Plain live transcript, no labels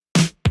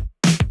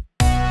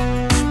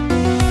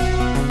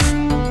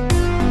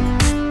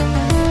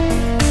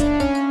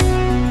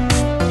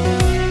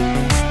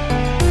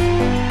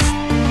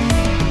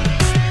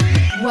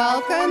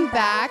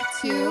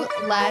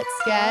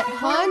Let's Get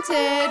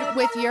Haunted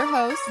with your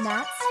hosts,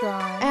 Nat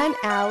Strong and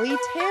Allie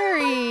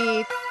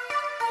Terry.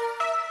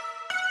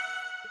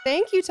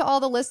 Thank you to all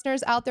the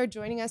listeners out there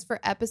joining us for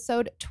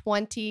episode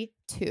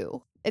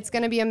 22. It's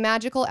going to be a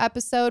magical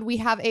episode. We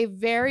have a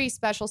very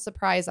special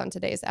surprise on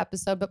today's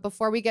episode. But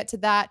before we get to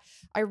that,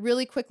 I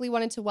really quickly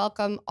wanted to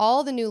welcome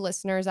all the new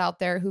listeners out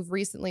there who've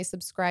recently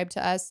subscribed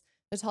to us.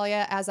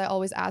 Natalia, as I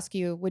always ask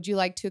you, would you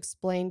like to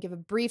give a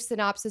brief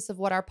synopsis of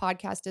what our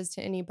podcast is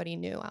to anybody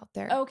new out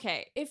there?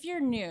 Okay, if you're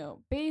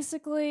new,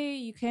 basically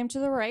you came to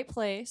the right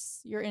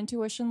place. Your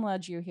intuition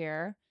led you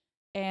here,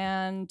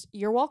 and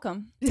you're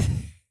welcome.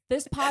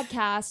 This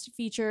podcast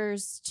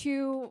features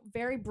two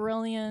very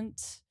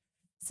brilliant,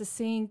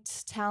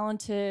 succinct,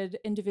 talented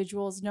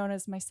individuals known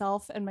as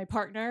myself and my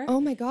partner. Oh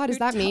my God, is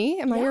that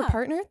me? Am I your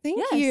partner?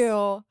 Thank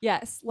you.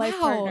 Yes, life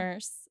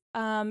partners.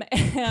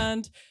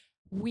 And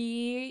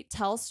we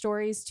tell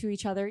stories to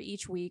each other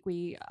each week.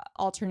 We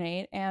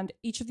alternate, and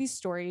each of these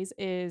stories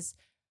is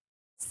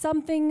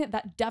something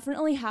that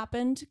definitely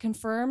happened,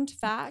 confirmed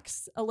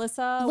facts.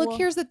 Alyssa, look,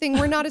 here's the thing.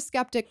 We're not a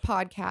skeptic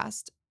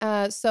podcast.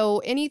 So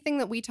anything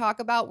that we talk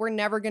about, we're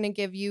never going to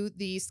give you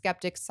the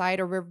skeptic side,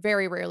 or we're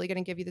very rarely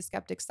going to give you the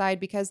skeptic side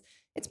because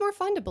it's more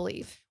fun to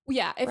believe.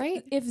 Yeah.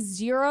 If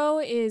 0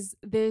 is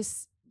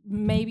this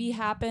maybe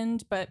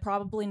happened, but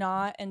probably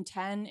not, and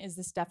 10 is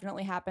this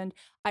definitely happened,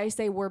 I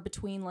say we're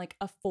between like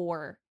a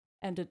 4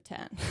 and a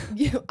 10.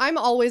 I'm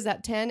always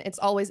at 10. It's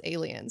always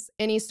aliens.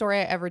 Any story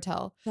I ever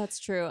tell. That's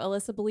true.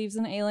 Alyssa believes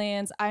in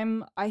aliens.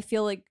 I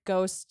feel like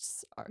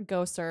ghosts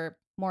are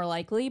more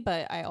likely,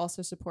 but I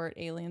also support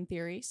alien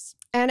theories.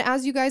 And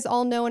as you guys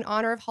all know, in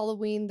honor of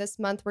Halloween this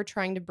month, we're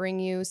trying to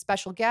bring you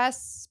special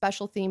guests,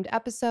 special themed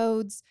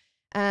episodes.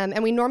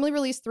 And we normally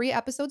release 3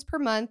 episodes per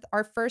month.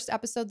 Our first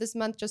episode this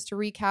month, just to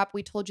recap,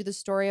 we told you the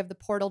story of the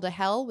portal to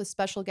hell with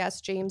special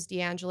guest James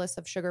DeAngelis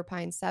of Sugar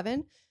Pine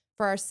 7.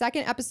 For our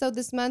second episode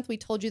this month, we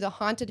told you the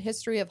haunted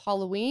history of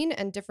Halloween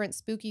and different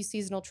spooky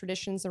seasonal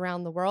traditions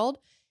around the world.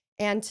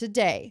 And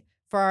today,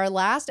 for our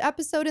last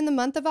episode in the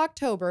month of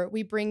October,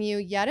 we bring you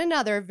yet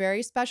another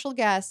very special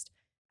guest,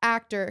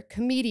 actor,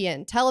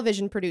 comedian,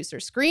 television producer,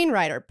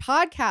 screenwriter,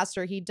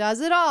 podcaster. He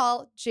does it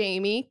all,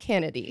 Jamie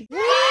Kennedy.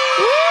 Thank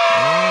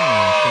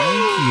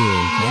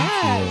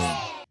you.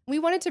 We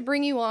wanted to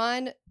bring you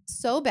on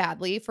so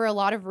badly for a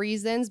lot of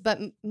reasons, but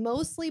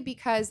mostly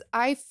because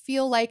I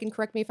feel like, and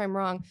correct me if I'm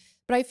wrong,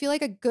 but I feel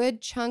like a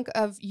good chunk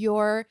of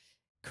your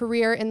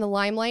career in the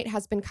limelight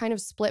has been kind of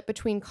split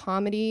between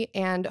comedy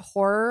and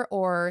horror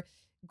or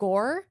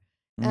gore.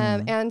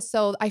 And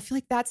so I feel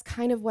like that's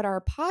kind of what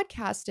our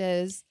podcast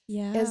is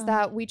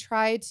that we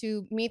try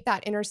to meet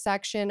that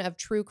intersection of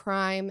true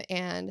crime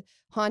and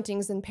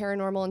hauntings and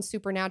paranormal and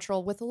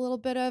supernatural with a little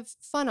bit of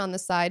fun on the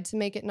side to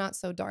make it not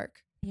so dark.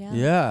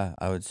 Yeah,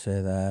 I would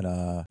say that,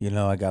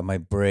 I got my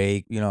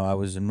break. I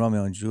was in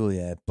Romeo and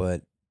Juliet,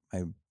 but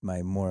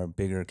my more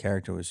bigger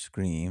character was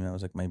Scream. That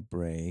was like my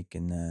break.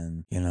 And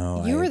then,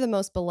 You were the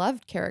most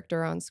beloved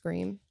character on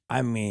Scream.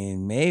 I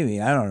mean,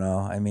 maybe, I don't know.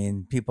 I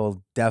mean,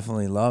 people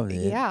definitely loved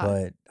it,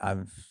 but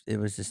it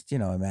was just,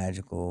 a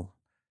magical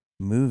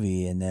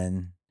movie. And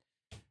then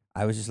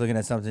I was just looking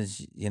at something,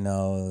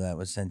 that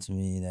was sent to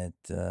me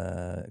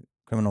that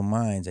Criminal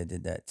Minds, I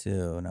did that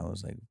too. And I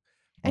was like,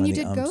 and you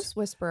did Ghost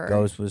Whisperer.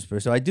 Ghost Whisperer.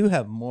 So I do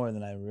have more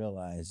than I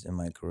realized in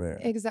my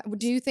career. Exactly.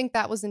 Do you think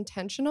that was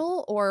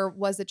intentional, or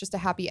was it just a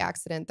happy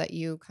accident that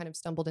you kind of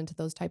stumbled into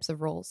those types of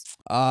roles?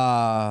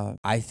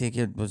 I think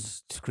it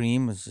was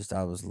Scream was just,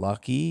 I was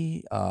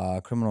lucky.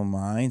 Criminal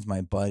Minds,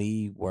 my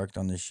buddy worked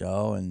on the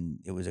show and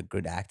it was a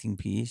good acting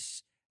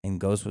piece. And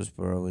Ghost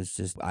Whisperer was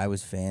just, I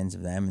was fans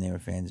of them and they were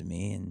fans of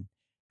me. And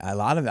a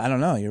lot of it, I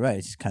don't know, you're right.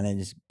 It's just kind of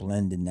just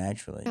blended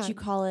naturally. Did you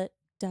call it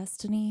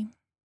destiny?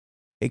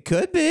 It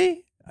could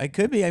be. I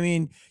could be. I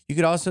mean, you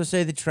could also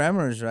say the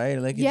Tremors,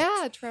 right? Like,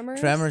 Tremors.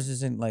 Tremors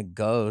isn't like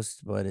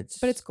Ghost, but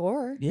it's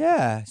gore.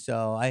 Yeah.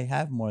 So I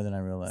have more than I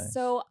realized.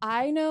 So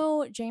I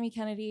know Jamie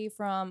Kennedy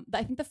from,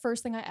 I think the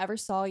first thing I ever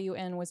saw you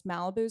in was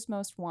Malibu's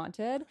Most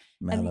Wanted.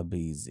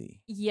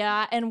 Malibuzy.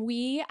 Yeah. And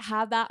we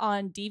had that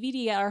on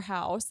DVD at our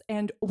house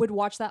and would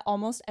watch that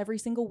almost every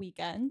single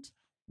weekend.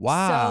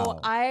 Wow. So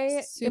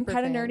I am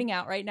kind of fan. nerding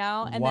out right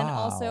now. And then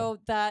also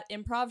that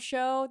improv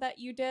show that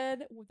you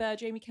did, the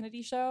Jamie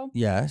Kennedy show.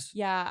 Yes.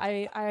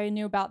 Yeah, I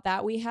knew about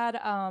that. We had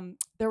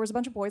there was a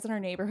bunch of boys in our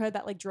neighborhood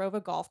that like drove a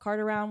golf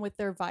cart around with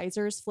their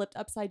visors flipped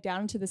upside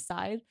down to the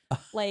side,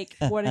 like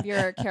one of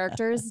your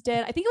characters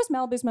did. I think it was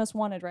Malibu's Most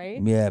Wanted,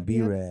 right? Yeah,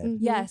 B-Rad. Mm-hmm.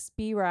 Yes,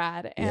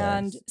 B-Rad.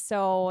 And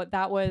so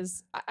that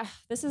was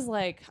this is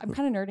like I'm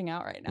kind of nerding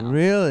out right now.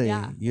 Really?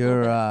 Yeah.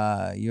 You're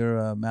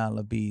a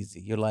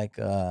Malibuzy. You're like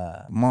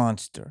a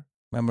monster.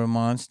 Remember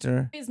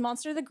Monster? Is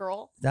Monster the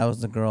girl? That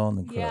was the girl in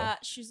the crow. Yeah,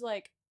 she's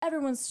like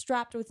everyone's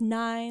strapped with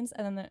 9s,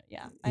 and then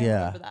I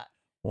remember that.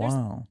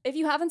 Wow. If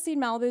you haven't seen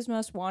Malibu's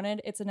Most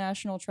Wanted, it's a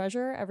national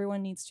treasure.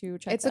 Everyone needs to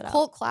check it out. It's a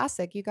cult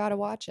classic. You got to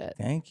watch it.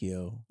 Thank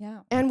you. Yeah.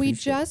 And we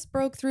just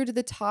broke through to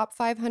the top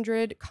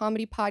 500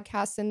 comedy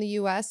podcasts in the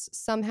U.S.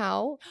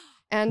 somehow.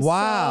 And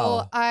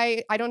Wow. so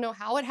I don't know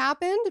how it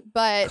happened,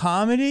 but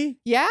Comedy?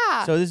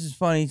 yeah. So this is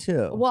funny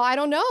too. Well, I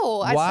don't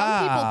know.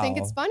 Some people think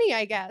it's Wow. funny,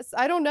 I guess.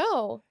 I don't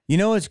know. You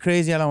know what's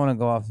crazy? I don't want to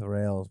go off the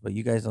rails, but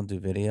you guys don't do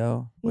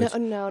video. No, which no,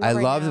 not I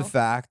right love now. the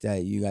fact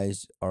that you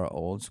guys are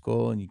old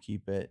school and you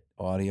keep it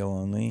audio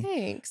only.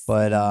 Thanks.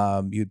 But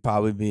you'd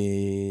probably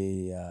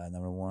be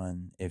number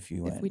one if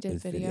you went we did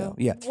with video?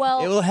 Yeah,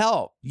 Well, it will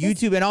help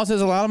YouTube, and also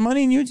there's a lot of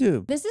money in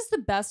YouTube. this is the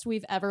best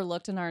we've ever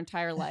looked in our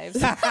entire lives.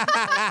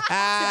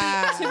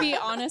 To be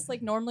honest,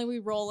 like normally we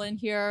roll in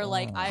here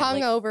like Oh. I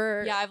like,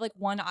 Hungover. yeah, I have like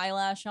one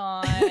eyelash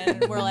on.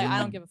 And we're like, I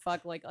don't give a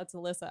fuck. Like it's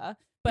Alyssa.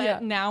 But Yeah.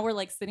 now we're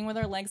like sitting with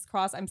our legs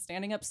crossed. I'm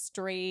standing up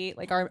straight.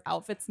 Like our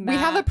outfits match. We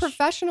have a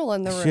professional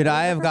in the room. Should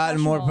I have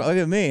gotten more? professional.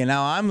 Look at me, and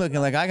now I'm looking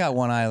like I got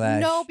one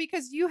eyelash. No,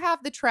 because you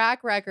have the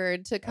track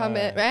record to come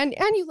in, Alright.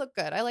 and you look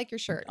good. I like your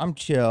shirt. I'm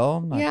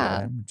chill. I'm not Yeah.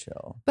 bad. I'm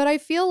chill. But I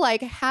feel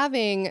like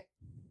having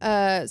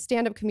a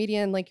stand-up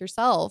comedian like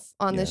yourself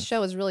on this Yes.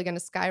 show is really going to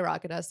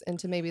skyrocket us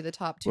into maybe the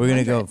top 200. We're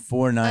gonna go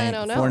I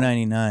don't know.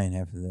 $4.99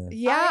 after this.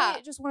 Yeah.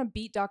 I just want to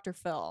beat Dr.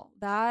 Phil.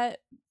 That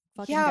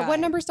fucking Yeah. guy. What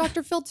number's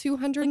Dr. Phil?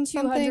 200 Like and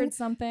something? 200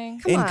 something.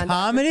 Come In on, Dr.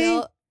 comedy?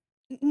 Phil.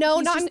 No,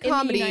 He's not in just in the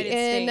comedy. United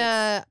In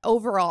States.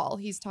 overall,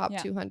 he's top Yeah.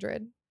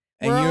 200.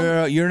 And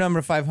We're you're number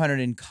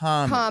 500 in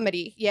comedy.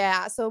 comedy.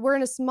 Yeah. So we're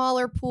in a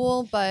smaller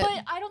pool, but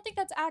But I don't think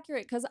that's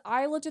accurate because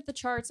I looked at the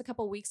charts a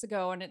couple weeks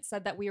ago and it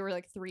said that we were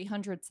like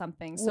 300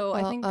 something. So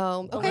I think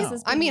okay.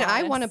 Alyssa's I being mean,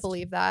 I want to modest.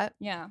 believe that.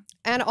 Yeah.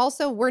 And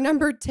also, we're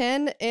number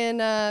 10 in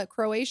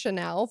Croatia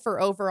now for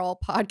overall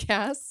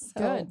podcasts.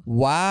 So Good.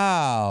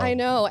 Wow. I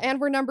know. And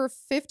we're number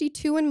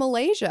 52 in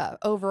Malaysia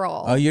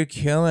overall. Oh, you're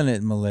killing it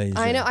in Malaysia.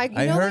 I know. You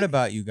I know, heard like-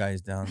 about you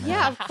guys down there.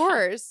 Yeah, of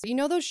course. You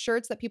know those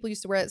shirts that people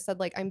used to wear that said,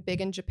 like, I'm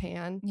big in Japan?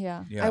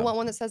 Yeah. Yeah. I want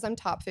one that says I'm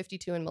top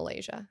 52 in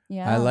Malaysia.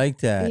 Yeah. I like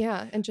that.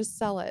 Yeah, and just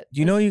sell it.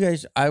 Do you know, you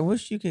guys, I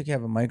wish you could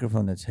have a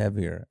microphone that's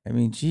heavier. I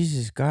mean,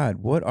 Jesus God,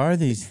 what are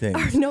these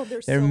things? No,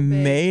 they're They're so big.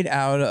 made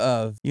out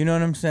of, you know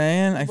what I'm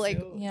saying?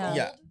 Like, Yeah.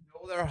 Yeah.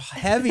 No, they're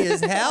heavy as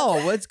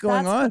hell. What's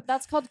going on?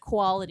 That's called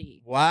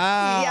quality.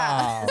 Wow.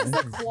 Yeah. This is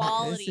the This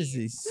quality. is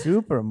a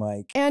super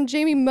mic. And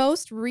Jamie,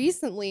 most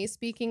recently,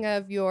 speaking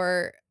of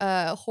your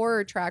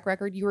horror track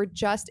record, you were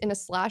just in a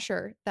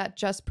slasher that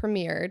just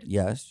premiered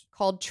Yes.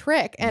 called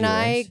Trick. And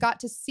I Yes. got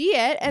to see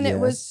it and it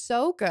was Yes.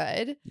 so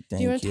good. Thank Do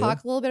you want to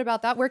talk a little bit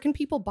about that? Where can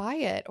people buy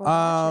it or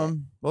watch it?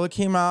 Well, it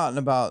came out in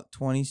about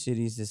 20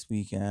 cities this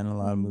weekend. A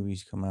lot of Mhm.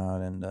 movies come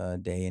out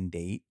and day and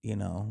date, you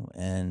know,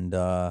 and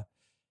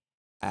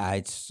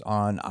it's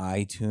on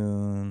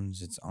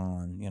iTunes. It's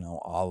on, you know,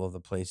 all of the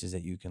places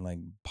that you can like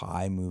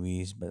buy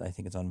movies, but I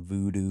think it's on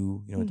Vudu.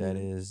 You know what that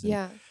is?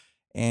 Yeah.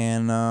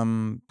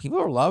 And people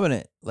are loving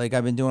it. Like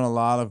I've been doing a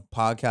lot of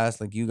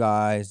podcasts like you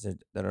guys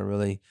that are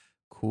really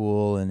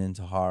cool and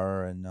into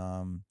horror, and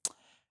I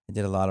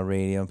did a lot of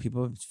radio, and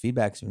people's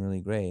feedback's been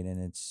really great, and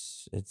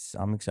it's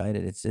I'm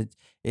excited.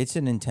 It's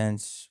an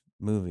intense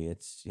movie.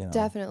 It's, you know,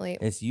 Definitely.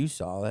 it's, you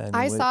saw it.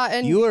 I saw it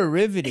and you were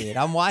riveted.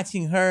 I'm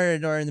watching her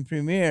during the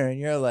premiere, and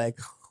you're like,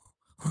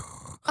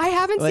 I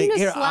haven't like, seen a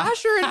here,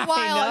 slasher in a I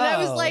while. And I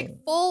was like know.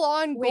 full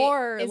on Wait,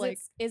 gore.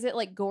 is it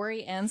like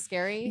gory and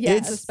scary?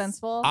 Yes.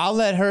 Suspenseful? I'll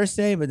let her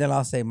say, but then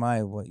I'll say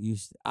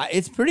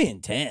it's pretty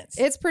intense.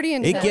 It's pretty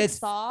intense. Like gets-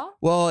 Saw?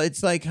 Well,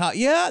 it's like how,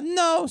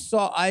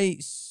 I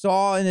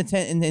saw and it's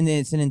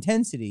an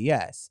intensity.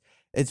 Yes,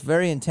 it's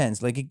very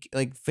intense.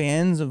 Like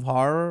fans of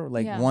horror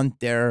Yeah. want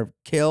their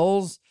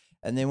kills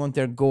and they want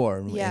their gore,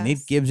 and Yes. it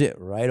gives it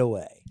right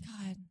away.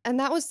 God. And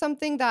that was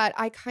something that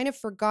I kind of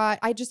forgot.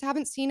 I just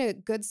haven't seen a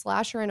good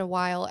slasher in a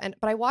while.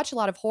 But I watch a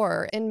lot of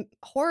horror. In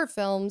horror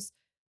films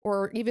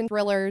or even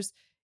thrillers,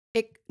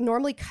 it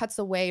normally cuts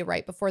away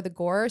right before the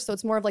gore. So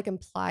it's more of like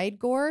implied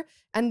gore.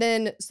 And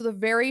then, so the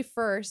very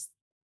first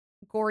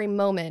gory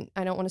moment,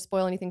 I don't want to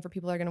spoil anything for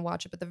people that are going to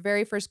watch it, but the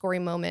very first gory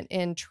moment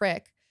in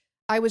Trick,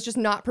 I was just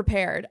not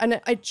prepared. And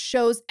it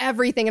shows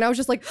everything. And I was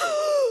just like,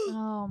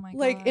 Oh my god.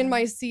 like in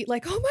my seat,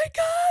 like, oh my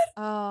God.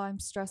 Oh, I'm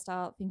stressed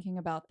out thinking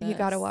about this. You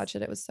got to watch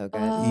it. It was so good.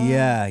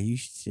 Yeah, you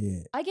should see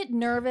it. I get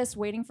nervous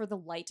waiting for the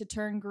light to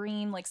turn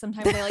green. Like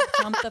sometimes I like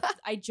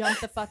jump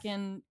the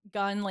fucking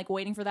gun, like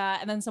waiting for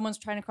that, and then someone's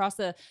trying to cross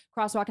the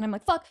crosswalk, and I'm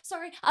like, "Fuck,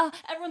 sorry."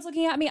 Everyone's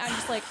looking at me. I'm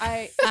just like,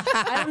 I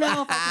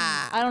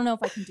don't know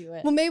if I can do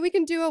it. Well, maybe we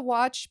can do a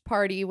watch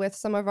party with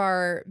some of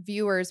our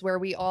viewers where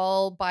we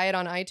all buy it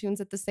on iTunes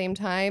at the same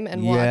time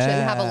and watch it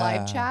and have a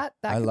live Yeah. chat.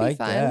 That I could like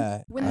be fun.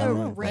 that. When I the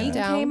like Ring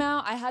that. came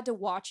out, I had to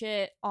watch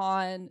it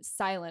on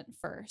silent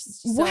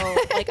first. So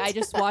What? like I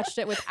just watched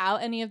it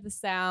without any of the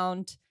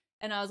sound.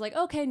 And I was like,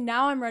 okay,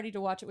 now I'm ready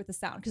to watch it with the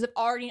sound. Because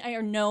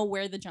I know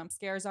where the jump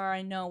scares are.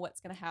 I know what's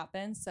gonna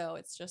happen. So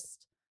it's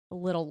just a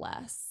little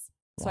less.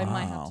 So I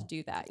might have to Wow.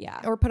 do that.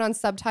 Yeah. Or put on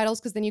subtitles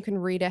because then you can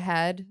read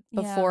ahead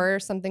Yeah. before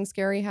something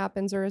scary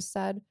happens or is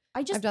said.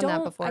 I just I've done that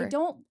don't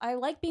before. I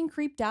like being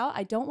creeped out.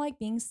 I don't like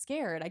being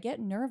scared. I get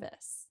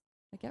nervous.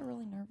 I get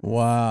really nervous.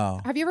 Wow.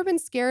 Have you ever been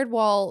scared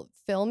while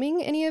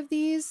filming any of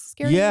these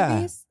scary Yeah.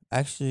 movies?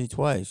 Actually,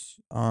 twice.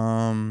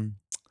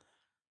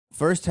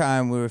 first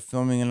time we were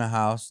filming in a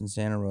house in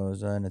Santa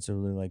Rosa, and it's a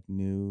really like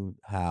new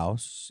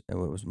house. It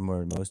was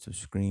where most of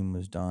Scream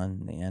was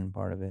done, the end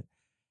part of it.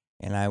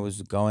 And I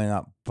was going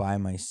up by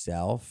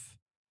myself.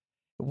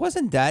 It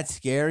wasn't that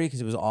scary because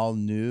it was all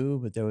new,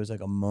 but there was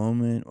like a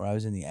moment where I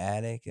was in the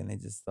attic, and I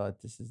just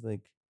thought this is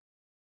like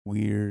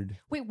weird.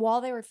 Wait,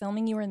 while they were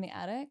filming, you were in the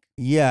attic?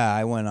 Yeah,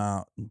 I went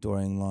out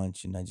during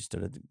lunch and I just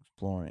started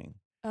exploring.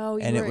 Oh,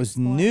 you And were it was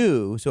exploring.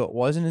 new, so it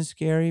wasn't as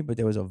scary, but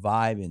there was a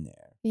vibe in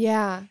there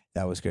Yeah.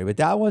 that was scary. But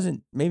that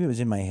wasn't, maybe it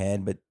was in my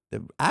head, but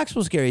the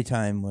actual scary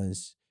time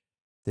was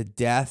the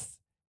death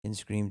in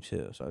Scream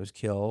 2. So I was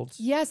killed.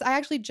 Yes, I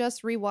actually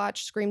just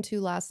rewatched Scream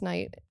 2 last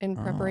night in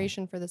Oh.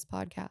 preparation for this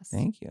podcast.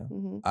 Thank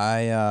you.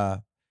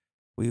 Mhm.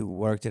 We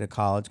worked at a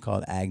college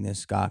called Agnes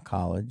Scott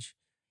College,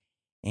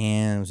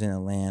 and it was in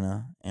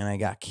Atlanta, and I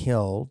got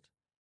killed.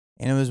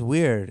 And it was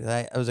weird.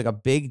 It was like a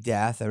big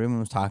death. Everyone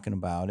was talking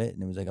about it,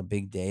 and it was like a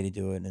big day to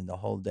do it. And the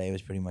whole day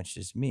was pretty much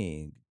just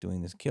me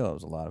doing this kill. It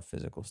was a lot of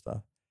physical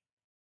stuff,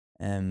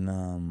 and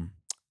I'm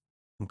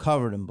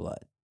covered in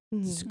blood,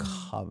 just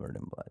Mhm. covered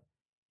in blood.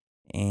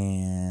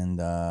 And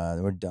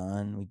we're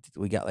done.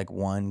 We got like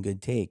one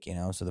good take, you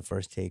know. So the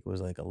first take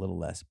was like a little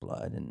less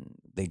blood, and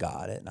they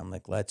got it. And I'm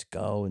like, let's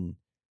go and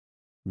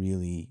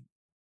really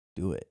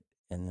do it.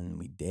 And then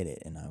we did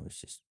it, and I was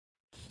just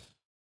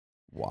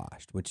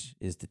washed, which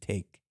is the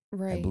take I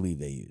Right. believe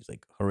they use,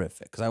 like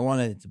horrific. Because I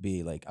wanted it to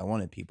be like, I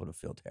wanted people to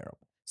feel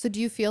terrible. So do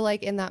you feel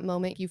like in that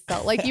moment you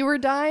felt like you were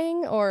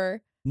dying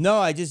or No,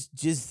 I just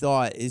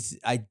thought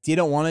I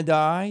didn't want to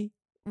die.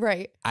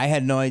 right? I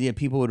had no idea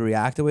people would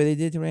react the way they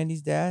did to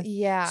Randy's death.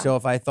 Yeah. So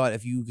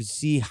if you could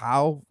see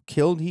how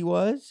killed he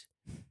was,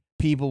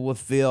 people would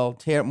feel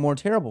more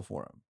terrible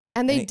for him.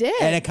 and they did.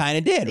 And it kind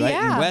of did, right?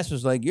 Yeah. And Wes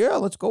was like, yeah,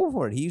 let's go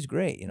for it. He's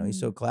great. You know, he's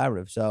so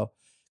collaborative. So,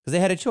 because they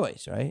had a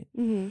choice, right?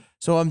 hmm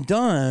So I'm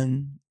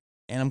done,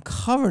 and I'm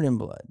covered in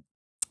blood.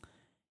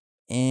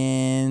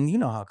 And you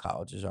know how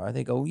colleges are.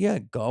 They go, yeah,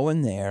 go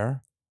in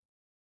there.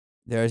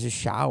 There's a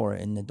shower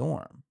in the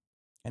dorm.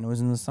 And it was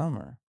in the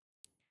summer.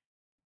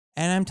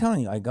 And I'm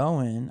telling you, I go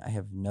in, I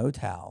have no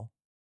towel.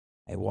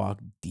 I walk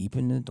deep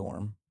into the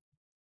dorm.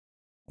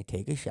 I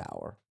take a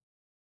shower,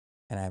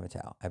 and I have a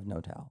towel. I have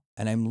no towel.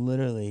 And I'm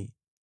literally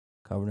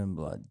covered in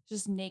blood.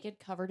 Just naked,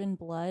 covered in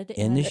blood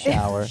In the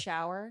shower.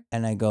 shower.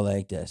 And I go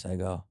like this. I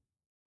go,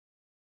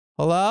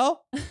 hello?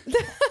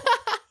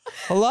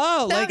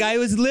 Hello? Like I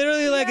was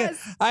literally like,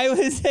 Yes. I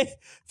was a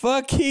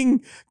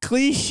fucking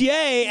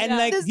cliche. And Yeah.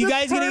 like, This is you the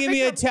guys gonna give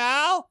me a perfect-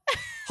 towel?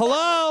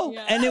 Hello?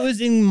 Yeah. And it was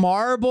in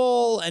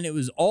marble, and it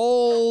was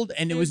old,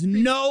 and there was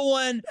no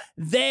one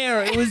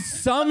there. It was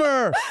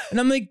summer. And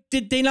I'm like,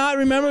 did they not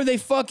remember they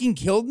fucking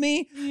killed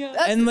me? Yeah.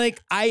 And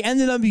like, I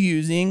ended up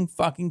using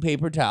fucking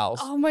paper towels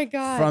Oh my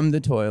god. from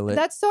the toilet.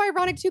 That's so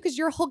ironic too, because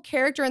your whole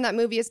character in that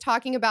movie is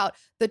talking about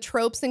the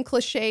tropes and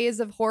cliches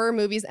of horror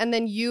movies, and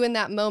then you in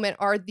that moment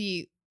are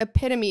the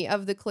epitome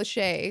of the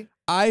cliche.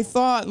 I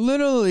thought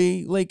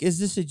literally, like, is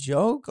this a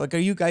joke? Like, are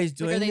you guys Like,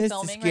 doing are they this to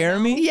filming right scare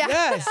now? me? Yeah.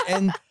 Yes.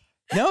 And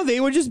no, they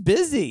were just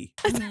busy.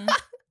 Mhm.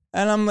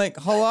 And I'm like,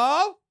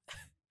 hello?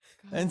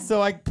 And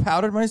so I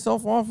powdered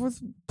myself off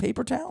with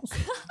paper towels.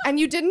 And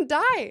you didn't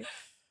die.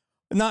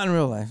 Not in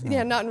real life. No.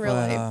 Yeah, not in real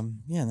But, life.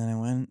 Yeah, and then I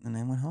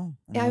went home.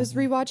 And Yeah, I was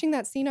like, rewatching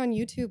that scene on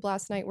YouTube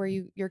last night where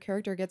your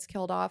character gets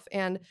killed off,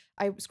 and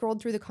I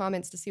scrolled through the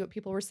comments to see what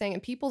people were saying,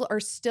 and people are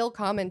still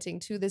commenting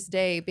to this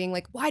day, being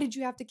like, "Why did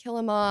you have to kill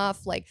him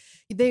off? Like,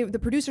 the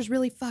producers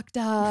really fucked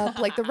up.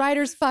 Like, the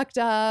writers fucked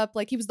up.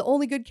 Like, he was the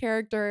only good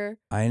character."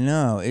 I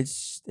know.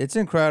 It's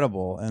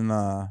incredible. And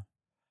I've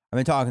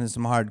been talking to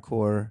some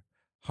hardcore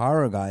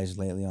horror guys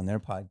lately on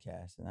their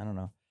podcast, and I don't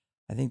know.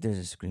 I think there's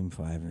a Scream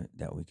 5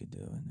 that we could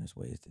do, and there's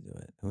ways to do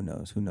it. Who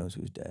knows? Who knows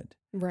who's dead?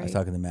 I was Right.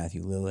 talking to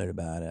Matthew Lillard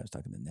about it. I was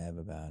talking to Nev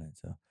about it.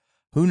 So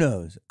who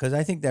knows? Because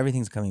I think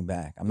everything's coming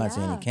back. I'm not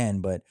saying Yeah. it can,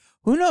 but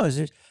who knows?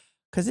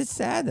 Because it's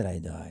sad that I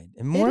died.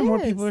 And more It and more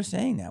people is. are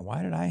saying that.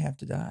 Why did I have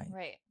to die?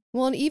 Right.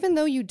 Well, and even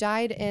though you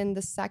died in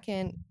the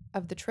second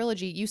of the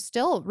trilogy, you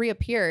still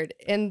reappeared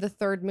in the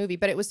third movie,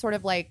 but it was sort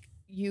of like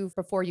you,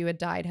 before you had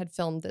died, had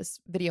filmed this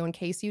video in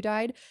case you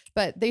died,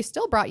 but they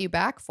still brought you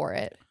back for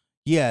it.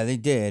 Yeah, they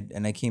did.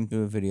 And I came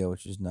through a video,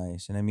 which was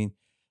nice. And I mean,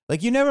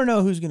 like, you never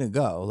know who's going to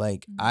go.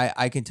 Like, Mhm.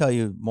 I can tell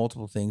you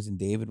multiple things, and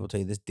David will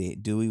tell you this.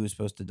 Dewey was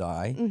supposed to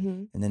die.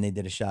 Mm-hmm. And then they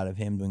did a shot of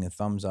him doing a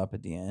thumbs up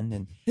at the end.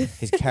 And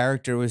his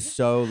character was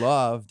so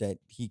loved that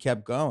he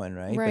kept going,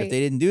 right? But Right. if they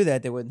didn't do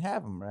that, they wouldn't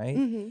have him, right?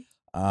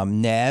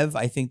 Mm-hmm. Nev,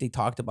 I think they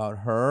talked about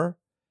her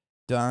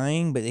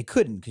dying, but they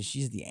couldn't because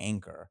she's the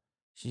anchor.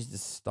 She's the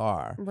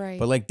star. Right.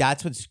 But like,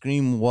 that's what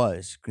Scream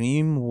was.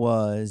 Scream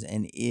was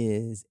and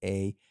is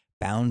a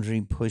boundary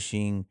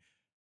pushing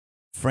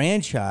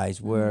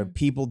franchise where Mhm.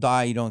 people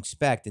die you don't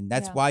expect, and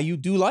that's Yeah. why you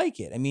do like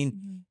it. I mean,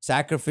 Mhm.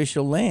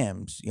 sacrificial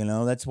lambs, you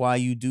know, that's why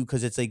you do,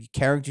 because it's like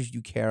characters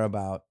you care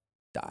about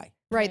die.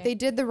 Right. Right. They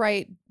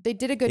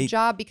did a good They-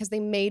 job because they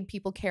made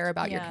people care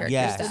about your Yeah, characters.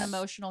 Yes. Just an death.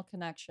 emotional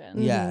connection.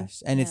 Mhm.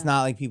 Yes. And it's Yeah.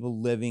 not like people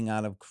living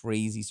out of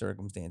crazy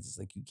circumstances.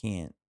 Like, you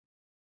can't,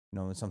 you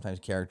know, sometimes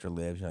character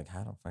lives, you're like,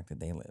 how the fuck did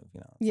they live? You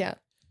know? Yeah.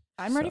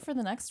 I'm ready So- for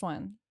the next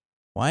one.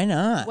 Why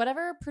not?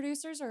 Whatever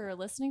producers are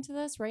listening to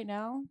this right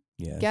now,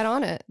 Yes. Get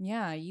on it.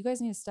 yeah, you guys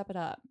need to step it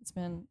up.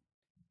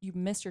 You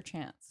missed your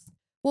chance.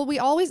 Well, we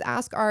always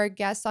ask our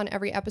guests on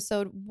every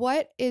episode,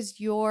 what is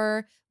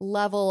your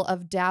level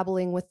of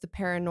dabbling with the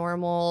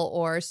paranormal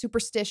or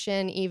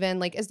superstition even?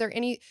 Like, is there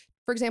any,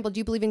 for example, do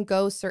you believe in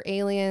ghosts or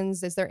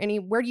aliens? Is there any,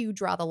 where do you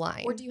draw the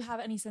line? Or do you have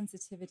any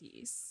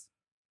sensitivities?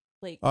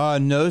 Like,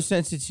 No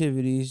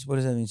sensitivities. What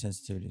does that mean,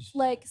 sensitivities?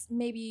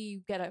 maybe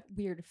you get a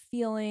weird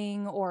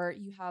feeling, or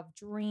you have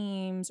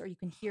dreams, or you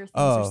can hear things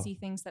Oh. or see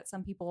things that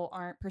some people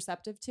aren't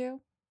perceptive to.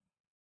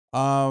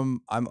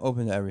 I'm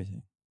open to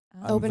everything.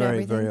 I'm Open to very,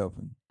 everything? very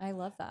open. I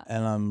love that.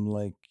 And I'm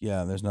like,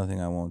 yeah, there's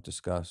nothing I won't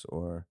discuss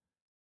or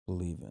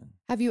believe in.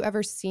 Have you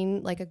ever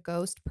seen like a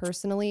ghost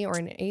personally or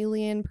an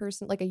alien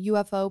person, like a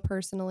UFO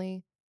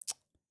personally?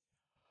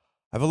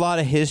 I have a lot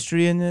of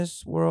history in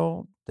this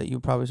world that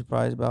you're probably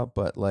surprised about,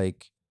 but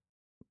like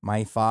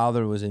my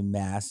father was a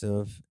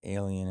massive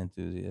alien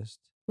enthusiast.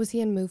 Was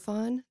he in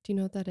MUFON? Do you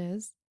know what that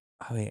is?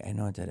 Oh wait, I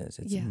know what that is.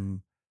 It's Yeah.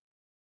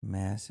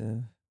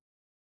 Massive.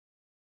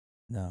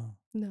 No.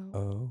 No.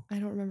 Oh. I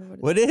don't remember what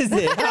it What is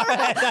it? I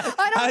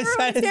don't remember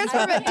what it stands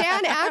for, but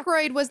Dan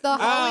Aykroyd was the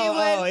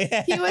Hollywood.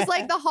 yeah. He was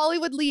like the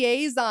Hollywood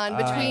liaison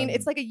between,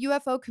 it's like a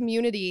UFO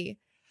community.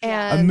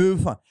 Yeah. a And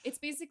move on. It's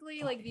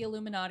basically like the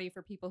Illuminati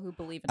for people who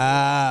believe in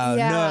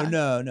Yeah.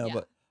 No. Yeah.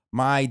 But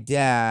my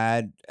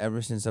dad,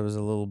 ever since I was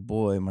a little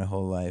boy, my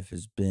whole life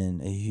has been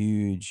a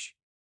huge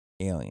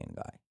alien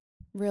guy.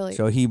 really,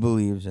 So he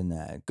believes in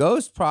that.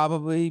 Ghosts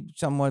probably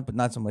somewhat, but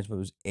not so much. But it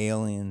was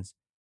aliens.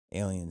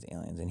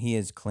 And he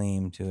has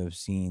claimed to have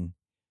seen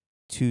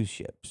 2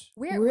 ships.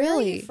 Where are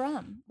Really? you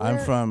from? I'm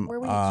Where- from where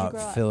did you grow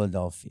up?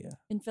 Philadelphia.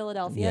 In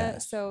Philadelphia.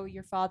 Yes. So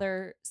your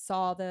father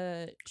saw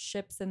the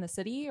ships in the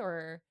city,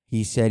 or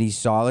He said he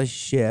saw a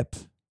ship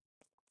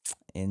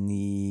in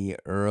the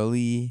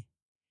early.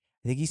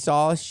 I think he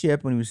saw a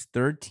ship when he was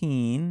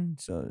 13,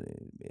 so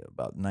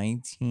about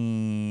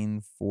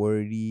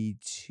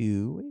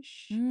 1942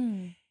 ish,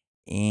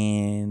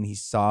 and he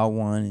saw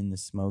one in the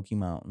Smoky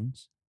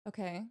Mountains,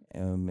 okay,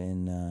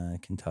 in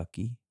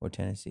Kentucky or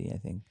Tennessee, I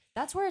think.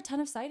 that's where a ton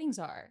of sightings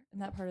are in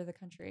that part of the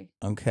country.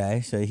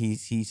 Okay, so he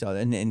saw,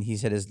 and he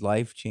said his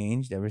life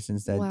changed ever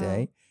since that Wow.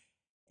 day,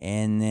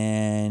 and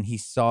then he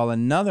saw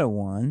another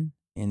one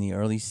in the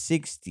early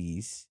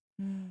 60s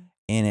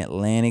in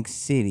Atlantic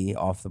City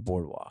off the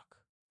boardwalk.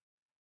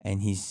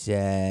 And he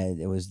said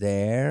it was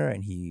there,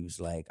 and he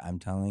was like, I'm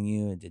telling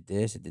you, it did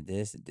this, it did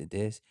this, it did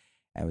this.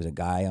 And there was a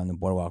guy on the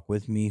boardwalk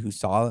with me who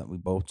saw it. We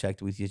both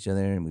checked with each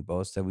other, and we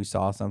both said we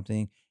saw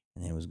something,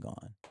 and then it was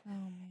gone. Oh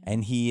man.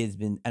 And he has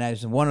been, and I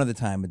was one other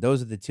time, but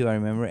those are the 2 I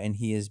remember, and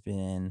he has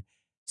been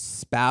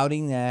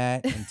spouting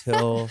that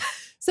until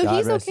so God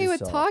he's rest okay his with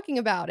soul. talking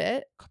about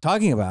it.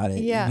 talking about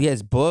it. Yeah. He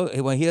has book.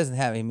 Well, he doesn't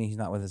have. I mean, he's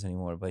not with us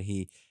anymore. But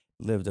he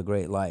lived a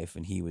great life,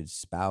 and he was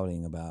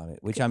spouting about it.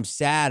 Which I'm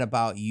sad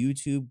about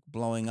YouTube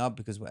blowing up,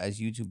 because as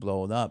YouTube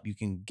blowed up, you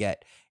can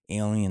get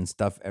alien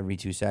stuff every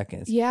 2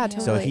 seconds. Yeah, Yeah.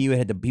 totally. So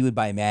he would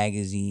buy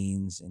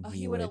magazines, and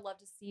he would have loved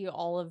to see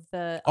all of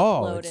the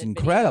Oh, uploaded it's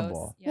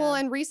incredible. videos. Well, Yeah.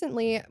 and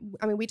recently,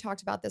 I mean, we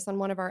talked about this on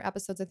one of our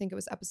episodes. I think it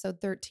was episode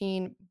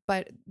 13,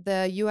 but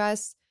the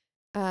U.S.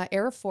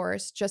 Air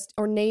Force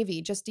or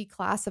Navy just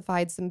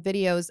declassified some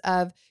videos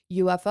of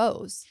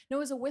UFOs. No, it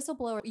was a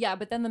whistleblower. Yeah,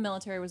 but then the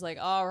military was like,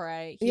 all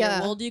right, here,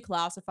 Yeah. we'll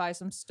declassify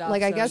some stuff.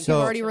 Like, I so guess you you've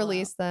So- already chill out."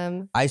 released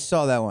them. I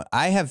saw that one.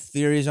 I have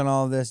theories on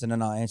all of this, and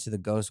then I'll answer the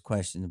ghost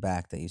question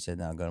back that you said.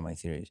 Now I'll go to my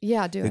theories.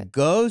 Yeah, do The it.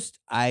 ghost,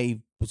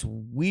 I was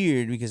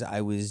weird because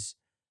I was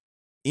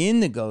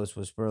in the Ghost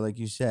Whisperer, like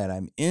you said.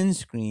 I'm in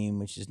Scream,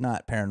 which is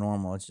not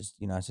paranormal. It's just,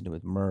 has to do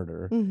with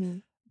murder. Hmm.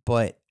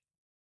 But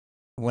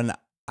when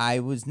I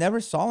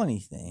never saw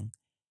anything,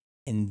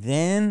 and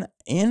then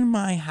in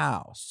my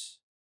house,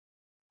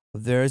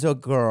 there's a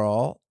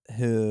girl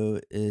who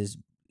is,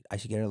 I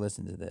should get her to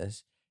listen to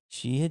this.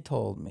 She had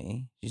told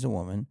me, she's a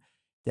woman,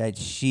 that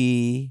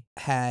she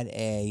had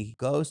a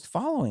ghost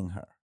following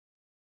her.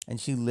 And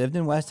she lived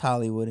in West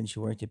Hollywood, and she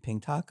worked at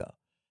Pink Taco.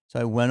 So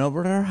I went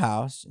over to her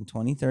house in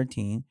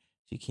 2013.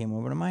 She came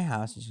over to my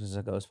house, and she goes,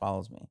 a ghost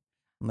follows me.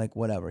 I'm like,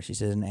 whatever. She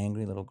says, an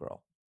angry little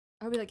girl.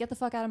 I would be like, get the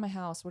fuck out of my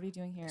house. What are you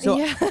doing here? So-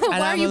 yeah. and Why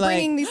are I'm you like-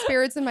 bringing these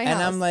spirits in my house?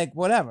 And I'm like,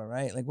 whatever,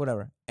 right? Like,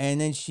 whatever.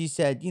 And then she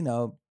said,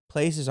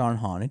 places aren't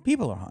haunted.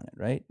 People are haunted,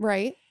 right?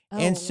 right?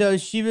 And Oh, so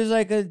she was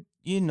like a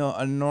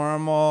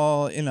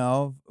normal,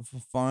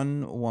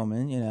 fun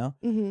woman,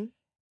 Hmm.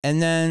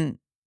 And then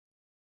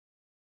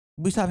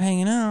we stopped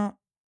hanging out,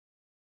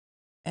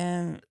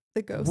 and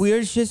The ghost.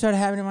 weird shit started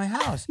happening in my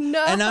house.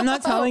 No. And I'm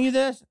not telling you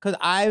this because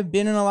I've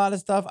been in a lot of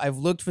stuff. I've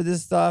looked for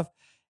this stuff.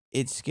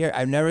 It's scary.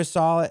 I never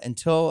saw it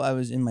until I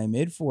was in my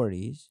mid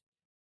 40s.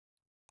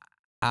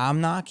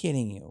 I'm not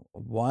kidding you.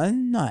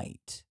 One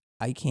night,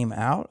 I came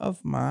out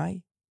of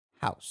my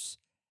house,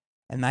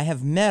 and I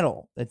have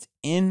metal that's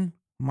in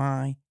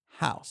my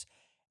house,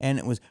 and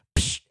it was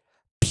psh,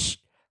 psh,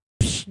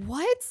 psh,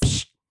 What?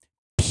 psh,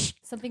 psh,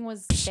 Something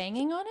was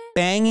banging on it?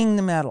 banging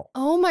the metal.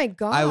 Oh my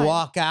God. I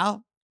walk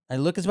out, I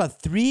look, it's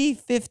about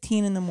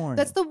 3:15 in the morning.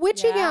 That's the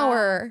witching Yeah.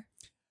 hour.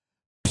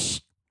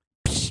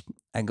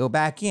 I go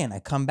back in. I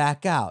come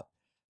back out.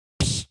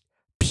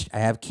 I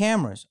have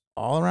cameras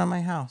all around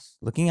my house,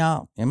 looking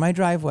out in my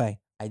driveway.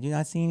 I do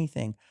not see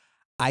anything.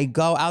 I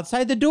go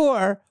outside the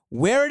door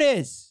where it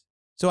is.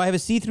 So I have a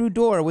see-through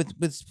door with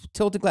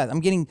tilted glass.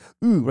 I'm getting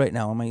right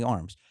now on my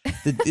arms.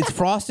 It's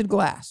frosted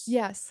glass.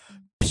 Yes.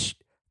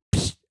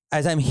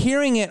 As I'm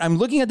hearing it, I'm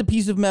looking at the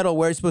piece of metal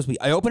where it's supposed to be.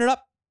 I open it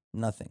up,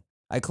 nothing.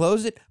 I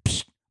close it,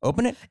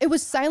 open it. It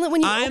was silent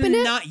when you opened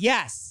it?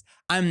 Yes,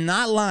 I'm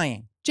not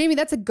lying. Jamie,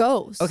 that's a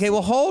ghost. Okay,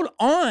 well, hold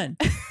on.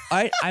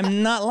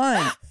 I'm not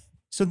lying.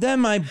 So then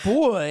my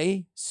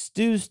boy,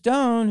 Stu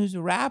Stone, who's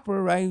a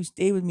rapper, right, who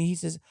stayed with me, he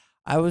says,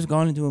 I was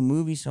going to do a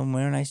movie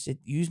somewhere, and I said,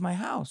 use my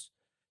house.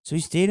 So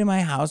he stayed in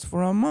my house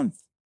for a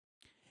month.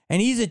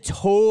 And he's a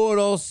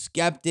total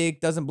skeptic,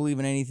 doesn't believe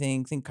in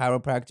anything, think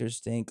chiropractors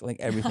stink, like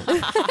everything.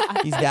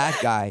 He's that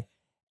guy.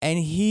 And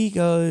he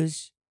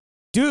goes,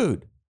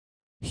 dude,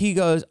 he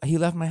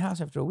left my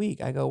house after a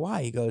week. I go,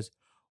 why? He goes,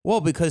 well,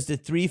 because the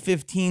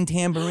 3:15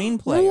 tambourine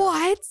player.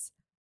 What?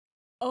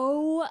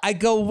 Oh, I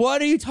go,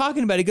 what are you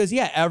talking about? He goes,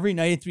 yeah, every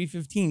night at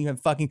 3:15 you have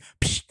fucking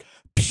psh,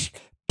 psh,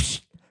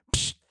 psh,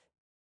 psh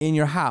in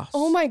your house.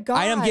 Oh my God.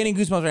 I am getting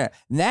goosebumps right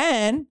now.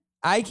 Then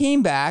I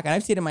came back and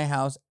I've stayed in my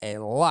house a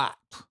lot.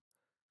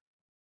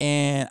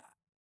 And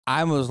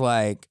I was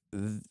like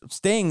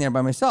staying there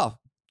by myself.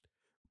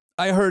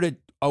 I heard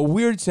a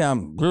weird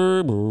sound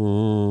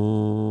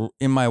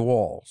in my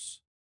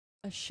walls.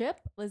 a ship?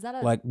 Was that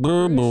a Like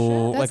cruise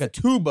ship? like a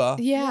tuba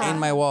Yeah. in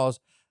my walls.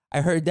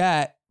 I heard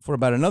that for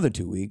about another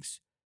 2 weeks.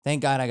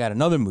 Thank God I got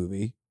another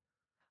movie.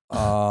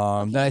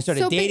 Then I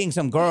started So dating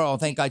some girl.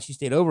 Thank God she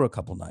stayed over a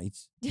couple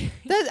nights.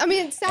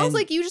 It sounds And-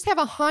 like you just have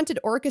a haunted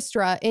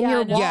orchestra in Yeah, your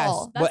I know. wall.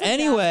 Yes. That's But a jazz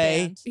anyway,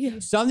 band. Yeah.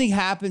 something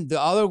happened. The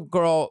other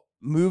girl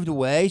moved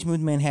away. She moved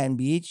to Manhattan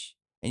Beach,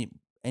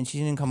 and she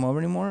didn't come over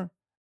anymore.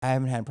 I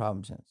haven't had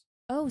problems since.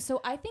 Oh,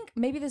 so I think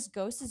maybe this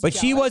ghost is But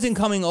she jealous. wasn't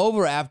coming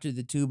over after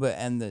the tuba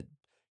and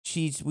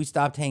we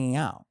stopped hanging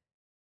out.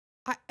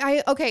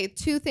 Okay,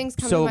 two things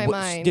come So to my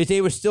mind.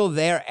 they were still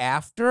there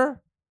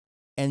after,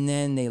 and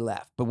then they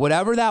left. But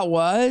whatever that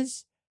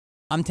was,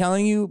 I'm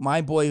telling you,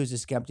 my boy who's a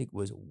skeptic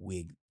was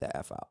wigged the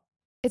F out.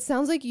 It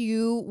sounds like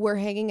you were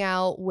hanging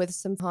out with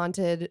some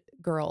haunted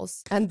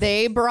girls and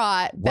they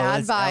brought Well, bad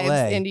it's vibes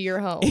LA. into your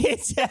home.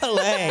 It's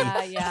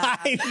LA. Yeah.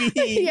 I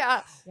mean,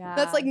 Yeah. Yeah.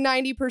 That's like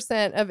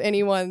 90% of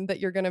anyone that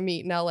you're going to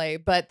meet in LA,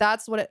 but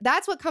that's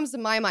what comes to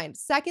my mind.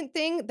 Second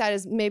thing that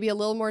is maybe a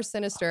little more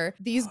sinister.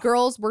 These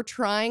girls were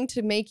trying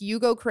to make you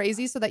go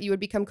crazy so that you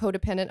would become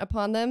codependent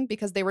upon them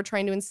because they were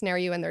trying to ensnare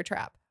you in their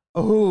trap.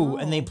 Oh,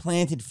 and they Oh.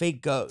 planted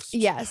fake ghosts.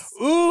 Yes.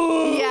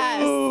 Ooh.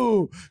 Yes.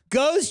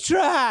 Ghost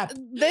trap.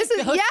 This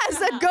is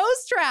a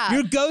ghost trap.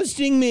 You're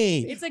ghosting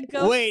me. It's a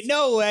ghost. Wait,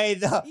 no way.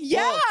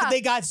 Yeah.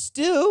 They got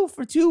Stu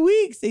for 2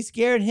 weeks. They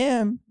scared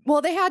him.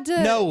 Well, they had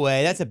to No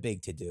way. That's a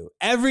big to do.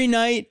 Every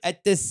night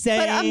at the But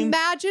same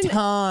imagine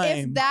time.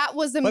 if that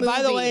was a But movie.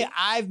 by the way,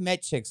 I've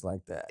met chicks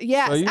like that.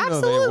 yes, So you know they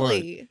weren't.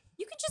 absolutely.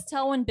 You can just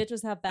tell when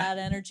bitches have bad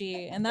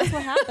energy, and that's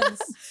what happens.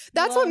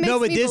 That's what makes No,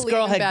 but me this believe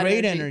girl in had bad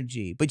great energy.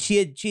 energy. But she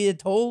had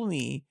told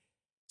me.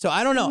 So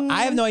I don't know.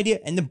 I have no idea.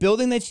 And the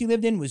building that she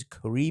lived in was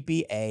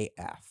creepy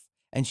AF.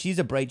 And she's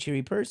a bright,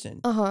 cheery person.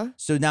 Uh-huh.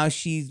 So now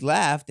she's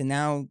left, and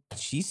now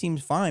she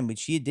seems fine. But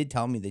she did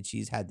tell me that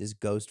she's had this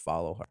ghost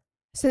follow her.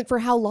 So for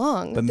how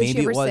long? But Did maybe she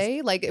ever it was-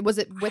 say? Like, was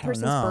it with I her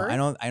don't since know.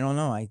 birth? I don't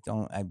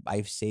know.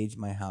 I've saged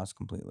my house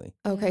completely.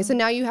 Okay, Yeah. so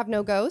now you have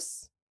no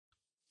ghosts?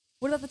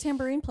 What about the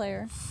tambourine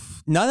player?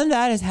 None of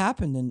that has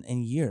happened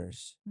in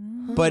years.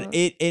 But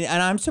Huh.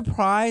 and I'm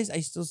surprised I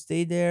still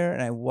stayed there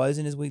and I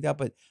wasn't as wigged out.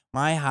 But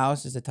my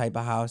house is the type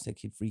of house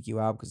that could freak you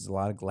out because there's a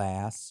lot of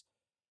glass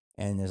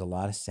and there's a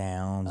lot of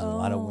sounds and a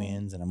lot of Oh.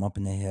 winds, and I'm up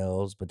in the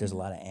hills, but there's a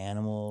lot of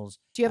animals.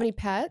 Do you have any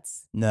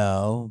pets?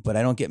 No, but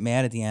I don't get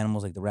mad at the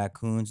animals like the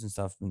raccoons and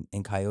stuff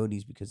and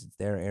coyotes because it's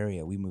their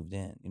area. We moved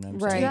in. You know what I'm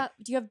Right. saying?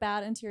 Do you have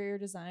bad interior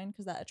design?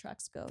 Because that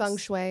attracts ghosts. Feng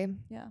shui.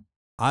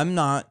 I'm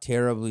not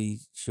terribly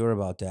sure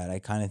about that. I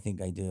kind of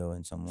think I do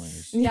in some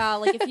ways. Yeah,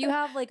 like if you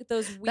have like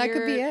those weird, That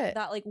could be it.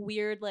 that like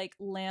weird like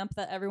lamp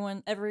that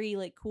every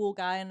like cool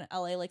guy in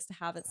LA likes to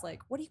have. It's like,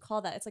 what do you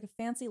call that? It's like a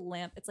fancy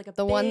lamp. It's like a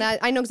The one big- that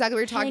I know exactly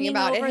what you're talking hanging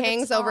about. It over the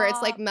hangs over.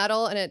 It's like top.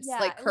 metal and it's yeah,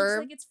 like it curved.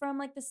 looks like it's from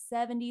like the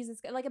 70s.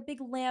 It's got like a big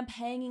lamp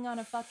hanging on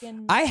a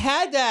fucking. I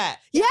had that.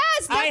 yes,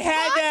 I that's had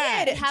that.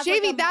 haunted. It has, like,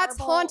 Jamie, a that's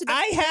marble- haunted.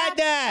 I That's had bad-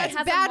 that. It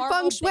has bad a marble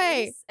feng shui.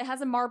 base. It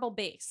has a marble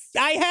base.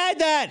 I had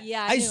that.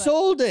 Yeah, I I knew it.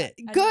 sold it.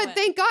 I knew Good, it.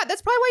 thank God.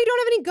 That's probably why you don't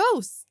have any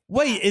ghosts.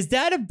 Wait, is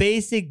that a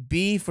basic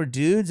B for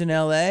dudes in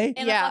LA?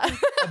 And Yeah. a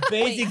fucking, A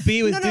basic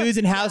B with No, no, dudes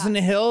in House yeah. in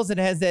the Hills that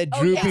has that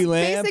Oh, droopy yeah.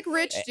 lamp. Basic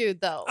rich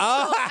dude, though.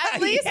 Oh, So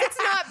at least yeah. it's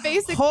not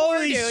basic poor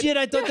Holy dude. shit,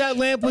 I thought that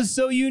lamp was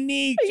so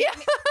unique. Yeah,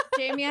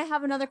 Jamie, I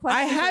have another question.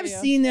 I have for you.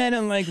 seen that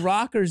in like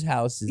rockers'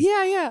 houses.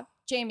 yeah.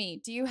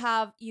 Jamie, do you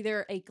have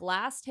either a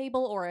glass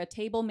table or a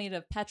table made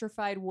of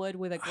petrified wood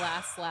with a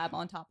glass slab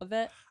on top of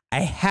it? I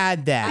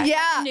had that.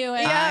 Yeah. Knew it.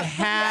 I Yeah.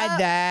 had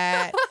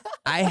that.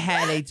 I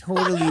had a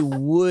totally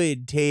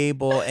wood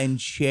table and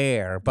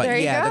chair. But There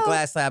you yeah, the go.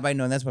 glass slab, I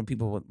know that's when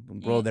people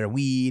would grow Yeah. their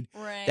weed.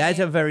 Right. That's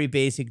a very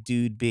basic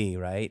dude B,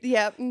 right?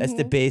 Yep. That's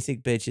the mhm.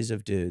 basic bitches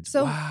of dudes.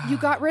 So you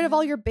got Wow. rid of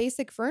all your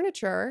basic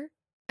furniture,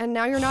 and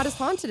now you're not as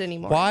haunted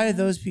anymore. Why are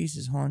those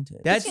pieces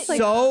haunted? That's It's like-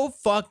 so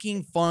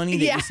fucking funny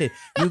that Yeah. you said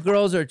you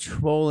girls are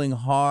trolling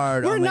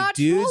hard We're on like not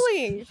dudes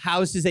trolling.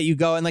 houses that you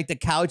go and like the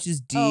couch is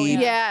deep. Oh, yeah.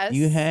 Yes.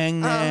 You hang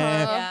there.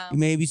 Uh-huh. Yeah. You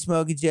maybe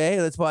smoke a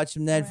J. Let's watch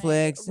some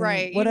Netflix. and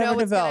Right. You know Whatever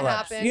what's gonna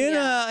develops. happen. You Yeah.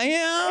 know.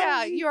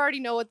 Yeah, you already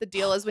know what the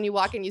deal is when you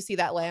walk in, you see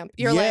that lamp.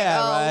 You're like,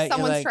 Yeah, oh, right. You're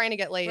someone's like- trying to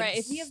get laid. Right.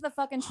 If he has the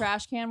fucking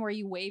trash can where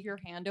you wave your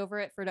hand over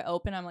it for it to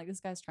open, I'm like, this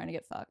guy's trying to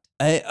get fucked.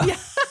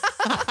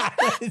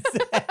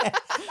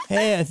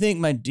 Hey, I think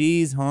my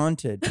D's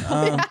haunted.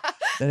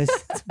 That is,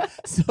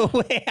 so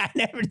wait,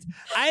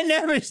 I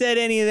never said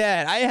any of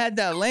that. I had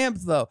that lamp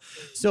though.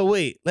 So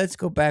wait, let's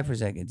go back for a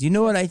second. Do you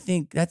know what I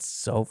think? That's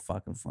so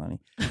fucking funny.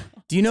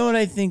 Do you know what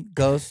I think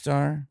ghosts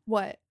are?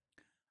 What?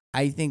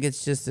 I think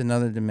it's just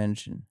another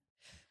dimension.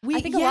 We,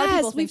 think a lot of people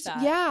yes, think we've-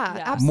 that. Yeah,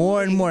 Yeah. absolutely.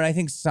 More and more, I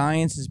think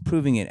science is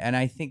proving it, and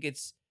I think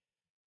it's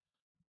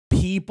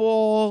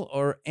people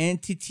or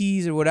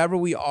entities or whatever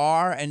we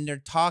are, and they're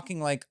talking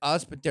like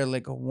us, but they're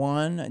like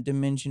one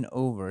dimension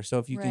over. So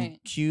if you Right.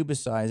 can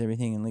cubicize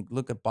everything and like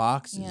look at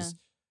boxes, Yeah.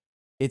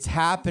 it's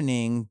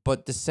happening,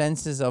 but the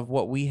senses of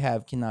what we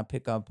have cannot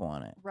pick up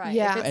on it, Right.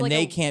 Yeah. If it's and like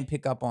they a- can't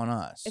pick up on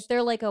us. If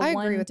they're like a I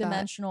agree with that.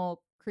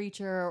 one-dimensional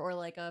creature or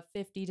like a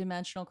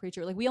 50-dimensional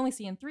creature, like we only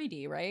see in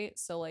 3D, right?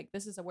 So like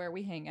this is where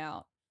we hang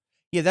out.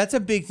 Yeah, that's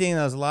a big thing.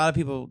 There's a lot of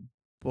people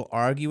will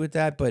argue with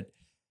that, but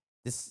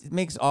this it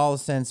makes all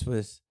sense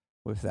with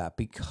that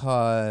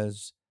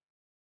because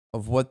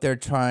of what they're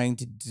trying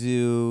to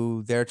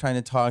do. They're trying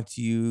to talk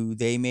to you.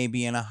 They may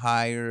be in a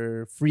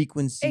higher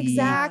frequency,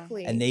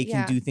 Exactly. and they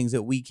can yeah. do things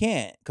that we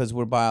can't because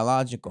we're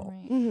biological.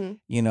 Right. Mhm.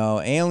 You know,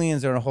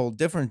 aliens are a whole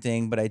different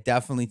thing, but I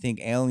definitely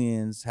think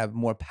aliens have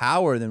more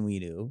power than we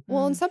do.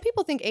 Well, and Mhm. some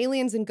people think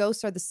aliens and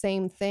ghosts are the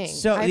same thing.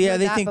 So I've yeah,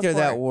 heard they that think they're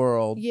that before.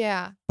 world.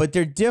 Yeah. But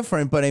they're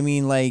different. But I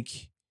mean, like,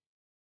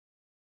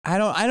 I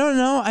don't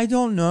know. I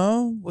don't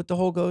know what the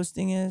whole ghost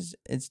thing is.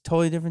 It's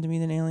totally different to me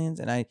than aliens,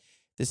 and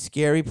the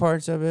scary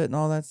parts of it and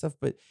all that stuff.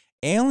 But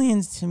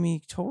aliens to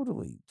me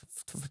totally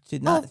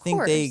did not of think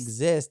they course.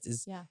 exist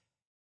is Yeah.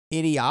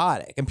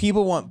 idiotic. And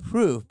people want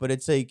proof, but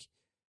it's like,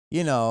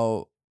 you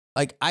know,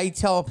 like I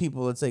tell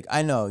people, it's like,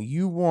 I know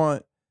you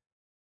want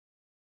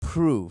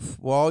proof.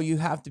 Well, you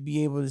have to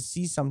be able to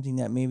see something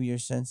that maybe your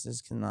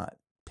senses cannot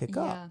pick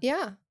up.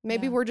 Yeah.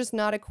 Maybe Yeah. we're just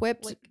not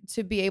equipped Like-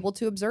 to be able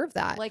to observe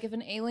that. Like if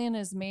an alien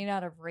is made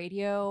out of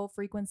radio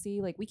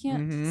frequency, like we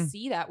can't Mhm.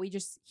 see that. We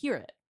just hear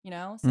it, you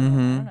know? So I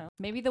Mhm. don't know.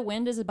 Maybe the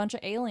wind is a bunch of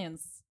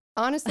aliens.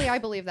 Honestly, I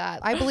believe that.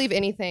 I believe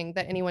anything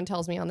that anyone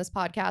tells me on this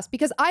podcast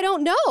because I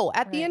don't know.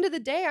 At the Right. end of the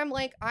day, I'm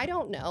like, I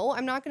don't know.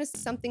 I'm not going to say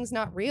something's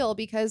not real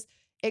because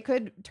it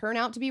could turn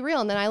out to be real.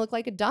 And then I look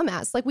like a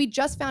dumbass. Like we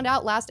just found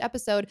out last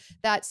episode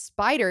that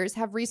spiders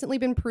have recently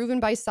been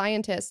proven by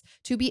scientists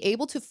to be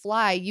able to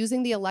fly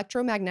using the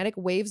electromagnetic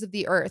waves of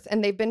the earth.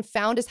 And they've been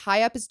found as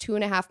high up as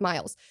 2.5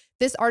 miles.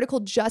 This article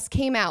just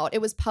came out.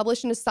 It was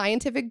published in a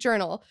scientific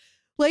journal.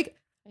 Like,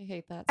 I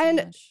hate that so And-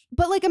 much.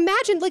 but like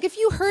imagine like if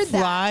you heard that.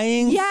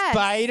 Flying Yes.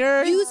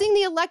 spiders? Using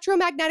the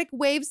electromagnetic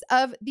waves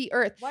of the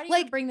earth. Why do you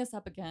like bring this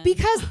up again?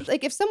 because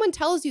like if someone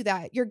tells you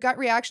that, your gut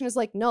reaction is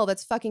like, no,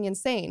 that's fucking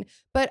insane.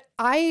 But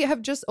I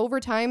have just over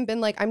time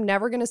been like, I'm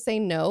never gonna say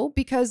no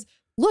because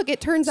look,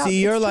 it turns out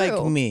See, you're it's like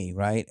true. me,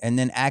 right? And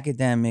then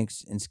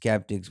academics and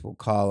skeptics will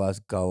call us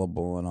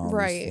gullible and all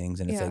Right, these things,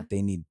 and it's yeah. like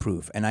they need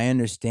proof. And I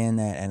understand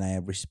that, and I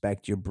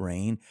respect your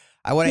brain.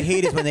 What I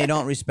hate is when they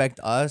don't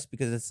respect us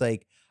because it's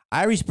like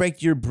I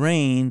respect your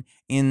brain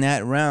in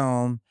that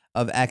realm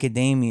of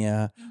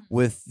academia Mhm.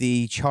 with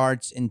the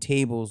charts and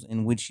tables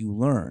in which you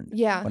learned.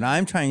 Yeah, But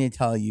I'm trying to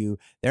tell you,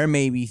 there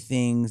may be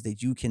things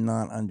that you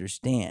cannot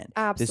understand.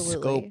 absolutely. The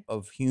scope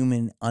of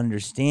human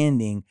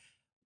understanding,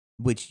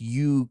 which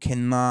you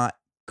cannot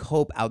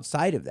cope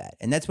outside of that.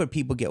 And that's where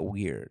people get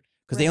weird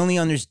because they Right. only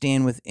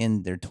understand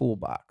within their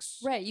toolbox.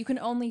 Right. You can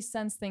only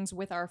sense things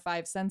with our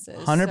 5 senses.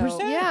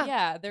 100%. So, Yeah.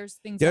 Yeah. There's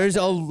things. There's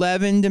out there.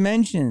 11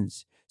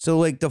 dimensions. So,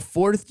 like the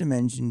fourth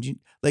dimension,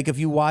 like if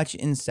you watch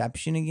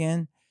Inception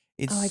again,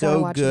 it's Oh, I gotta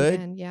so watch it good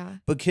again. Yeah.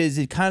 because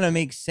it kind of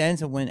makes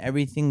sense of when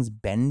everything's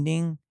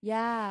bending.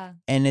 Yeah.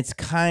 And it's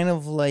kind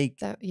of like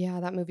That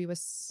movie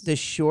was the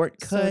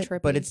shortcut,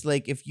 but trippy. it's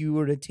like if you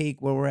were to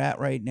take where we're at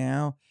right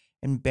now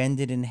and bend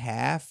it in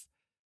half,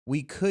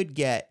 we could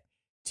get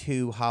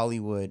to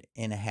Hollywood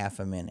in a half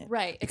a minute.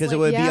 Right. It's Because it like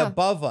would Yeah. be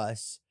above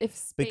us if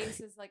space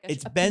is like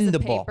it's a piece bendable.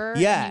 of paper and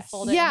you Yes.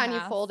 fold it yeah, in and you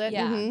half. fold it.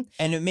 Yeah. mhm.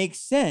 and it makes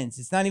sense.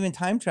 It's not even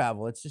time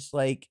travel. It's just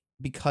like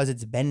because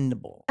it's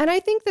bendable. And I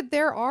think that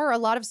there are a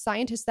lot of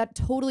scientists that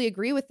totally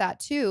agree with that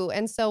too.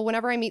 And so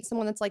whenever I meet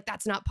someone that's like,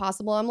 that's not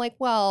possible, I'm like,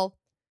 well,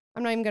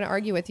 I'm not even going to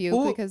argue with you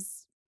Well-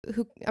 because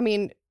I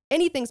mean,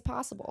 anything's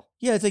possible.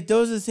 Yeah, it's like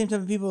those are the same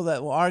type of people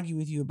that will argue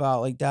with you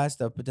about like that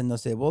stuff, but then they'll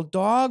say, "Well,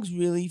 dogs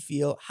really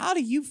feel." How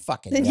do you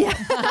fucking know? Yeah.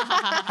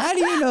 How do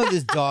you know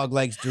this dog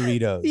likes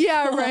Doritos?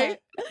 Yeah, right.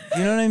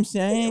 You know what I'm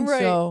saying? Right.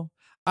 So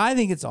I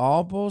think it's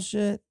all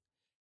bullshit.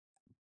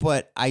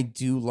 But I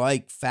do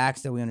like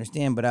facts that we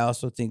understand. But I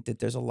also think that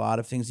there's a lot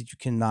of things that you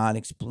cannot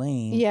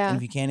explain. Yeah. And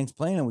if you can't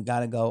explain it, we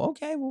got to go,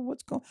 okay, well,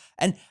 what's going on?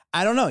 And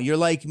I don't know. You're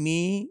like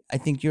me. I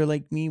think you're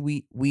like me.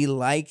 We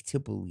like to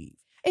believe.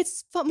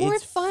 It's more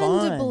It's fun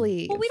to fun.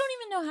 believe. Well, we don't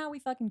even know how we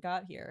fucking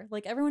got here.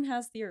 Like, everyone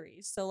has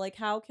theories. So, like,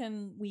 how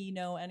can we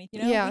know anything?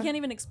 You know, Yeah. we can't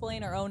even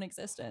explain our own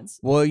existence.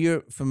 Well,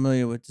 you're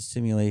familiar with the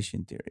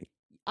simulation theory.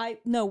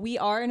 No, we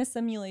are in a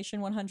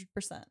simulation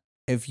 100%.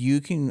 If you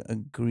can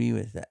agree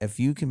with that, if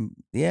you can,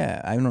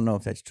 yeah, I don't know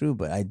if that's true,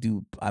 but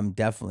I'm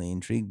definitely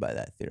intrigued by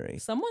that theory.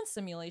 Someone's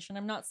simulation.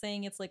 I'm not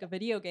saying it's like a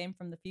video game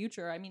from the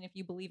future. I mean, if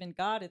you believe in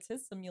God, it's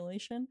his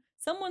simulation.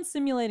 Someone's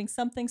simulating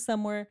something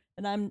somewhere,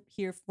 and I'm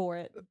here for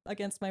it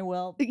against my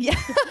will. Yeah.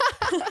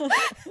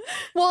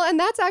 Well, and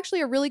that's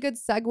actually a really good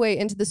segue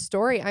into the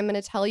story I'm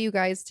going to tell you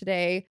guys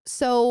today.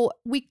 So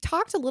we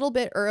talked a little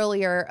bit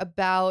earlier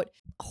about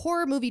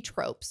horror movie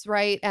tropes,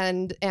 right?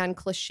 And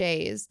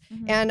cliches.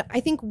 Mhm. And I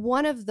think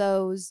one of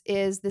those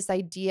is this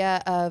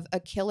idea of a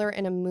killer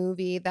in a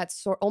movie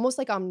that's almost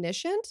like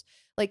omniscient.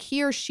 Like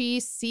he or she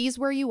sees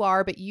where you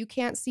are, but you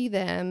can't see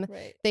them.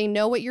 Right. They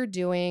know what you're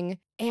doing.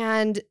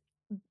 And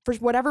for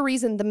whatever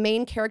reason, the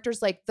main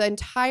characters, like the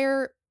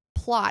entire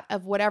plot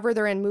of whatever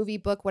they're in, movie,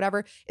 book,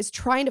 whatever, is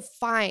trying to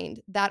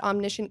find that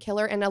omniscient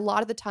killer. And a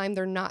lot of the time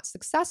they're not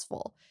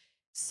successful.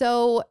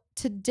 So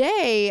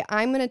today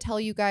I'm going to tell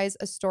you guys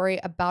a story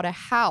about a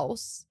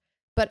house.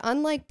 But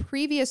unlike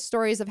previous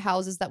stories of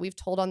houses that we've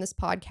told on this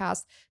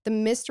podcast, the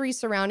mystery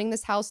surrounding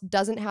this house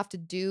doesn't have to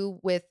do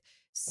with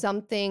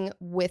something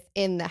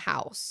within the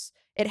house.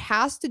 It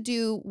has to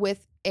do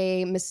with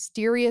a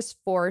mysterious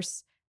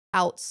force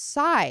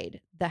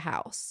outside the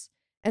house.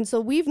 And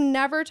so we've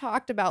never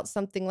talked about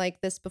something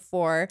like this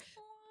before.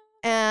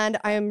 And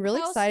I am really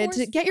House excited to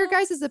force get your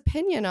field? guys'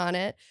 opinion on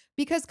it,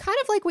 because kind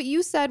of like what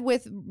you said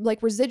with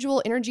like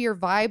residual energy or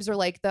vibes, or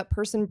like that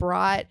person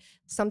brought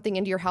something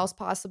into your house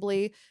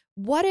possibly.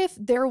 What if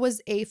there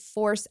was a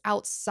force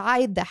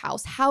outside the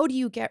house? How do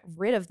you get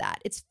rid of that?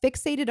 It's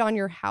fixated on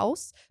your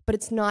house, but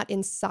it's not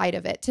inside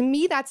of it. To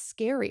me, that's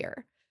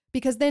scarier,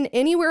 because then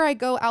anywhere I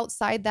go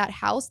outside that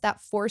house,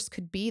 that force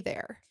could be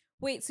there.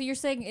 Wait, so you're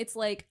saying it's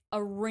like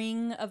a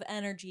ring of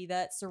energy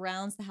that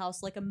surrounds the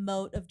house, like a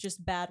moat of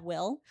just bad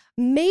will?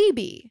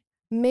 Maybe.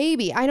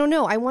 I don't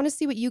know. I want to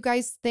see what you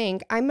guys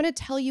think. I'm going to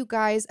tell you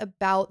guys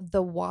about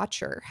The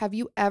Watcher. Have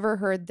you ever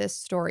heard this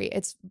story?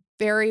 It's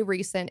very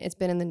recent. It's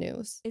been in the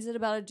news. Is it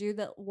about a dude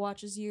that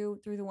watches you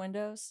through the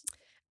windows?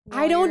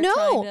 I don't you're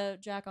know. Trying to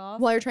jack off?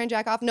 While you're trying to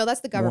jack off? No,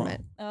 that's the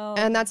government. Oh,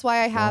 And that's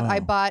why I Wow.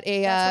 bought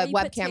a That's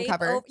why you put webcam tape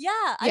cover. over- Yeah.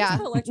 I just Yeah.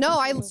 put electrical No, tape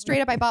I over. straight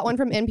up, I bought one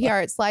from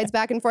NPR. It slides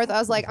back and forth. I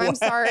was like, I'm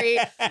sorry.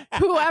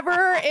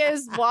 Whoever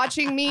is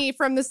watching me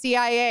from the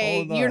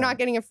CIA, Hold you're on. not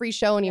getting a free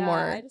show Yeah,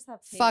 anymore. I just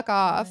have tape Fuck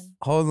off. on.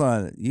 Hold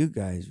on, you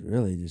guys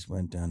really just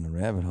went down the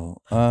rabbit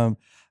hole.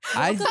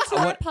 Welcome to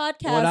our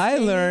podcast. What I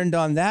baby. learned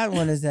on that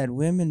one is that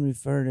women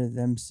refer to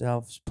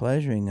themselves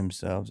pleasuring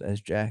themselves as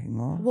jacking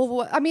off.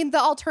 Well, I mean, the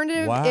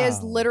alternative is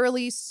Wow.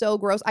 literally so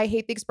gross. I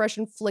hate the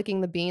expression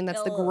flicking the bean.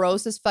 That's the Ugh.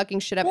 grossest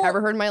fucking shit I've Well,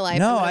 ever heard in my life.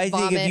 No, I'm gonna I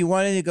think if vomit. you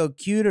wanted to go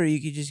cuter,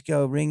 you could just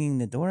go ringing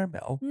the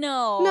doorbell.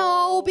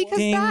 No. because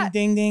Ding, that-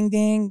 ding, ding,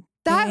 ding.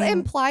 that ding.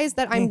 implies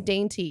that I'm Ding.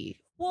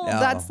 dainty. Well, No,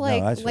 That's no,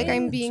 like that's right.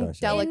 I'm I'm being so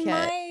sorry.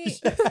 delicate.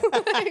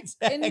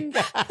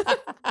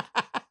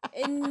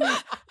 in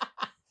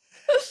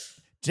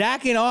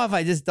Jacking off,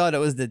 I just thought it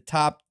was the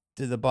top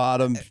to the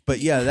bottom. But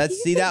yeah,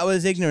 that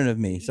was ignorant of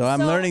me. So I'm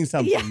So- learning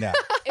something now.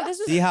 this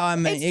is See how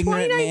I'm an It's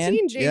ignorant man?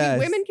 2019, Jamie. Yes.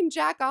 Women can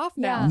jack off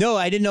now. Yeah. No,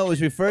 I didn't know it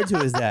was referred to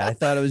as that. I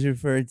thought it was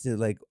referred to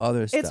like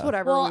other stuff. It's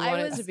whatever Well, we I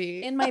want it was to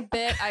be. in my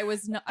bit. I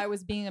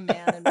was being a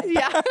man. In my,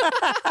 Yeah.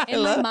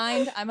 in my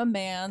mind, I'm a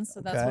man,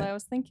 so that's Okay. what I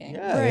was thinking.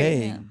 Yeah, Right.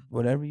 hey, Yeah.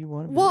 whatever you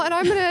want to Well, and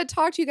I'm going to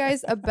talk to you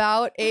guys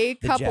about a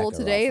The couple jacker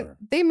today. offer.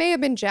 They may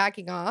have been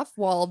jacking off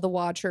while the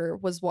watcher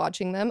was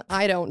watching them.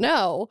 I don't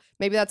know.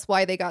 Maybe that's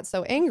why they got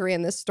so angry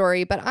in this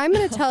story. But I'm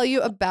going to tell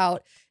you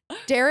about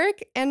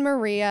Derek and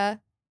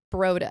Maria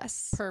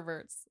Brodus.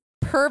 Perverts.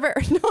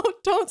 Pervert. No,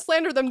 don't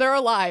slander them. They're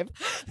alive.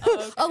 Oh,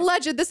 okay.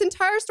 Alleged. This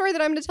entire story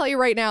that I'm going to tell you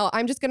right now,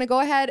 I'm just going to go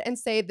ahead and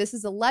say this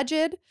is alleged.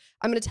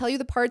 I'm going to tell you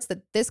the parts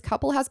that this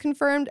couple has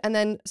confirmed and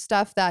then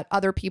stuff that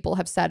other people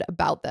have said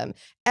about them.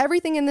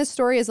 Everything in this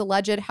story is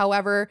alleged.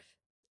 However,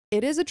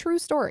 it is a true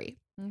story.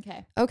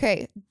 Okay.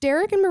 Okay,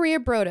 Derek and Maria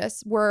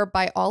Brodus were,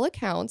 by all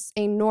accounts,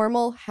 a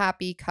normal,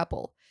 happy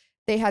couple.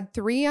 They had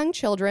 3 young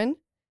children,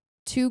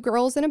 2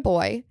 girls and a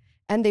boy,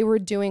 and they were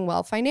doing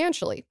well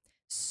financially.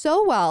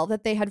 So well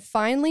that they had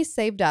finally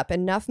saved up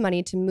enough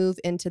money to move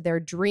into their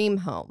dream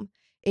home,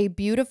 a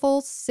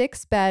beautiful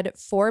 6-bed,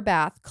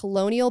 4-bath,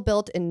 colonial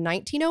built in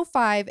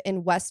 1905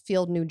 in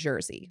Westfield, New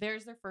Jersey.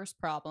 There's their first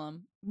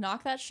problem.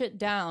 Knock that shit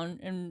down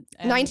and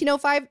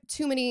 1905,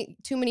 too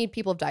many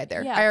people have died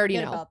there. Yeah, I already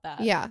forget know. about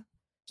that. Yeah.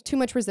 Too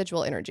much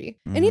residual energy.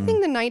 Mhm. Anything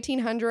the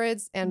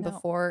 1900s and No.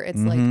 before, it's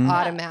Mhm. like Yeah,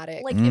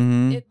 automatic. Like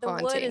Mhm. if the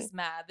wood Haunting. is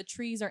mad, the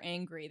trees are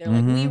angry. They're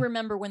like, we Mhm.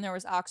 remember when there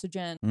was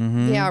oxygen.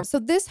 Mhm. Yeah. So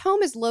this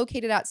home is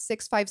located at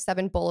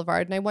 657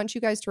 Boulevard. And I want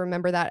you guys to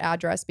remember that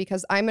address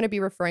because I'm going to be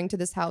referring to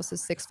this house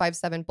as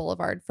 657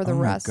 Boulevard for the Oh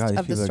my rest God, these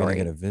of the people are gonna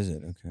story. get a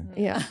visit. Okay.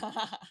 Yeah.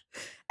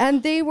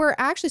 And they were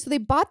actually, so they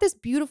bought this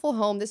beautiful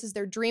home. This is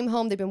their dream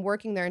home. They've been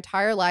working their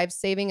entire lives,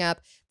 saving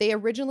up. They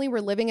originally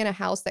were living in a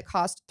house that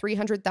cost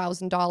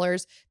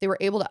 $300,000. They were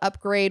able to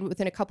upgrade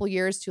within a couple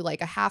years to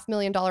like a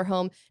 $500,000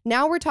 home.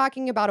 Now we're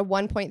talking about a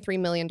 $1.3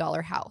 million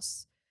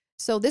house.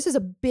 So this is a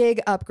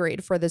big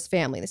upgrade for this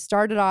family. They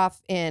started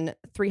off in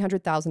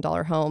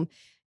 $300,000 home.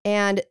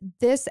 And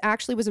this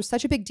actually was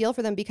such a big deal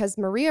for them because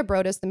Maria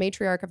Brodus, the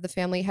matriarch of the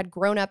family, had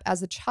grown up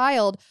as a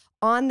child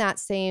on that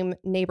same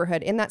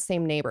neighborhood, in that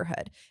same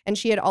neighborhood. And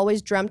she had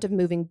always dreamt of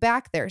moving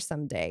back there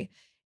someday.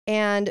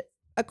 And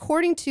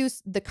according to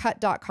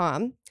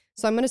thecut.com,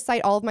 so I'm going to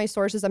cite all of my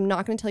sources. I'm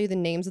not going to tell you the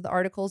names of the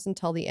articles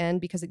until the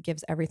end because it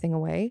gives everything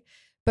away.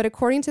 But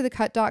according to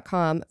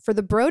thecut.com, for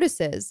the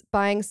Broduses,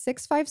 buying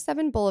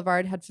 657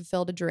 Boulevard had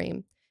fulfilled a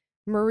dream.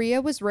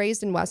 Maria was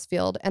raised in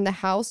Westfield, and the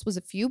house was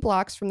a few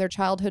blocks from their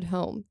childhood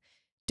home.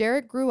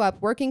 Derek grew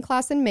up working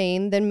class in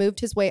Maine, then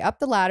moved his way up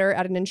the ladder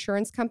at an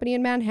insurance company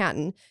in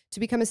Manhattan to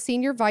become a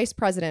senior vice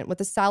president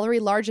with a salary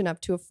large enough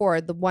to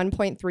afford the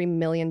 $1.3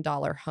 million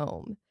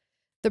home.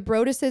 The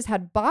Broduses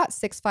had bought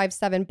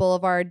 657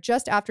 Boulevard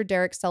just after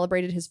Derek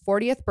celebrated his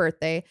 40th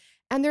birthday,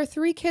 and their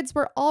 3 kids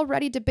were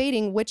already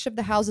debating which of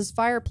the house's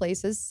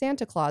fireplaces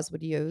Santa Claus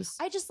would use.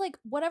 I just like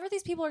whatever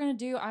these people are gonna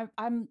do. I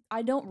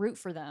don't root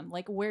for them.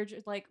 Like we're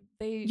just like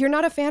they. You're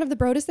not a fan of the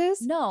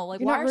Broduses? No, like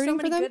You're why not are so rooting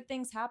for many them? good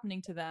things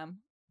happening to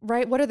them?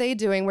 Right? What are they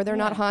doing where they're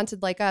not Yeah.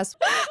 haunted like us?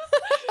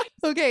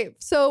 Okay,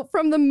 so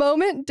from the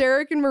moment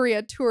Derek and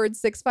Maria toured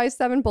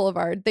 657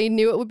 Boulevard, they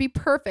knew it would be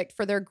perfect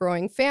for their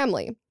growing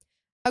family.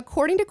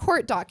 According to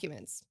court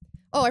documents,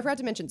 oh, I forgot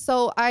to mention.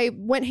 So I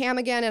went ham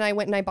again and I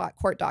went and I bought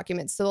court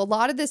documents. So a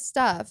lot of this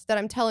stuff that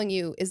I'm telling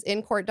you is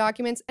in court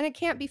documents and it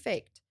can't be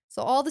faked.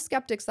 So all the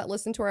skeptics that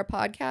listen to our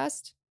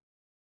podcast,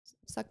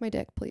 suck my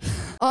dick, please.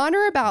 On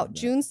or about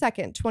June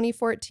 2nd,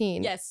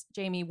 2014. Yes,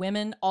 Jamie.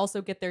 Women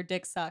also get their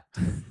dick sucked.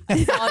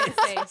 I saw your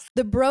face.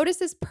 The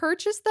Broduses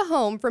purchased the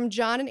home from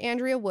John and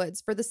Andrea Woods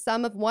for the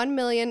sum of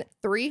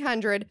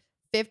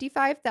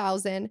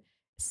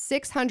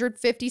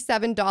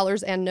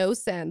 $1,355,657 and no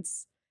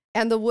cents.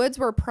 And the Woods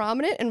were a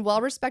prominent and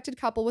well-respected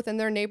couple within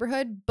their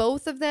neighborhood.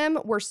 Both of them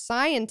were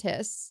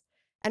scientists.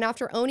 And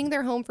after owning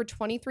their home for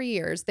 23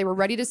 years, they were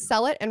ready to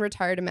sell it and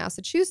retire to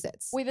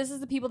Massachusetts. Wait, this is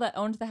the people that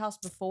owned the house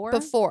before?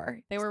 Before.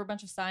 They were a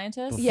bunch of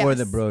scientists? Before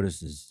the Yes.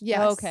 Broduses. Yes.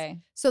 Oh, okay.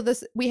 So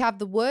we have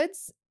the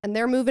Woods, and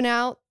they're moving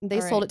out.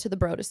 They All sold right. it to the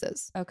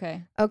Broduses.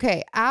 Okay.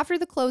 Okay, after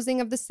the closing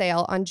of the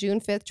sale on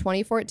June 5th,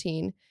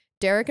 2014,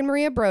 Derek and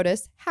Maria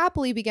Brodus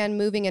happily began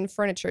moving in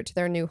furniture to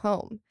their new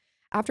home.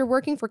 After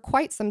working for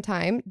quite some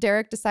time,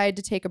 Derek decided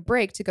to take a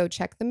break to go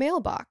check the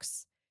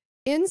mailbox.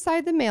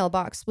 Inside the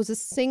mailbox was a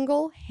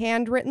single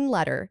handwritten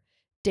letter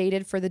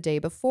dated for the day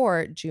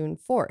before, June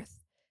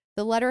 4th.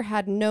 The letter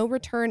had no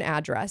return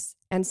address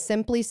and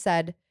simply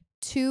said,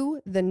 "To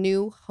the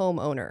new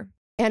homeowner."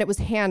 And it was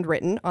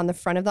handwritten on the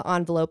front of the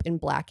envelope in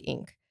black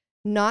ink.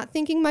 Not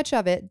thinking much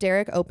of it,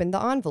 Derek opened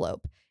the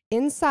envelope.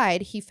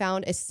 Inside, he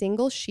found a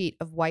single sheet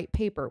of white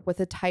paper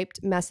with a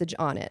typed message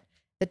on it.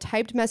 The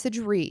typed message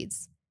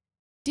reads,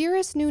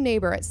 "Dearest new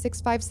neighbor at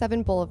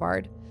 657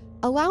 Boulevard,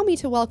 allow me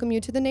to welcome you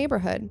to the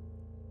neighborhood.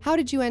 How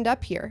did you end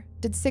up here?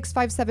 Did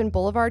 657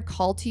 Boulevard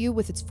call to you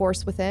with its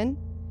force within?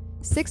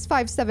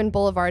 657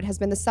 Boulevard has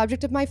been the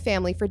subject of my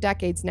family for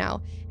decades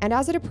now, and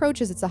as it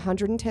approaches its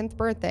 110th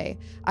birthday,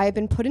 I have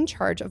been put in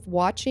charge of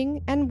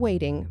watching and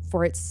waiting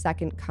for its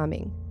second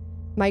coming.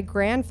 My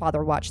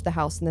grandfather watched the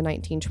house in the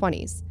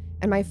 1920s,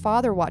 and my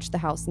father watched the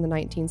house in the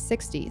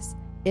 1960s.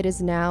 It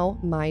is now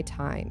my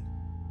time.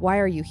 Why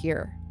are you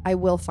here? I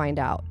will find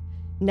out.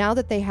 Now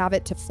that they have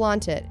it to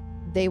flaunt it,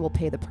 they will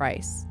pay the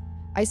price.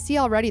 I see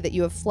already that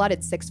you have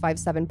flooded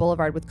 657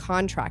 Boulevard with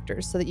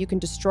contractors so that you can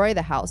destroy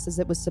the house as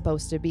it was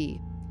supposed to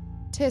be.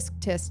 Tisk,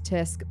 tisk,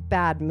 tisk,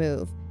 bad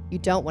move. You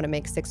don't want to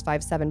make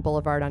 657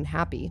 Boulevard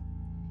unhappy.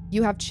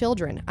 You have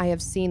children. I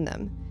have seen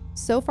them.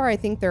 So far, I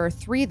think there are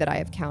 3 that I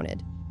have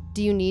counted.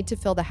 Do you need to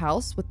fill the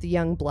house with the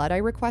young blood I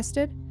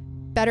requested?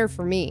 Better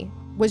for me.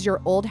 Was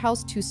your old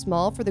house too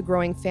small for the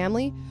growing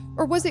family,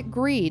 or was it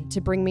greed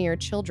to bring me your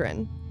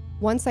children?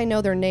 Once I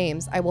know their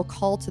names, I will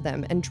call to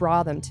them and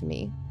draw them to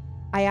me.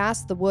 I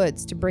asked the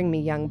Woods to bring me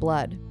young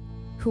blood.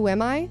 Who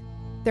am I?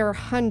 There are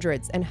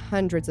hundreds and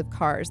hundreds of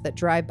cars that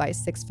drive by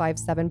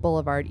 657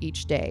 Boulevard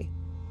each day.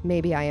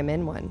 Maybe I am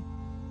in one.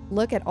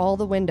 Look at all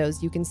the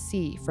windows you can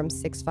see from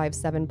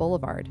 657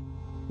 Boulevard.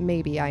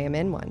 Maybe I am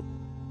in one.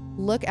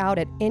 Look out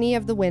at any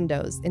of the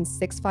windows in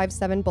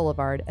 657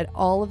 Boulevard at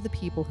all of the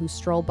people who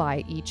stroll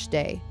by each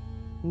day.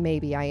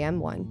 Maybe I am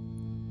one.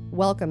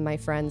 Welcome, my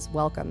friends,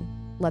 welcome.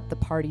 Let the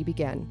party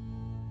begin.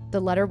 The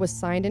letter was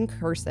signed in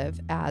cursive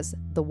as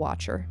The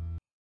Watcher.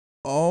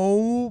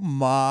 Oh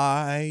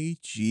my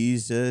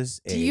Jesus.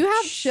 Do you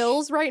have H.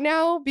 chills right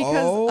now? Because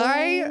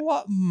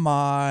Oh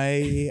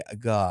my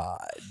God.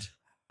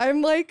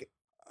 I'm like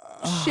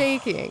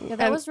shaking. Yeah,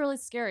 that And was really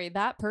scary.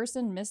 That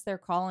person missed their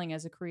calling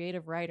as a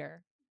creative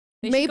writer.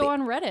 They should maybe go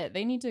on Reddit.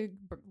 They need to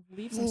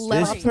leave some Let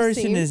This me stories.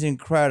 person see. is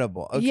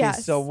incredible. Okay,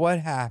 so Yes. what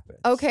happened?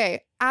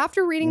 Okay,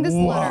 after reading this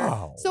letter,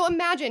 Wow. so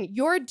imagine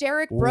you're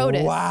Derek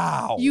Brodus.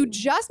 Wow. You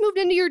just moved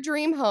into your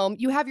dream home.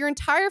 You have your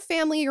entire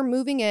family. You're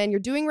moving in. You're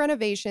doing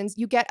renovations.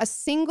 You get a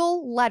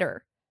single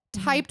letter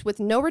typed with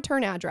no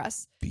return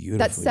address Beautifully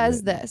that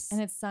says written. this.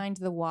 And it's signed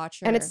The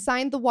Watcher. And it's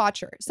signed The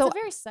Watcher. So it's a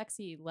very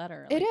sexy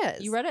letter. It Like,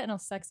 is. You read it in a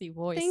sexy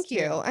voice. thank too.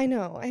 you. I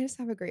know. I just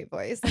have a great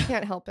voice. I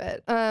can't help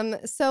it.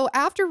 So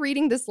after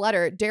reading this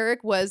letter,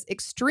 Derek was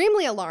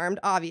extremely alarmed,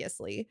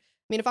 obviously. I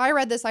mean, if I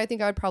read this, I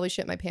think I would probably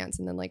shit my pants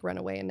and then like run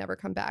away and never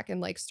come back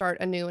and like start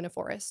anew in a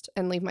forest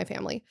and leave my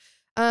family.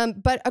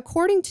 But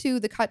according to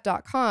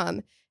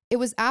thecut.com, it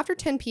was after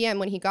 10 p.m.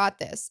 when he got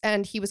this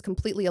and he was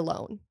completely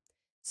alone.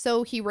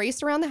 So he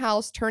raced around the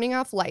house, turning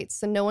off lights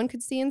so no one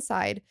could see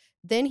inside.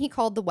 Then he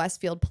called the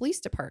Westfield Police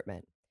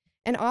Department.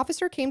 An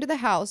officer came to the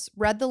house,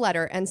 read the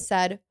letter, and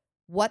said,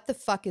 "What the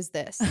fuck is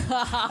this?"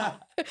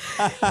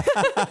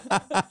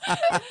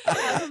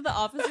 That's what the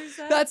officer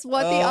said? That's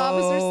what the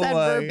officer said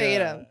my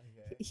verbatim. God.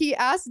 Okay. He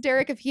asked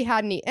Derek if he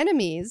had any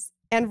enemies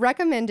and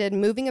recommended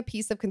moving a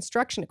piece of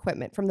construction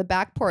equipment from the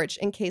back porch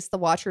in case the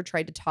watcher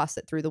tried to toss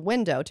it through the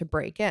window to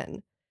break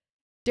in.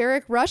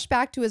 Derek rushed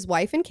back to his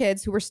wife and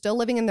kids who were still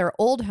living in their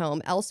old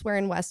home elsewhere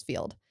in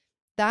Westfield.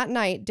 That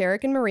night,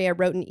 Derek and Maria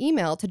wrote an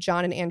email to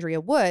John and Andrea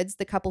Woods,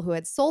 the couple who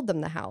had sold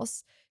them the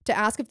house, to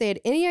ask if they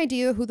had any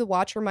idea who the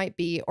watcher might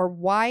be or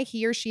why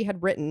he or she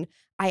had written,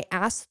 "I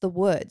asked the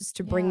Woods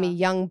to bring me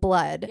Yeah. young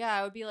blood." Yeah,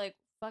 I would be like,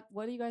 fuck,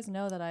 what do you guys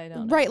know that I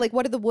don't know? Right, like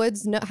what do the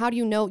Woods know? How do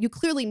you know? You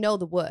clearly know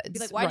the Woods, Be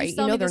like, why'd right? you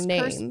sell know me their this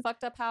name, cursed,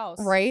 fucked up house?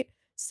 right?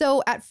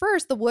 So at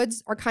first, the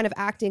Woods are kind of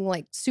acting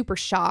like super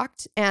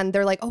shocked, and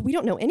they're like, "Oh, we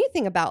don't know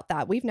anything about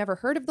that. We've never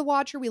heard of the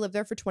Watcher. We lived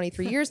there for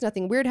 23 years.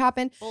 Nothing weird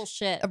happened."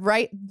 Bullshit.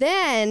 Right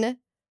then,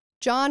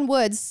 John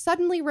Woods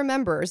suddenly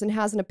remembers and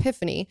has an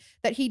epiphany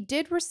that he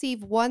did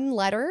receive one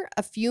letter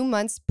a few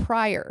months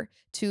prior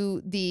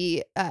to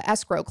the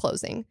escrow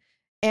closing.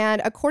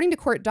 And according to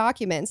court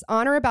documents,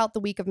 on or about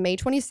the week of May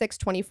 26,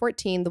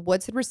 2014, the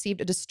Woods had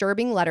received a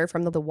disturbing letter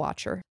from the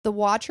Watcher. The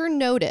Watcher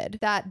noted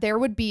that there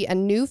would be a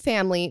new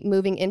family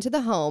moving into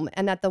the home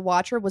and that the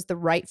Watcher was the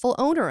rightful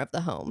owner of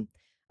the home.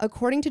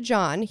 According to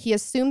John, he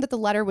assumed that the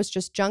letter was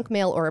just junk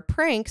mail or a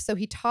prank, so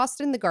he tossed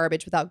it in the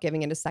garbage without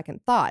giving it a second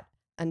thought.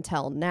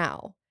 Until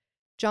now.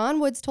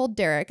 John Woods told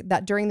Derek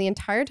that during the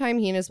entire time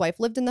he and his wife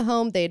lived in the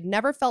home, they had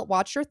never felt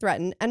watched or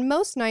threatened, and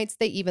most nights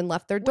they even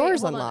left their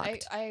doors hold on.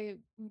 unlocked. I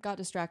got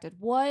distracted.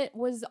 What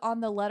was on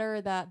the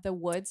letter that the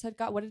Woods had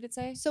got? What did it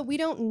say? So we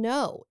don't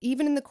know.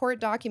 Even in the court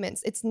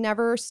documents, it's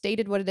never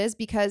stated what it is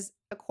because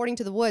according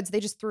to the Woods, they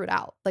just threw it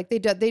out. Like they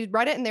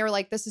read it and they were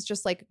like, "This is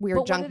just like weird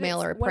But what junk did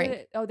mail or a what did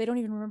prank." oh, they don't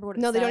even remember what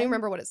it No, said? they don't even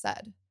remember what it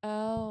said.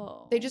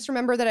 Oh. They just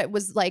remember that it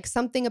was like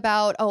something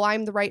about, "Oh,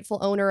 I'm the rightful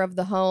owner of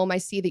the home. I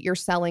see that you're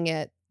selling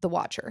it, the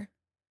Watcher."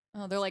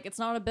 Oh, they're like, it's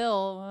not a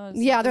bill.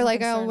 Yeah, they're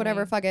like, "Oh, concern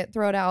whatever, me." fuck it,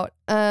 throw it out."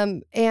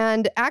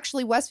 And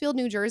actually, Westfield,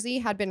 New Jersey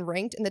had been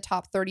ranked in the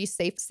top 30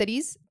 safe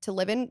cities to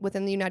live in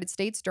within the United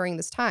States during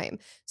this time.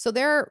 So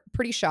they're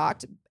pretty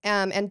shocked.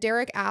 And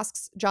Derek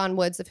asks John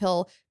Woods if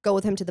he'll go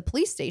with him to the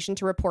police station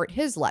to report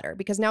his letter,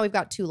 because now we've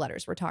got two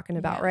letters we're talking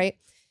about, Yeah. right?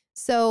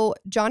 So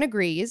John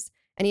agrees,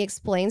 and he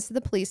explains to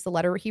the police the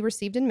letter he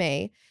received in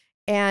May.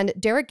 And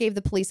Derek gave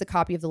the police a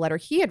copy of the letter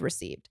he had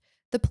received.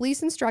 The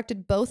police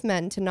instructed both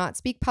men to not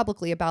speak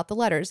publicly about the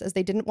letters as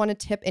they didn't want to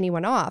tip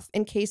anyone off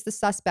in case the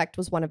suspect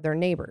was one of their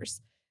neighbors.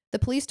 The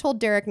police told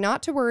Derek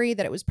not to worry,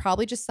 that it was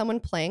probably just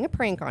someone playing a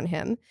prank on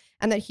him,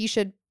 and that he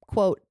should,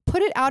 quote,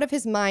 put it out of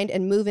his mind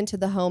and move into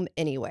the home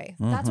anyway.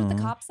 That's what the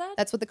Mhm. cop said?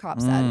 That's what the cop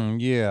said.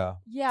 Yeah.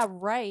 Yeah,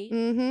 right.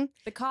 Mm-hmm.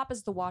 The cop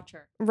is the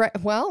Watcher. Right.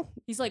 Well,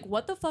 He's like,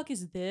 what the fuck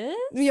is this?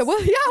 yeah. Well,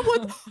 yeah.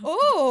 What?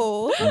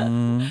 Oh.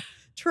 Mm.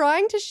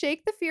 Trying to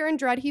shake the fear and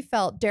dread he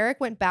felt, Derek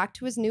went back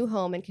to his new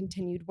home and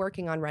continued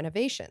working on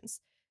renovations.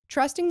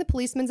 Trusting the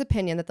policeman's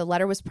opinion that the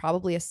letter was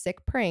probably a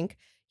sick prank,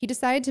 he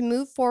decided to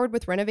move forward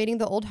with renovating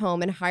the old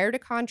home and hired a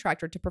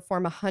contractor to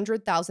perform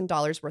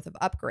 $100,000 worth of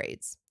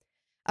upgrades.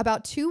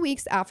 About 2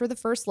 weeks after the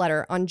first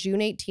letter, on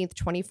June 18th,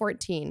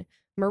 2014,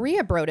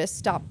 Maria Brodus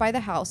stopped by the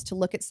house to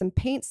look at some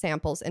paint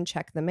samples and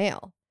check the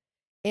mail.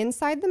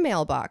 Inside the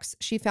mailbox,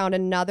 she found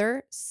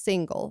another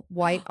single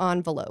white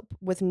envelope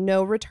with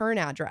no return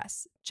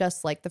address,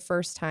 just like the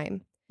first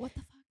time. What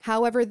the fuck?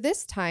 However,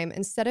 this time,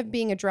 instead of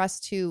being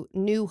addressed to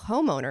new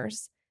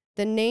homeowners,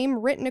 the name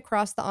written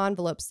across the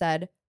envelope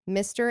said,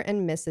 Mr.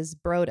 and Mrs.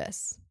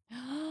 Brodus.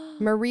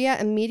 Maria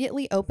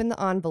immediately opened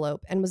the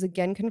envelope and was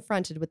again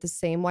confronted with the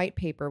same white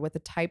paper with a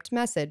typed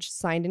message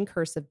signed in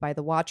cursive by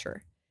the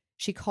Watcher.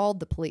 She called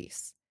the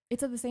police. It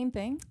said the same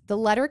thing? The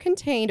letter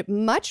contained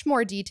much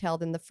more detail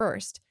than the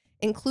first.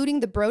 including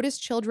the Brodus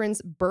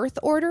children's birth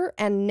order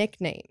and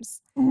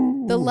nicknames.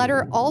 The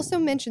letter also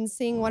mentioned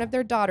seeing one of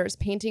their daughters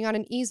painting on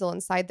an easel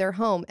inside their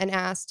home and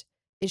asked,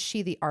 "Is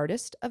she the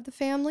artist of the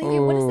family?" Okay,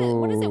 what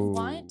does it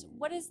want?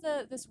 What is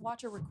this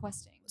watcher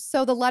requesting?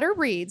 So the letter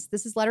reads,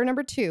 this is letter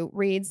number 2,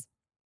 reads,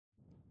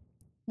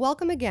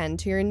 "Welcome again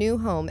to your new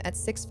home at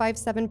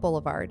 657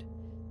 Boulevard.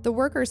 The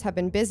workers have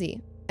been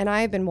busy, and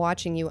I have been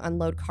watching you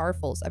unload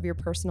carfuls of your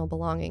personal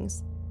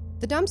belongings.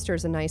 The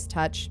dumpster's a nice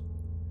touch.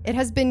 It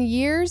has been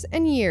years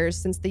and years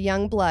since the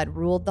young blood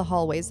ruled the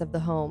hallways of the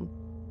home.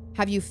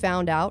 Have you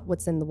found out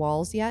what's in the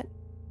walls yet?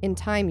 In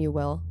time you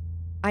will.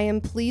 I am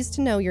pleased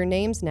to know your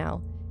names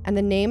now, and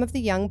the name of the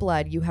young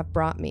blood you have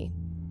brought me.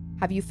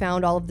 Have you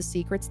found all of the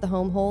secrets the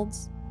home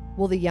holds?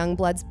 Will the young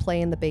bloods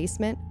play in the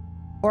basement?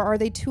 Or are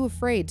they too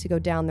afraid to go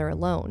down there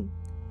alone?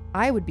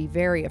 I would be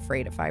very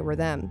afraid if I were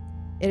them.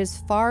 It is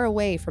far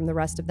away from the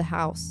rest of the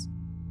house.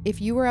 If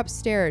you were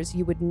upstairs,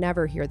 you would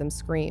never hear them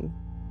scream.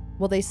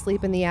 Will they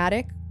sleep in the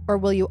attic, or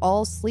will you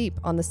all sleep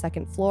on the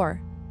second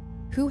floor?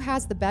 Who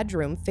has the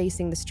bedroom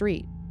facing the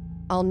street?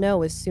 I'll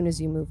know as soon as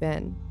you move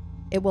in.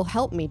 It will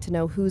help me to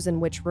know who's in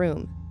which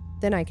room.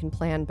 Then I can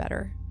plan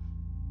better.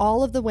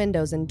 All of the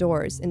windows and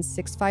doors in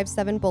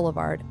 657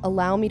 Boulevard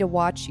allow me to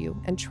watch you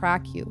and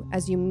track you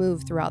as you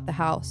move throughout the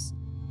house.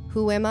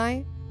 Who am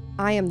I?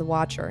 I am the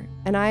Watcher,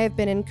 and I have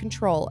been in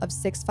control of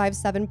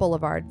 657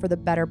 Boulevard for the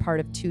better part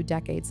of 2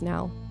 decades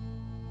now.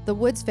 The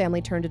Woods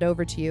family turned it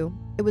over to you.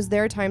 It was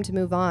their time to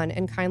move on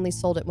and kindly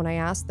sold it when I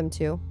asked them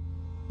to.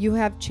 You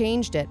have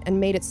changed it and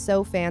made it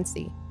so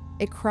fancy.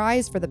 It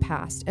cries for the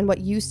past and what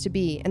used to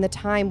be and the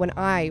time when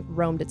I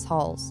roamed its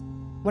halls,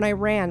 when I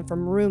ran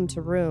from room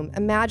to room,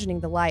 imagining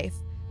the life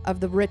of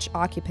the rich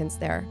occupants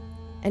there.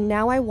 And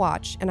now I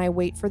watch and I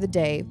wait for the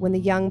day when the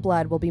young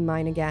blood will be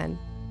mine again.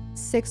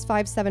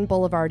 657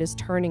 Boulevard is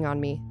turning on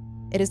me.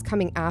 It is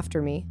coming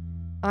after me.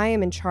 I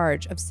am in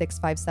charge of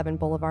 657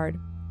 Boulevard.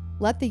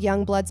 Let the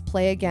young bloods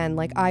play again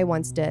like I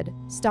once did.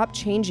 Stop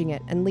changing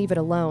it and leave it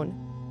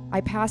alone.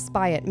 I pass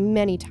by it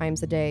many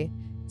times a day.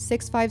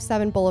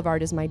 657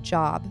 Boulevard is my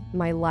job,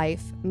 my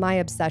life, my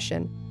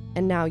obsession,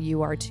 and now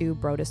you are too,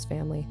 Brodus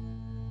family.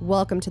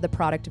 Welcome to the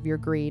product of your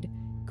greed.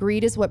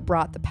 Greed is what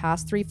brought the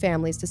past 3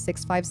 families to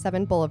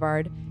 657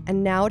 Boulevard,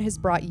 and now it has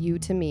brought you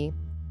to me.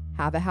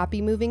 Have a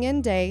happy moving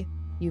in day.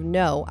 You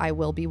know I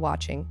will be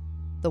watching.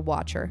 The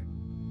Watcher."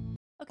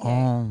 Okay.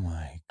 Oh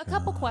my A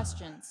couple God.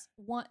 questions.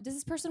 One, does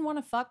this person want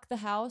to fuck the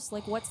house?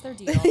 Like, what's their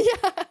deal?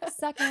 Yeah.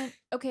 Second,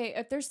 okay,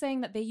 if they're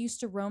saying that they used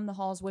to roam the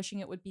halls wishing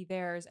it would be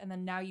theirs, and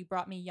then now you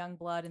brought me young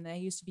blood and they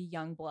used to be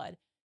young blood,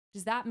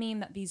 does that mean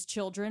that these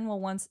children will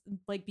once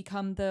like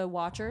become the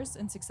Watchers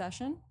in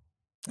succession?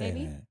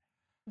 Maybe? Yeah.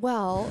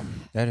 Well,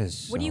 That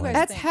is so, What do you guys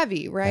that's think?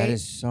 heavy, right? That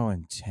is so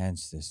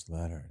intense, this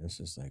letter. This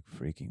is like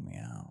freaking me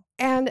out.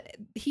 And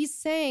he's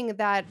saying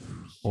that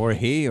Or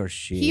he or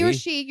she. he or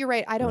she, you're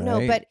right, I don't know,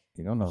 right? but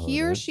You don't know who he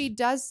it or is. she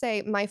does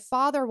say, my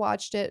father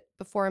watched it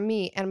before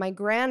me and my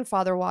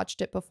grandfather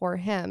watched it before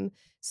him.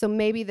 So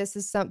maybe this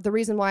is the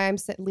reason why I'm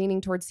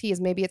leaning towards he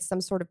is maybe it's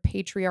some sort of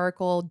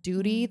patriarchal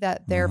duty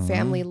that their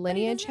family But he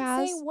lineage doesn't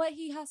has. say what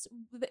he has.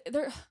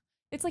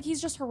 It's like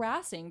he's just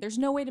harassing. There's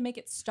no way to make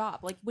it stop.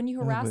 Like when you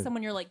harass but-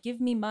 someone, you're like,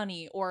 give me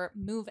money or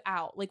move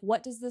out. Like,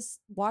 what does this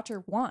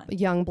Watcher want?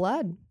 Young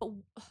blood. But,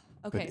 But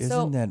okay, isn't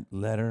so that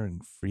letter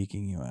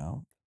freaking you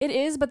out? it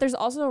is, but there's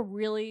also a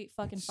really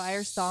fucking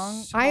fire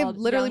song. I called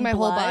literally, Young my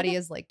whole Blood body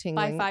is like by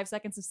tingling. 5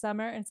 Seconds of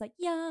Summer, and it's like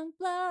Young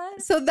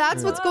Blood. So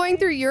that's what's going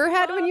through your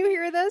head when you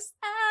hear this?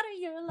 Out of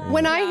your life.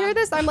 When I Yeah. hear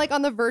this, I'm like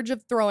on the verge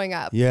of throwing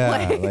up. Yeah,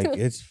 like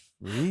it's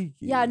freaky.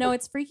 Yeah, no,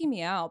 it's freaking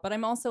me out. But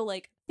I'm also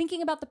like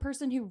thinking about the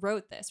person who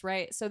wrote this,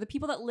 right? So the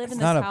people that live It's in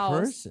not this a house.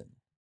 person.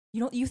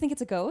 You think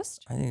it's a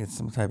ghost? I think it's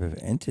some type of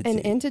entity. An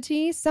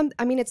entity?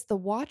 I mean, it's the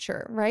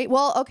Watcher, right?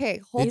 Well,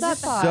 okay, hold It's that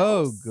It's thought.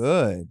 so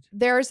good.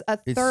 There's a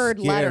It's third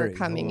letter scary.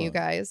 coming, Hold you on.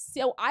 guys.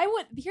 So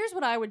here's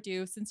what I would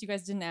do since you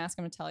guys didn't ask,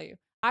 I'm gonna tell you.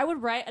 I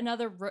would write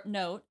another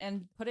note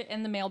and put it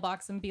in the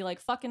mailbox and be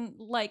like, fucking,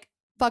 like,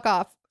 Fuck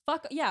off.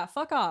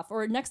 fuck off.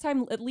 Or next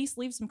time, at least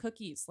leave some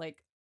cookies. Like,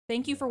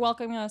 thank you for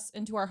welcoming us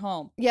into our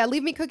home. Yeah,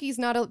 leave me cookies,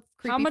 not a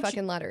creepy much-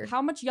 fucking letter.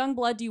 How much young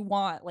blood do you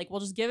want? Like, we'll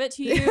just give it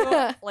to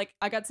you. Like,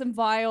 I got some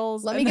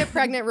vials. Let and me get then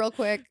pregnant real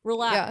quick.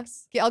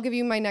 Relax. Yeah, I'll give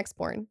you my next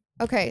born.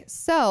 Okay,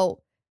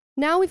 so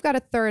now we've got a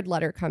third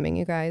letter coming,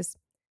 you guys.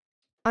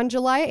 On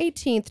July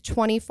 18th,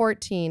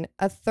 2014,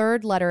 a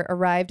third letter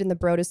arrived in the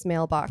Brodus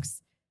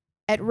mailbox.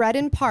 It read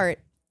in part,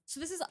 So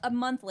this is a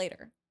month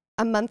later.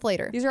 a month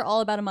later. These are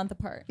all about a month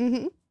apart.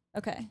 hmm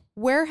Okay.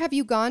 Where have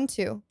you gone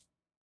to?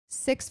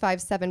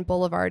 657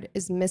 Boulevard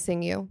is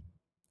missing you.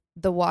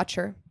 The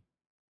Watcher.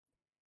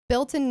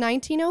 Built in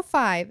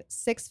 1905,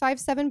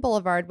 657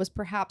 Boulevard was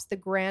perhaps the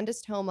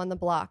grandest home on the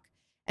block.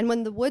 And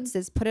when the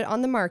Woodses put it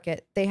on the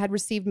market, they had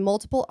received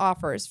multiple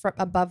offers from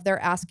above their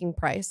asking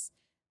price.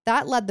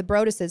 That led the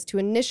Broduses to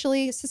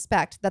initially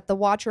suspect that the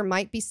Watcher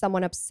might be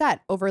someone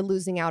upset over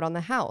losing out on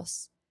the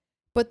house.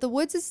 But the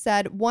Woodses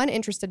said one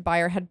interested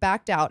buyer had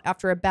backed out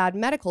after a bad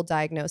medical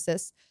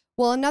diagnosis,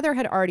 while another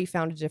had already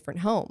found a different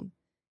home.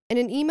 In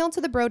an email to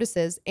the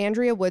Broadduses,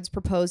 Andrea Woods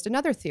proposed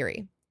another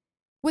theory.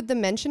 Would the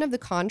mention of the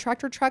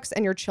contractor trucks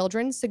and your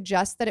children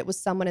suggest that it was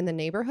someone in the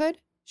neighborhood?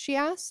 She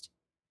asked.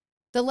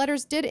 The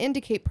letters did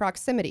indicate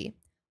proximity.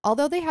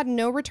 Although they had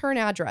no return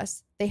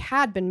address, they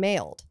had been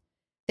mailed.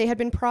 They had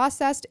been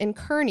processed in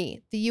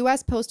Kearney, the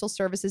U.S. Postal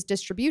Service's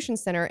distribution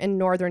center in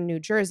northern New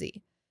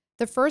Jersey.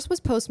 The first was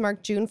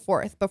postmarked June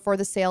 4th before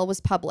the sale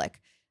was public,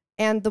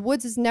 and the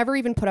Woodses never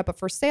even put up a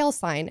for sale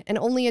sign, and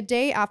only a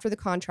day after the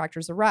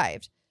contractors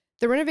arrived.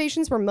 The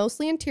renovations were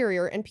mostly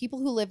interior, and people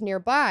who live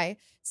nearby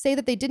say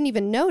that they didn't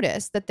even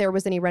notice that there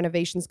was any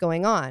renovations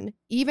going on,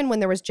 even when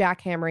there was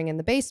jackhammering in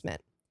the basement.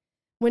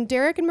 When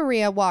Derek and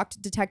Maria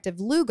walked Detective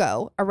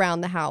Lugo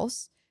around the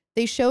house,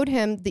 they showed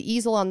him the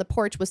easel on the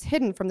porch was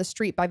hidden from the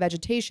street by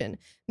vegetation,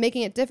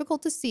 making it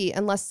difficult to see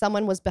unless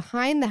someone was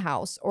behind the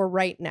house or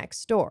right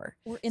next door.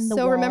 Or in the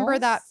So walls. remember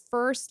that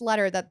first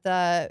letter that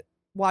the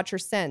watcher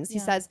sends? He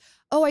Yeah. says,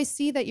 "Oh, I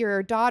see that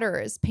your daughter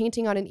is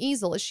painting on an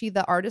easel. Is she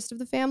the artist of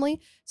the family?"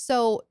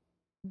 So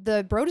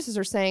the Broadduses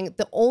are saying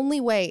the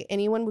only way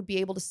anyone would be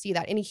able to see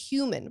that, any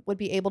human would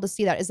be able to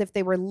see that, is if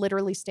they were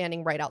literally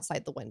standing right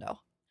outside the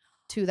window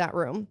to that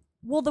room.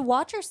 Well, the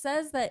watcher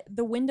says that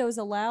the windows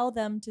allow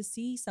them to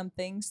see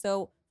something,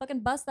 so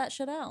fucking bust that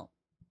shit out.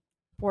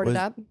 Boarded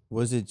up.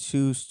 Was it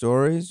 2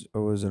 stories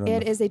or was it on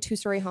It the, is a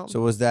 2-story home.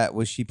 So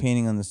was she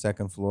painting on the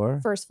second floor?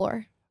 First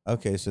floor.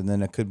 Okay, so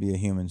then it could be a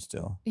human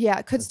still. Yeah,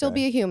 it could still Okay.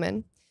 be a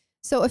human.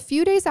 So a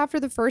few days after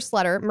the first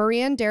letter,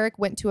 Maria and Derek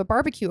went to a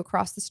barbecue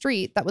across the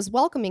street that was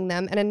welcoming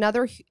them and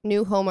another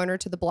new homeowner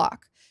to the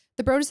block.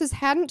 The Broadduses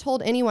hadn't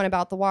told anyone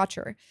about the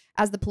watcher,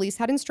 as the police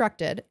had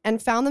instructed,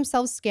 and found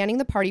themselves scanning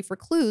the party for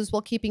clues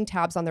while keeping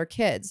tabs on their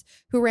kids,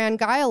 who ran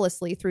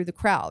guilelessly through the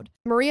crowd.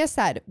 Maria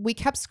said, "We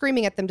kept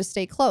screaming at them to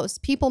stay close.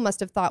 People must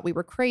have thought we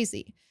were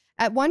crazy."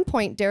 At one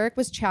point, Derek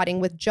was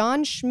chatting with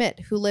John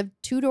Schmidt, who lived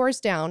 2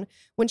 doors down,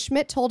 when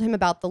Schmidt told him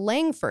about the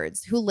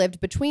Langfords, who lived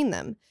between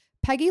them.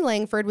 Peggy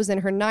Langford was in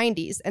her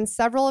 90s, and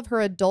several of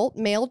her adult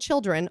male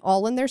children,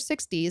 all in their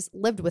 60s,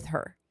 lived with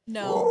her.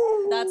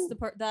 No, that's the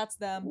part. That's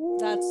them.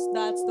 That's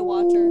the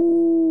watcher.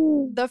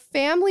 The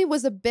family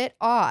was a bit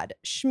odd,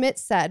 Schmidt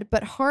said,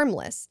 but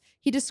harmless.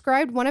 He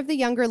described one of the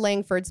younger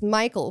Langfords,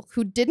 Michael,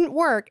 who didn't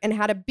work and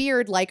had a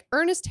beard like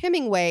Ernest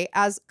Hemingway,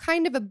 as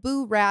kind of a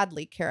Boo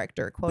Radley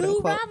character, quote Boo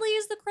unquote. Radley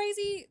is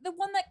the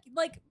one that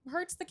like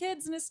hurts the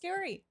kids and is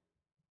scary.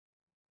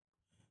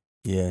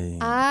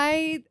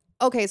 Yeah.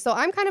 Okay, so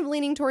I'm kind of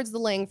leaning towards the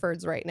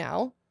Langfords right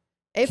now.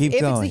 If Keep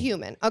it's a going.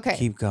 human. Okay.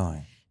 Keep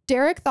going.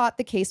 Derek thought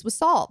the case was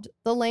solved.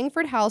 The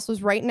Langford house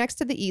was right next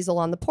to the easel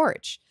on the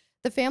porch.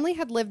 The family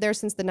had lived there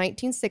since the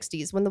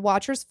 1960s, when the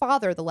watcher's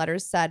father, the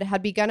letters said,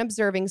 had begun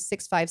observing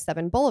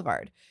 657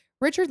 Boulevard.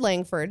 Richard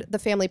Langford, the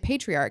family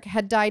patriarch,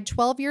 had died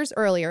 12 years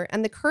earlier,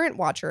 and the current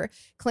watcher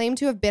claimed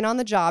to have been on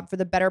the job for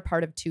the better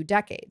part of 2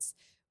 decades.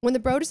 When the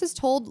Broadduses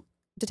told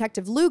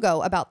Detective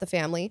Lugo about the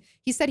family,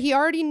 he said he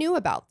already knew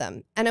about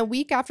them, and a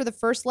week after the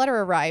first letter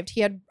arrived,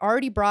 he had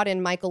already brought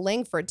in Michael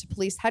Langford to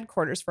police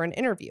headquarters for an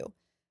interview.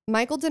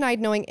 Michael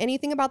denied knowing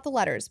anything about the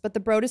letters, but the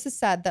Broadduses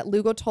said that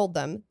Lugo told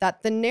them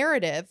that the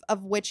narrative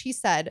of which he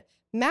said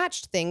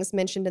matched things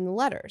mentioned in the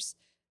letters.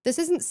 "This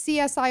isn't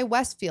CSI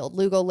Westfield,"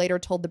 Lugo later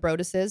told the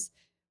Broadduses.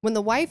 "When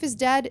the wife is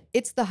dead,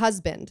 it's the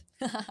husband."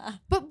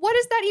 But what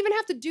does that even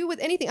have to do with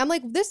anything? I'm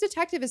like, this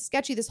detective is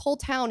sketchy. This whole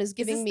town is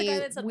giving this the me guy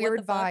that said, "What weird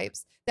the fuck?"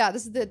 vibes. Yeah,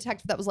 this is the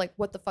detective that was like,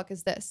 "What the fuck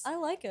is this?" I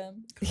like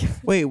him.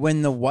 Wait,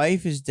 when the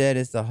wife is dead,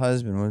 it's the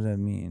husband. What does that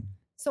mean?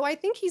 So I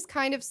think he's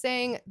kind of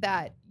saying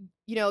that,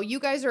 you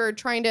guys are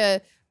trying to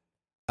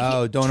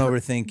Oh, don't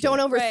overthink it. don't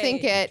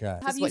overthink Right. it. Okay.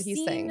 Is Have you what he's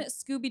seen saying.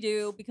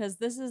 Scooby-Doo? Because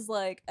this is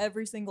like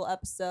every single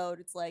episode.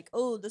 It's like,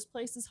 oh, this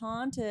place is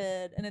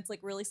haunted. And it's like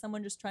really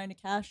someone just trying to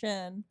cash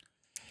in.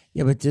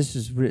 Yeah, but this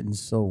is written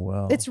so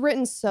well. It's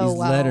written so These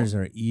well. letters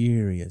are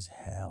eerie as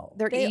hell.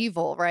 They're They-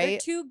 evil, They're right?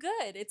 too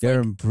good. It's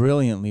They're like,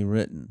 brilliantly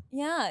written.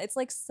 yeah, it's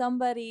like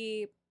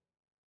somebody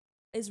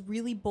is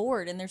really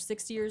bored and they're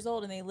 60 years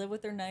old and they live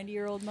with their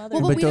 90-year-old mother.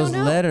 Well, but but we don't those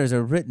know. letters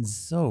are written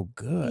so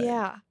good.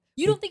 Yeah.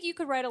 You don't think you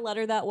could write a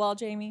letter that well,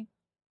 Jamie?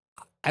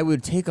 I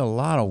would take a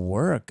lot of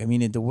work. I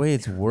mean, the way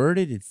it's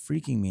worded, it's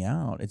freaking me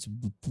out. It's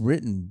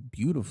written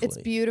beautifully. It's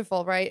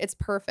beautiful, right? It's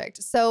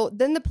perfect. So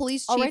then the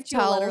police I'll chief write you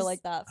a tells letter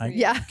like that for I you.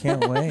 Yeah.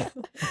 can't wait.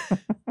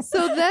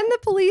 So then the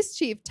police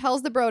chief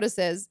tells the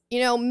Broadduses,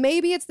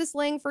 maybe it's this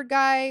Langford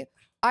guy.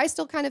 I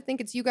still kind of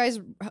think it's you guys,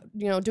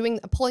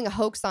 pulling a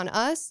hoax on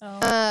us.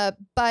 Oh.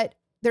 But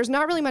there's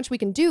not really much we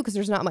can do because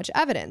there's not much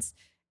evidence.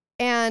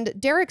 And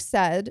Derek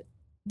said,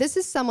 "This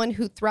is someone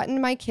who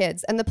threatened my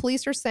kids, and the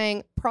police are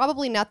saying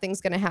probably nothing's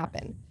going to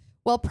happen."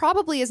 Well,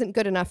 probably isn't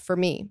good enough for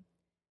me.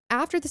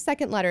 After the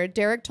second letter,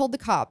 Derek told the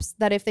cops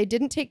that if they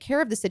didn't take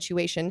care of the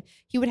situation,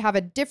 he would have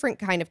a different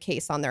kind of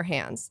case on their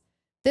hands.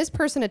 "This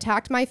person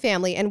attacked my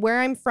family, and where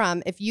I'm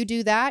from, if you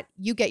do that,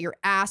 you get your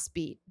ass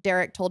beat,"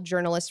 Derek told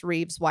journalist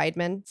Reeves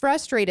Weidman.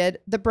 Frustrated,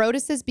 the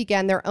Broadduses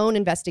began their own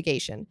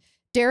investigation.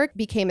 Derek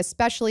became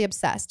especially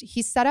obsessed.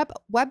 He set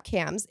up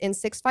webcams in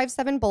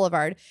 657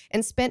 Boulevard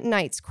and spent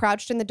nights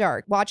crouched in the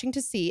dark, watching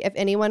to see if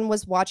anyone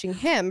was watching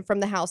him from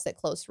the house at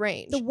close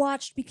range. The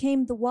watched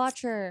became the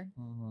watcher.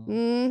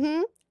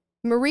 Mm-hmm.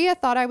 Maria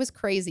thought I was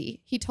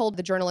crazy, he told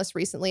the journalist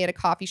recently at a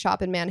coffee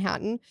shop in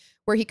Manhattan,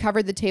 where he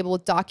covered the table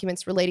with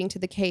documents relating to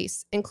the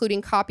case,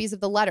 including copies of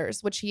the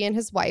letters which he and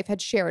his wife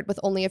had shared with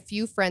only a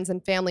few friends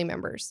and family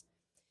members.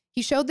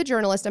 He showed the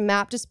journalist a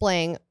map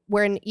displaying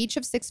wherein each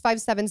of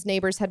 657's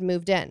neighbors had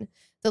moved in.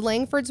 The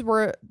Langfords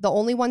were the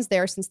only ones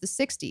there since the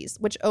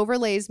 60s, which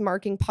overlays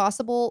marking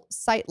possible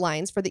sight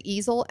lines for the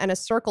easel and a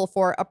circle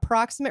for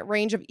approximate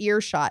range of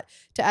earshot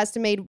to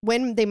estimate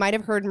when they might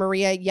have heard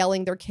Maria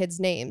yelling their kids'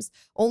 names.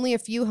 Only a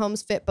few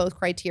homes fit both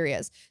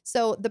criterias.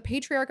 So the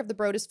patriarch of the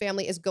Brodus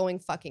family is going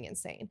fucking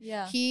insane.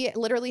 Yeah. He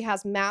literally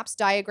has maps,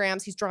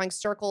 diagrams. He's drawing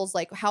circles,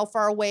 like how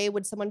far away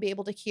would someone be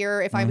able to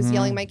hear if I was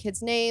yelling my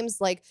kids'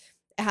 names? Like,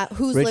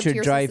 who's lived Richard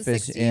here Dreyfuss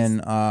since the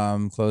 60s?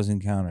 in Close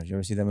Encounters. You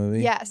ever see that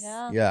movie? Yes.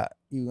 Yeah,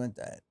 you went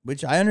that,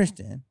 which I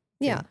understand.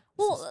 Yeah.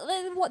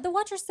 Well, the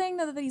watcher's saying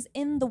though that he's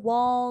in the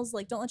walls.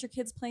 Like, don't let your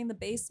kids play in the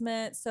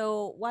basement.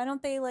 So why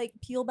don't they like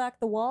peel back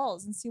the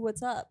walls and see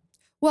what's up?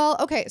 Well,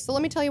 okay, so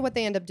let me tell you what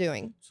they end up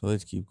doing. So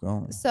let's keep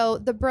going. So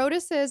the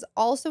Broduses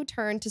also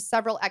turned to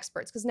several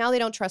experts because now they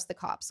don't trust the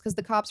cops because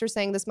the cops are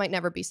saying this might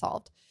never be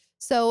solved.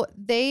 So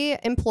they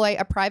employ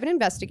a private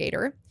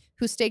investigator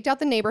who staked out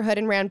the neighborhood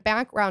and ran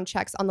background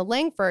checks on the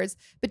Langfords,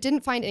 but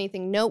didn't find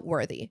anything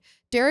noteworthy.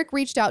 Derek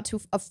reached out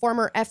to a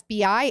former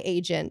FBI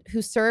agent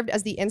who served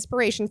as the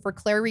inspiration for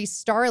Clarice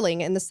Starling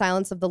in The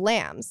Silence of the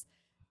Lambs.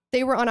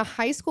 They were on a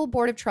high school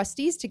board of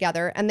trustees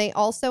together, and they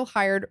also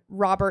hired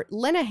Robert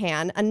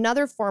Linehan,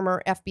 another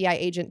former FBI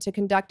agent, to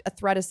conduct a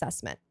threat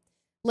assessment.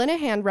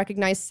 Linehan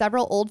recognized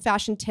several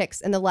old-fashioned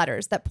ticks in the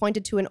letters that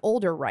pointed to an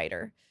older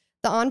writer.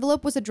 The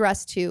envelope was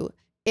addressed to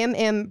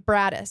M.M.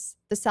 Bradis,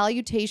 the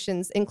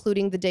salutations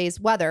including the day's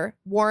weather,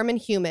 warm and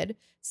humid,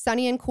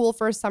 sunny and cool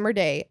for a summer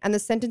day, and the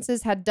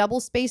sentences had double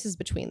spaces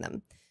between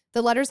them.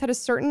 The letters had a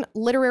certain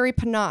literary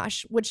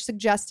panache, which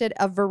suggested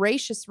a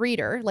voracious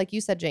reader, like you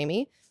said,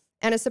 Jamie,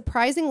 and a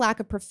surprising lack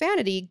of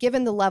profanity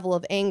given the level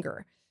of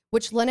anger,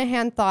 which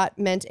Linehan thought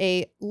meant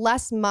a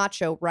less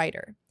macho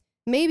writer.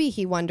 Maybe,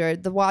 he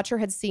wondered, the Watcher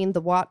had seen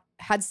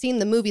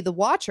the movie The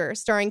Watcher,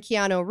 starring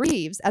Keanu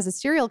Reeves as a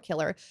serial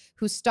killer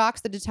who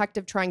stalks the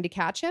detective trying to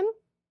catch him.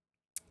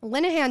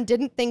 Linehan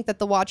didn't think that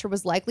the Watcher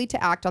was likely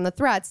to act on the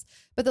threats,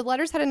 but the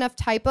letters had enough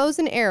typos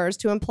and errors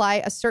to imply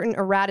a certain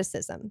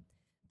erraticism.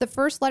 The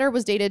first letter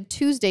was dated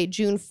Tuesday,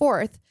 June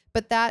 4th,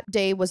 but that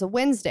day was a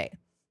Wednesday.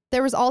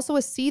 There was also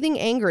a seething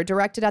anger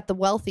directed at the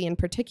wealthy in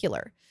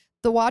particular.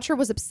 The Watcher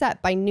was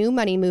upset by new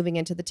money moving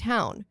into the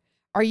town.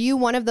 "Are you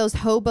one of those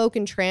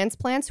Hoboken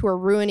transplants who are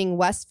ruining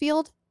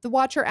Westfield?" the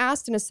Watcher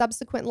asked in a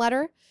subsequent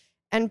letter,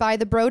 and by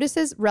the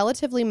Broduses'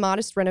 relatively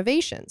modest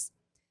renovations.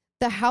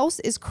 "The house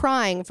is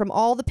crying from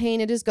all the pain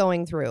it is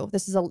going through."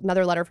 This is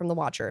another letter from the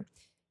Watcher.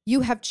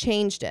 "You have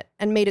changed it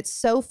and made it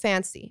so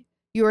fancy.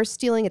 You are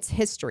stealing its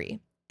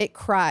history. It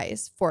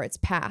cries for its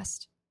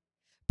past."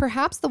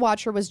 Perhaps the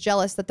Watcher was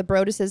jealous that the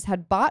Broduses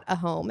had bought a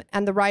home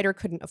and the writer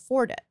couldn't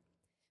afford it.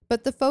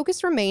 But the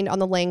focus remained on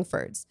the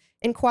Langfords.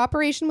 In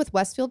cooperation with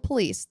Westfield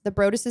Police, the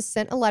Broduses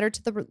sent a letter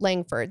to the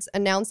Langfords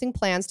announcing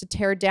plans to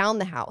tear down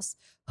the house,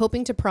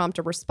 hoping to prompt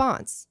a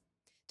response.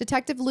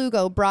 Detective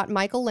Lugo brought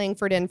Michael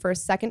Langford in for a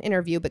second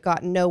interview but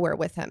got nowhere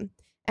with him,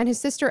 and his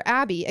sister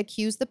Abby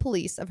accused the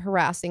police of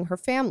harassing her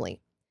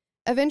family.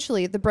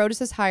 Eventually, the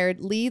Broduses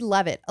hired Lee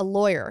Levitt, a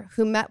lawyer,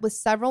 who met with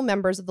several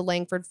members of the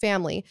Langford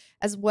family,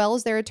 as well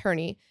as their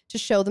attorney, to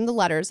show them the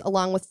letters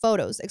along with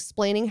photos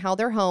explaining how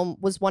their home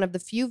was one of the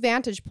few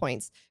vantage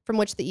points from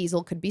which the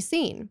easel could be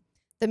seen.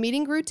 The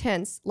meeting grew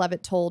tense,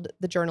 Levitt told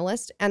the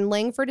journalist, and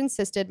Langford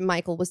insisted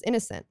Michael was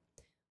innocent.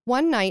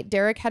 One night,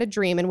 Derek had a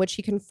dream in which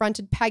he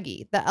confronted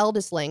Peggy, the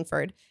eldest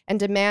Langford, and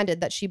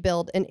demanded that she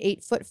build an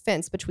 8-foot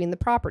fence between the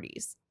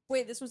properties.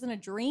 Wait, this was in a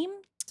dream?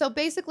 So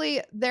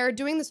basically, they're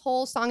doing this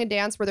whole song and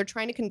dance where they're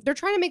trying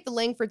to make the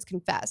Langfords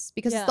confess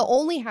because it's the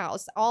only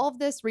house. All of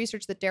this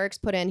research that Derek's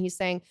put in, he's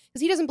saying,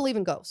 because he doesn't believe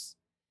in ghosts.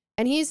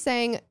 And he's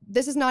saying,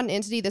 this is not an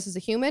entity, this is a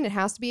human. It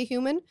has to be a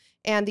human.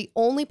 And the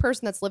only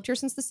person that's lived here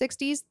since the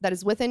 60s that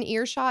is within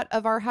earshot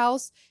of our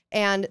house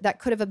and that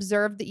could have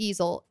observed the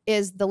easel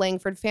is the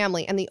Langford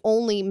family. And the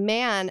only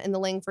man in the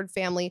Langford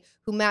family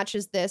who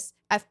matches this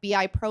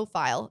FBI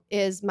profile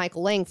is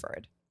Michael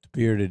Langford. The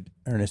bearded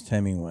Ernest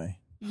Hemingway.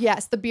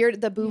 Yes, the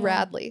beard, the Boo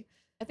Radley.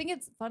 I think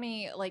it's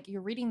funny, like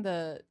you're reading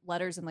the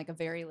letters in like a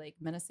very like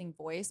menacing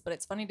voice, but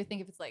it's funny to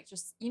think if it's like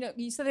just, you know,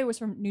 you said it was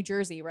from New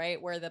Jersey,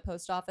 right? Where the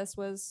post office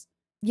was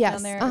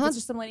down there. If it's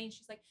just some lady and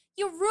she's like,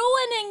 "You're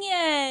ruining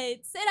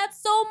it. It had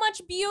so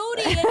much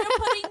beauty and you're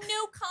putting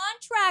new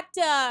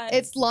contractors."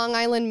 It's Long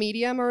Island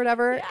Medium or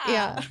whatever.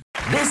 Yeah.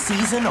 This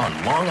season on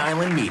Long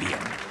Island Medium.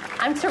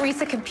 I'm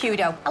Teresa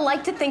Caputo. I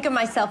like to think of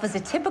myself as a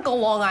typical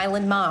Long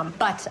Island mom,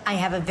 but I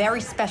have a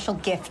very special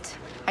gift.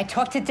 I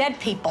talk to dead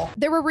people.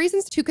 There were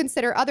reasons to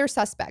consider other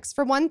suspects.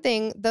 For one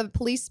thing, the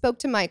police spoke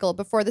to Michael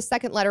before the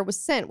second letter was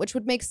sent, which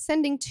would make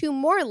sending 2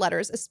 more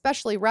letters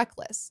especially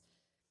reckless.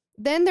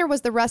 Then there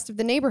was the rest of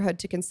the neighborhood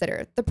to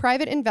consider. The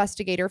private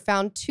investigator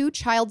found 2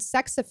 child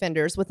sex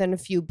offenders within a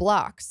few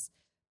blocks.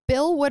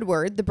 Bill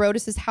Woodward, the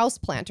Brodus' house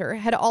planter,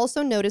 had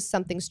also noticed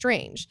something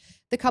strange.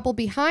 The couple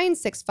behind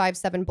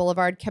 657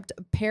 Boulevard kept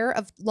a pair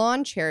of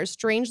lawn chairs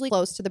strangely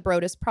close to the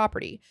Brodus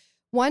property.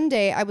 One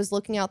day, I was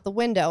looking out the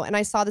window and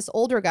I saw this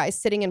older guy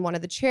sitting in one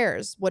of the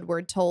chairs,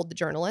 Woodward told the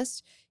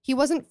journalist. He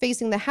wasn't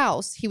facing the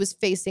house, he was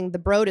facing the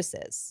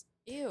Broduses.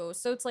 Ew.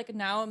 So it's like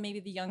now maybe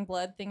the young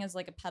blood thing is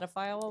like a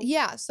pedophile.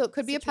 Yeah, so it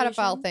could be a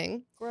pedophile situation?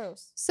 thing.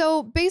 Gross.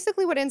 So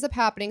basically what ends up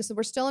happening, so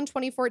we're still in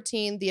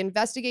 2014, the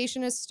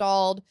investigation is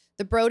stalled,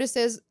 the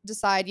Broduses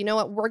decide, you know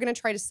what, we're going to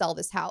try to sell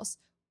this house.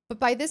 But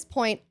by this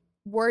point,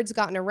 word's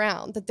gotten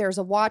around that there's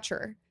a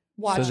watcher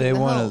watching So they the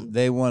want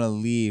home. to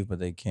leave, but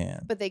they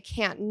can't. But they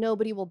can't.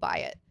 Nobody will buy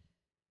it.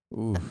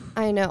 Oof.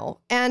 I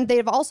know. And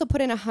they've also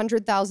put in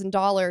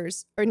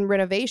 $100,000 in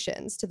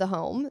renovations to the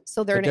home.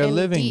 So they're, But they're in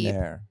living deep.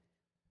 there.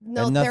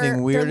 No, And nothing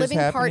they're weird is living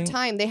happening?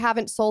 part-time. They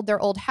haven't sold their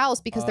old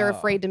house because they're Oh.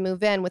 afraid to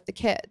move in with the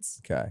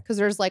kids. Okay. Because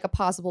there's like a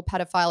possible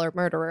pedophile or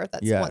murderer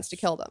that wants to Yes.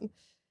 kill them.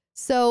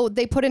 So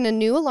they put in a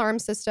new alarm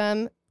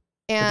system But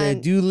they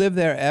and do live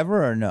there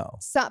ever or no?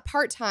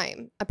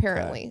 part-time,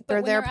 apparently. But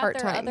They're when there at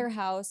part-time. their other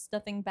house,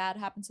 nothing bad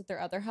happens at their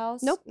other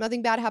house. Nope,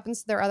 nothing bad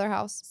happens to their other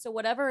house. So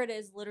whatever it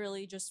is,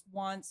 literally just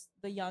wants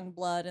the young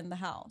blood in the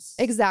house.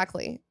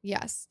 Exactly.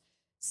 Yes.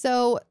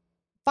 So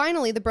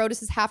finally, the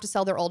Broduses have to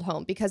sell their old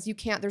home because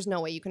there's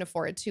no way you can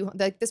afford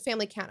this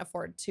family can't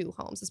afford 2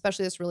 homes,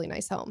 especially this really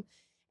nice home.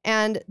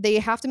 And they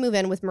have to move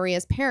in with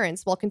Maria's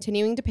parents while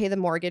continuing to pay the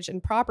mortgage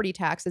and property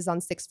taxes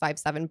on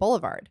 657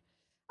 Boulevard.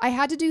 I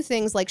had to do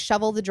things like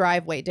shovel the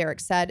driveway,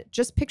 Derek said.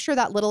 Just picture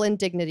that little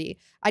indignity.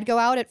 I'd go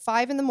out at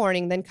 5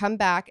 a.m, then come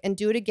back and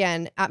do it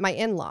again at my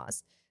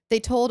in-laws. They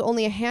told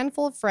only a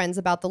handful of friends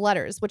about the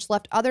letters, which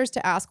left others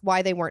to ask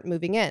why they weren't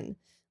moving in.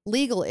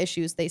 Legal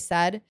issues, they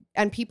said,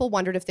 and people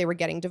wondered if they were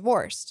getting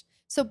divorced.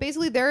 So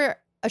basically,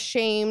 they're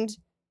ashamed.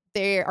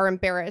 They are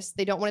embarrassed.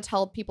 They don't want to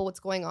tell people what's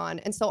going on.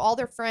 And so all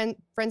their friends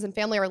and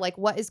family are like,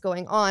 what is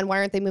going on? Why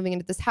aren't they moving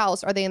into this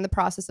house? Are they in the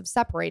process of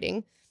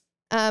separating?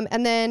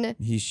 And then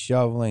He's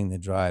shoveling the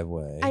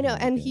driveway. I know.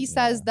 And he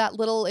says Yeah. that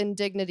little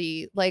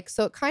indignity, like,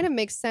 so it kind of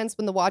makes sense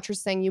when the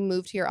watcher's saying you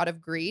moved here out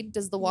of greed.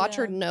 Does the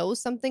watcher Yeah. know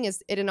something?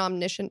 Is it an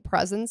omniscient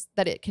presence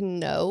that it can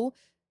know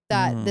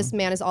that this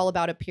man is all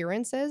about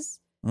appearances?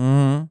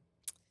 Mm-hmm.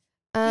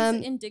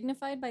 He's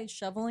indignified by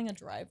shoveling a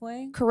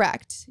driveway.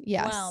 Correct.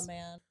 Yes. Wow,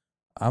 man.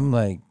 I'm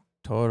like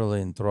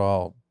totally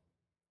enthralled.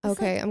 It's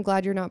Okay. like- I'm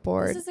glad you're not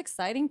bored. This is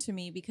exciting to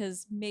me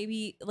because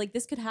maybe like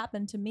this could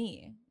happen to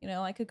me. You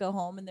know, I could go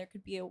home and there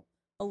could be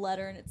a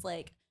letter and it's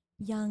like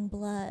young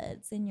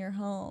bloods in your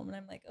home, and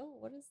I'm like, oh,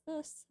 what is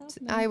this?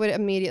 happening? I would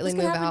immediately This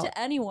could move happen out. to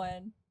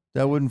anyone.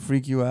 That wouldn't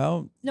freak you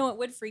out? No, it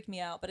would freak me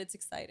out, but it's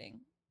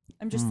exciting.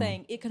 I'm just Mm.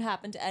 saying it could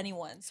happen to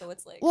anyone. So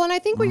it's like, Well, and I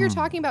think what you're Mm.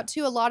 talking about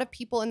too, a lot of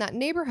people in that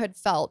neighborhood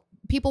felt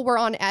people were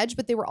on edge,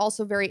 but they were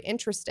also very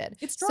interested.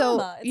 it's So,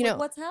 drama. It's you like, know,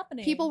 what's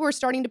happening? people were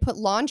starting to put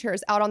lawn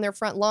chairs out on their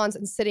front lawns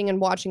and sitting and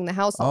watching the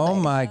house all Oh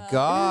day. my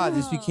God.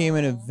 This became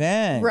an Oh.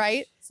 event.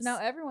 Right? So now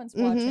everyone's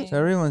Mhm. watching. So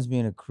everyone's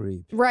being a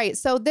creep. Right.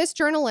 So this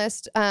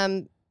journalist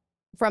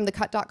from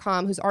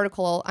thecut.com, whose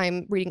article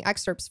I'm reading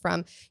excerpts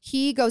from,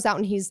 he goes out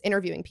and he's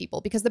interviewing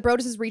people because the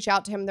Broduses reach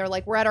out to him. They're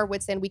like, we're at our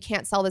wits' end. We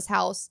can't sell this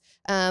house.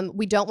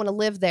 We don't want to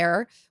live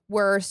there.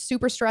 We're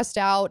super stressed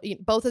out.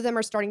 Both of them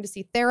are starting to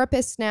see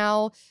therapists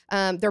now.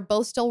 They're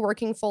both still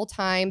working full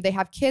time. They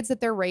have kids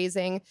that they're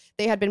raising.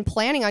 They had been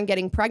planning on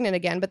getting pregnant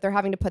again, but they're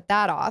having to put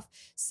that off.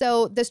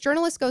 So this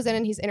journalist goes in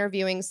and he's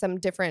interviewing some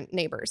different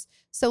neighbors.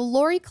 So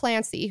Lori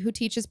Clancy, who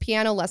teaches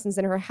piano lessons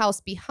in her house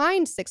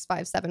behind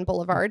 657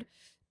 Boulevard,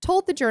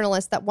 told the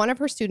journalist that one of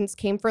her students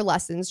came for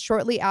lessons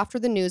shortly after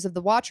the news of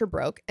the watcher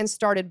broke and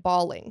started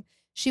bawling.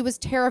 She was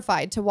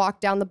terrified to walk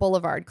down the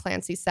boulevard,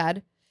 Clancy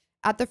said.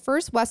 At the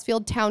first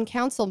Westfield Town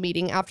Council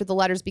meeting after the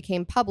letters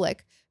became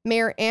public,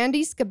 Mayor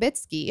Andy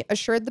Skibitsky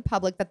assured the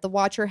public that the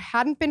watcher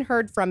hadn't been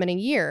heard from in a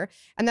year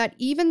and that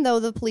even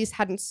though the police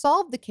hadn't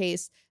solved the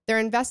case, their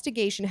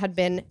investigation had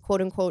been,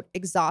 quote unquote,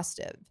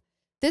 exhaustive.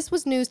 This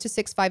was news to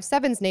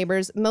 657's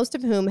neighbors, most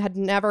of whom had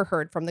never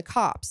heard from the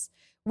cops.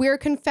 We're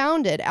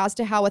confounded as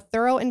to how a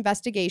thorough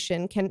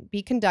investigation can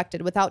be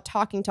conducted without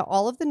talking to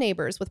all of the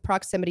neighbors with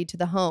proximity to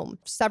the home.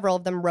 Several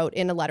of them wrote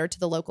in a letter to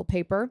the local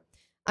paper.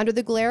 Under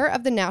the glare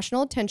of the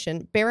national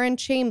attention, Baron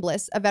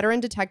Chambliss, a veteran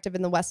detective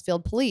in the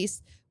Westfield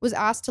Police, was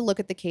asked to look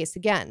at the case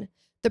again.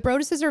 The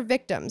Broduses are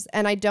victims,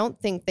 and I don't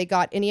think they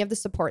got any of the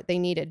support they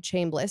needed,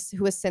 Chambliss,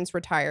 who has since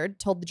retired,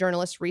 told the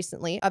journalist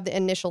recently of the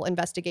initial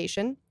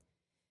investigation.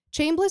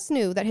 Chambliss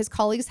knew that his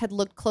colleagues had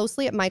looked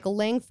closely at Michael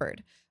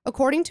Langford.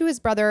 According to his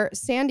brother,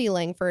 Sandy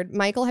Langford,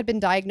 Michael had been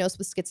diagnosed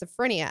with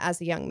schizophrenia as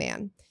a young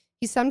man.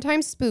 He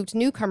sometimes spooked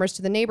newcomers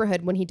to the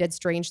neighborhood when he did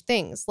strange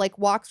things, like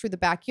walk through the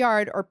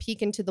backyard or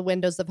peek into the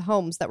windows of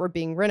homes that were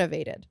being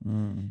renovated.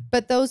 Mm.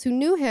 But those who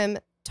knew him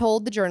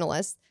told the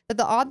journalist that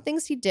the odd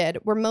things he did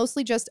were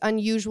mostly just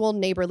unusual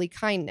neighborly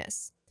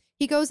kindness.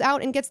 He goes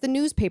out and gets the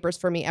newspapers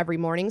for me every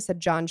morning, said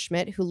John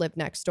Schmidt, who lived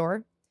next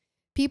door.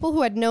 People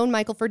who had known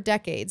Michael for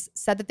decades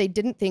said that they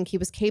didn't think he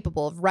was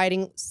capable of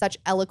writing such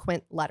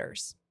eloquent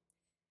letters.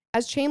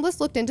 As Chambliss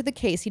looked into the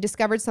case, he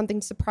discovered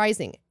something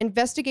surprising.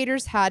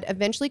 Investigators had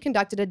eventually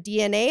conducted a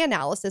DNA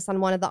analysis on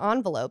one of the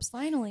envelopes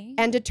Finally.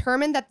 and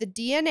determined that the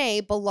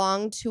DNA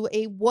belonged to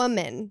a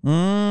woman.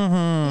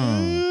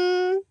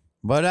 Mm-hmm.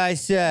 What I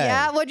said.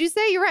 Yeah, what'd you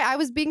say? You're right. I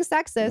was being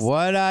sexist.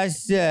 What I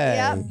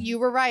said. Yep, you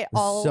were right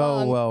all so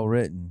along. well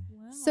written.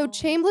 So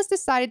Chambliss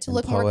decided to And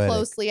look more poetic.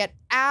 closely at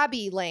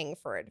Abby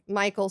Langford,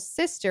 Michael's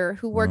sister,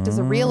 who worked as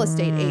a real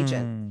estate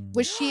agent. Mm.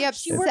 Was she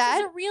upset? She works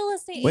as a real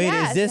estate Wait,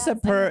 agent. is this Yes,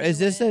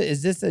 I knew it.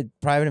 is this a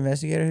private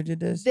investigator who did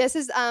this? This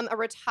is a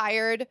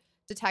retired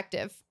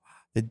detective.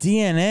 The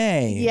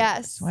DNA.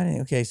 Yes.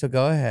 Okay, so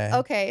go ahead.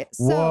 Okay,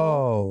 so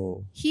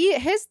Whoa.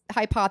 his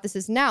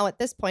hypothesis now at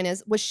this point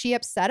is, was she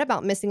upset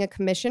about missing a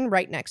commission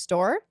right next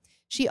door?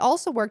 She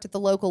also worked at the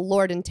local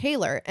Lord &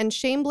 Taylor, and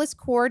Chambliss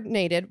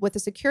coordinated with a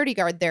security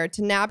guard there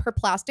to nab her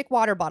plastic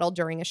water bottle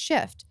during a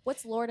shift.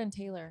 What's Lord and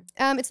Taylor?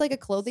 It's like a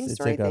clothing It's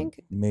store, like I a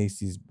think.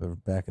 Macy's,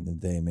 but back in the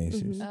day,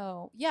 Macy's. Mhm.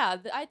 Oh, yeah.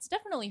 It's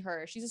definitely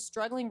her. She's a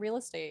struggling real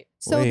estate.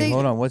 So Wait, they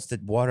hold on. What's the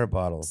water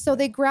bottle? So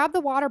they grabbed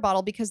the water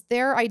bottle because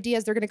their idea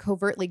is they're going to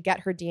covertly get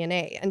her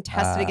DNA and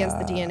test it against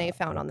the DNA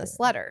found on this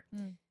okay. letter.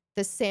 Mm.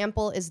 The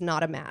sample is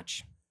not a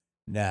match.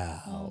 No.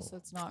 Oh, so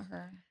it's not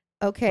her.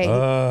 Okay.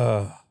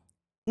 Ugh.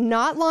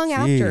 Not long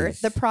after, Jeez.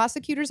 the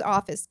prosecutor's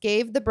office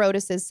gave the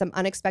Broadduses some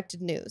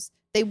unexpected news.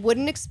 They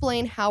wouldn't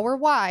explain how or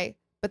why,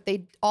 but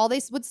all they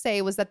would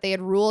say was that they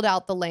had ruled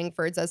out the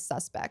Langfords as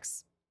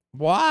suspects.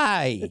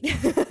 Why?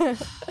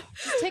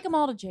 Just take them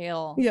all to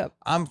jail. Yep.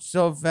 I'm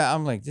so fat.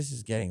 I'm like, this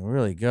is getting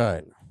really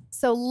good.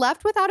 So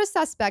left without a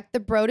suspect, the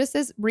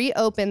Broadduses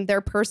reopened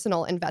their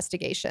personal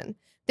investigation.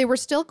 They were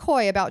still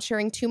coy about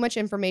sharing too much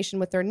information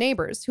with their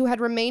neighbors, who had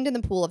remained in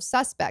the pool of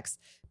suspects,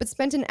 but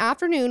spent an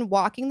afternoon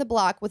walking the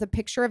block with a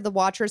picture of the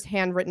Watcher's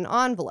handwritten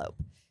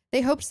envelope.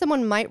 They hoped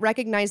someone might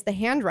recognize the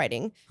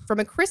handwriting from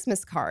a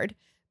Christmas card,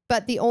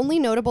 but the only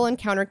notable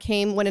encounter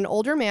came when an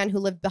older man who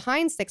lived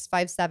behind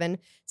 657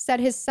 said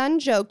his son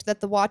joked that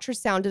the Watcher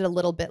sounded a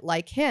little bit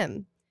like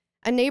him.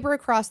 A neighbor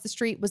across the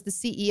street was the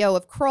CEO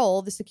of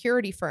Kroll, the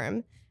security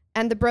firm,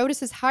 and the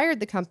Broadduses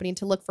hired the company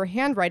to look for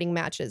handwriting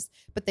matches,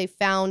 but they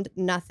found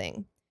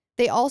nothing.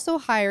 They also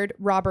hired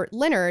Robert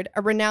Leonard,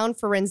 a renowned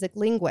forensic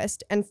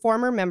linguist and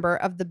former member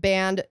of the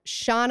band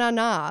Sha-Na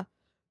Na,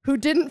 who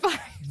didn't find...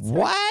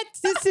 What?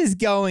 This is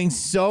going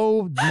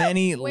so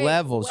many Wait,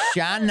 levels. what?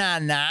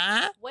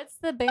 Sha-na-na? What's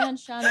the band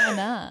Shana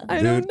Na?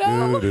 I don't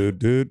know.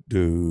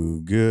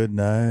 Do. Good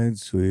night,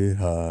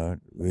 sweetheart.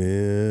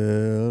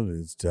 Well,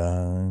 it's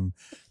time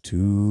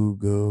to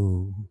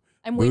go.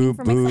 I'm waiting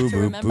for myself to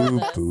remember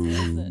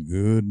this.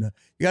 Good night.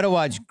 You got to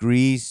watch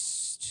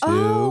Grease too.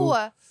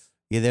 Oh,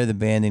 Yeah, they're the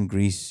band in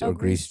Grease or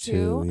Grease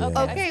 2. Yeah. Okay.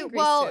 I've okay. seen Grease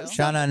Well, too.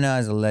 Sha-na-na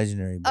is a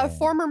legendary a band.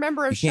 former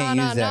member of You can't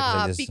use Sha-Na that 'cause I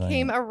Na just sang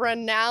became it. a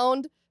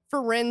renowned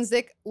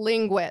forensic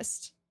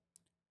linguist.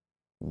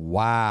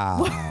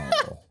 Wow.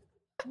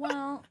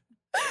 Well,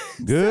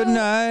 Good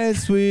night,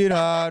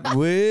 sweetheart.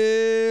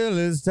 Well,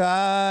 it's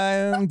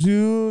time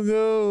to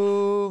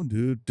go.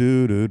 Do. Do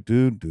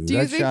you That's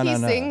think he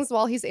Sha-na-na. sings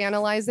while he's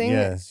analyzing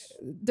Yes.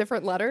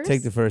 different letters?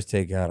 Take the first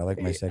take out. I like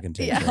my second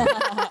take. Yeah.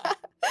 out.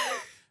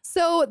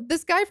 So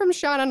this guy from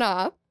Sha-Na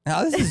Na,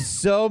 Now, this is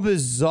so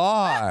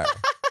bizarre.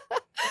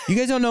 You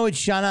guys don't know what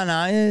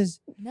Sha-na-na is?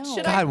 no.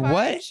 Should I God, find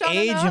what Sha-na-na?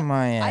 age am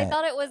I at? I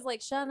thought it was like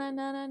Shana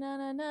Na Na Na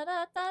Na Na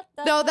Da Da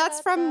Da. No, that's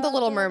from The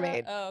Little Da, da.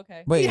 Mermaid. Oh,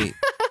 okay. Wait,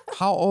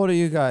 how old are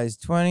you guys?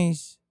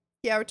 20s?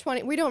 yeah, we're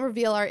 20. We don't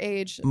reveal our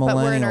age, but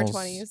we're in our Millennials.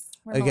 20s.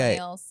 We're Okay.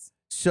 millennials.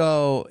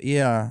 So,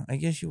 yeah, I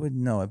guess you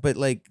wouldn't know it. But,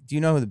 like, do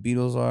you know who the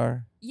Beatles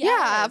are?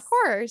 Yeah, of Yes.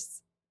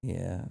 course.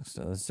 Yeah,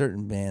 so there's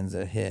certain bands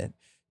that hit.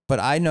 But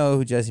I know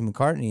who Jesse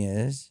McCartney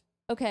is.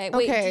 Okay,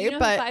 wait. Okay, do you know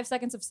but- who 5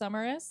 Seconds of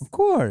Summer is? Of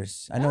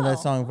course. I know that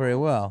Oh, song very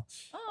well.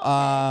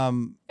 Oh,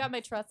 okay. Got my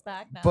trust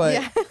back now. but-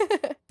 yeah.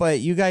 But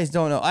you guys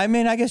don't know. I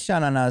mean, I guess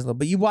Sha-na-na is a little,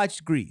 but you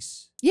watched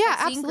Grease. yeah,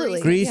 I've seen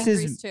absolutely. Grease. Grease Yeah, is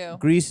Grease too.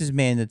 Grease is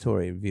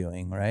mandatory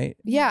viewing, right?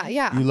 Yeah,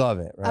 yeah. You love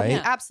it, right?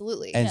 Yeah.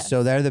 Absolutely. And Yes.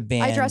 so they're the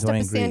band. I dressed up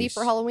doing as Sandy Grease.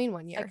 for Halloween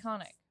one year.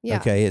 Iconic. Yeah.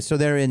 Okay, so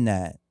they're in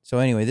that. So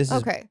anyway, this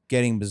is Okay.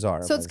 getting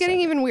bizarre. So it's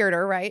getting even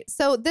weirder, right?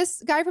 So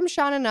this guy from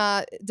Sha-Na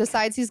Na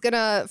decides he's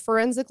gonna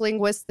forensic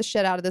linguist the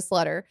shit out of this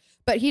letter,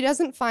 but he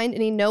doesn't find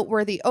any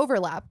noteworthy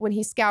overlap when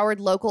he scoured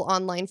local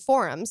online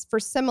forums for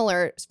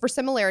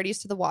similarities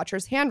to the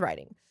Watcher's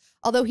handwriting.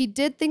 Although he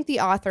did think the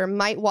author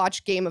might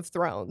watch Game of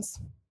Thrones.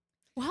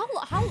 Well,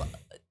 how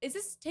is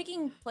this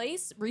taking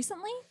place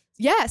recently?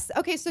 Yes.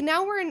 Okay. So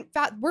now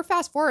we're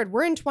fast forward.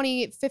 We're in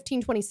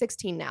 2015,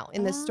 2016 now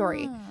in this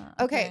story. Ah,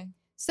 Okay.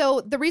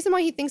 So the reason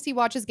why he thinks he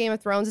watches Game of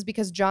Thrones is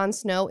because Jon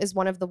Snow is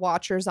one of the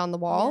Watchers on the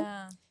wall.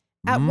 Yeah.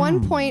 At one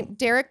Mm. point,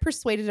 Derek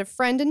persuaded a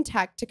friend in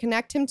tech to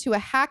connect him to a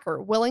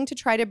hacker willing to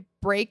try to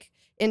break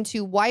into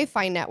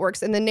Wi-Fi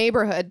networks in the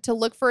neighborhood to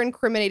look for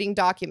incriminating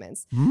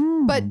documents.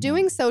 But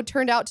doing so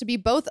turned out to be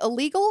both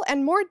illegal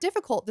and more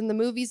difficult than the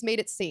movies made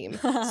it seem.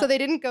 So they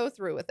didn't go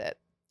through with it.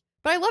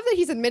 But I love that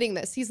he's admitting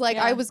this. He's like,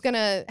 Yeah. I was going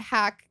to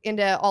hack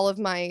into all of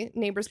my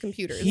neighbors'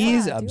 computers.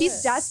 He's Yeah, do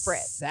He's it.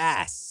 desperate.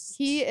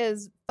 He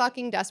is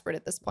fucking desperate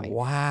at this point.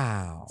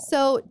 Wow.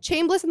 So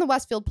Chambliss and the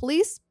Westfield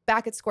police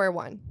back at square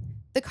one.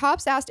 The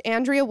cops asked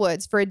Andrea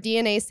Woods for a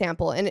DNA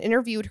sample and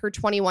interviewed her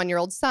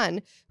 21-year-old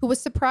son, who was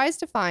surprised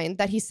to find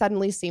that he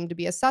suddenly seemed to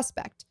be a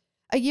suspect.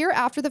 A year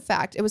after the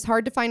fact, it was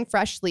hard to find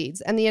fresh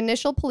leads, and the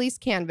initial police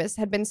canvas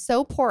had been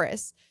so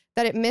porous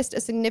that it missed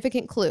a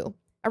significant clue.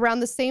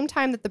 Around the same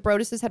time that the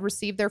Broadduses had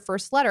received their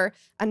first letter,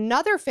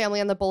 another family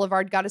on the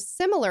boulevard got a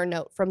similar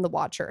note from the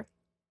Watcher.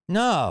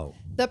 No.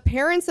 The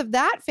parents of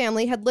that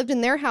family had lived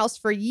in their house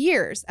for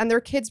years, and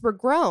their kids were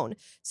grown,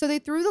 so they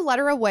threw the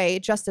letter away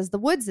just as the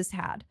Woodses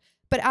had.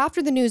 But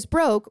after the news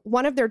broke,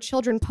 one of their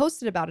children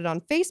posted about it on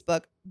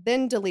Facebook,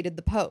 then deleted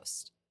the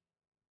post.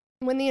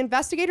 When the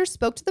investigators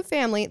spoke to the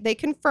family, they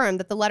confirmed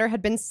that the letter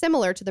had been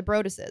similar to the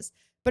Broadduses,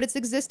 but its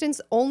existence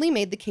only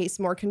made the case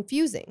more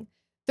confusing.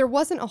 There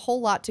wasn't a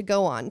whole lot to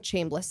go on,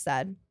 Chambliss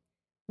said.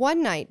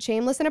 One night,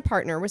 Chambliss and a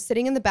partner were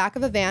sitting in the back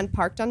of a van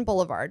parked on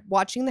Boulevard,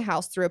 watching the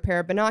house through a pair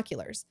of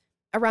binoculars.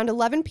 Around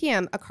 11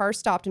 p.m., a car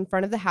stopped in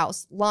front of the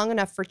house long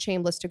enough for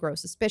Chambliss to grow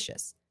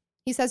suspicious.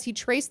 He says he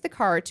traced the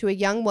car to a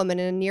young woman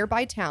in a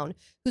nearby town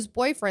whose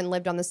boyfriend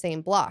lived on the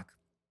same block.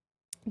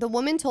 The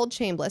woman told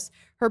Chambliss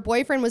her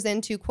boyfriend was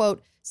into,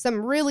 quote,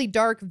 some really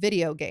dark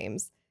video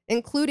games,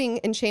 including,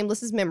 in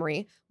Chambliss's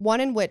memory, one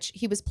in which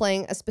he was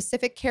playing a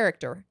specific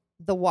character,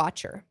 the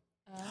Watcher.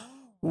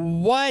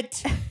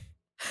 What?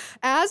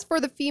 As for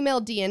the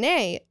female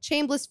DNA,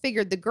 Chambliss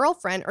figured the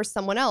girlfriend or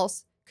someone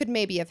else could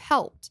maybe have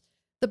helped.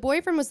 The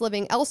boyfriend was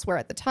living elsewhere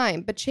at the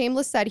time, but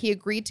Chambliss said he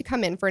agreed to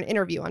come in for an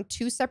interview on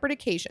 2 separate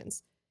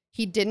occasions.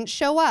 He didn't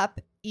show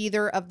up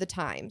either of the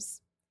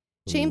times.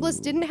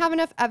 Chambliss didn't have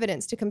enough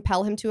evidence to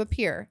compel him to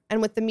appear, and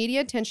with the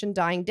media attention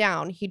dying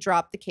down, he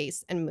dropped the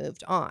case and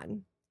moved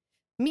on.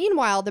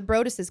 Meanwhile, the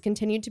Broadduses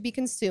continued to be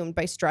consumed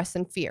by stress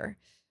and fear.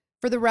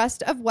 For the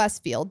rest of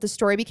Westfield, the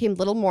story became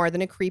little more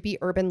than a creepy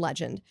urban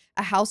legend,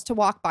 a house to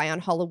walk by on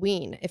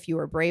Halloween if you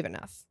were brave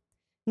enough.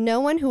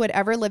 No one who had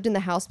ever lived in the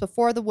house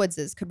before the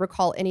Woodses could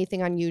recall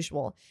anything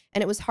unusual,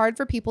 and it was hard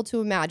for people to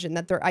imagine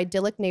that their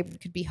idyllic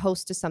neighborhood could be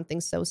host to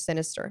something so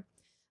sinister.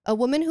 A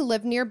woman who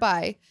lived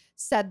nearby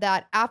said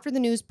that after the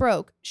news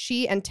broke,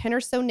 she and 10 or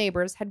so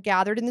neighbors had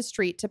gathered in the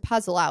street to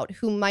puzzle out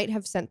who might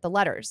have sent the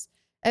letters.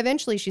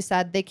 Eventually, she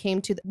said, they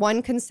came to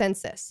one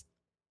consensus.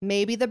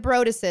 Maybe the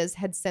Broadduses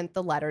had sent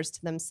the letters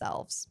to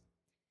themselves.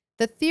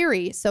 The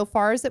theory, so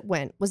far as it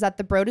went, was that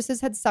the Broadduses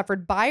had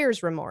suffered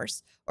buyer's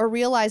remorse or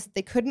realized that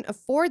they couldn't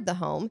afford the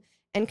home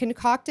and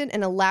concocted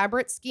an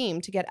elaborate scheme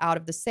to get out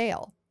of the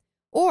sale.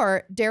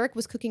 Or Derek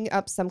was cooking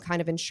up some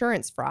kind of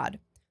insurance fraud.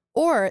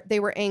 Or they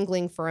were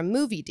angling for a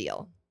movie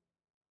deal.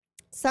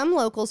 Some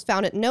locals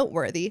found it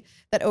noteworthy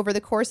that over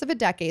the course of a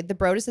decade, the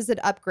Broadduses had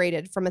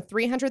upgraded from a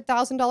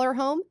 $300,000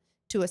 home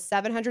to a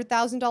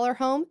 $700,000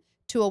 home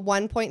to a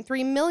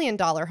 $1.3 million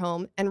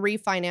home and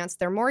refinanced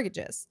their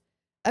mortgages.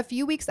 A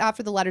few weeks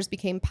after the letters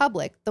became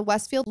public, the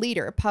Westfield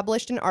Leader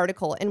published an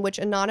article in which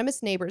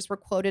anonymous neighbors were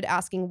quoted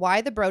asking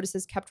why the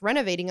Broadduses kept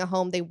renovating a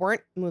home they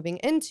weren't moving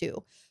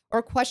into,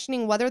 or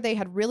questioning whether they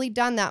had really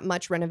done that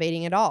much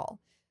renovating at all.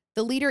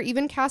 The Leader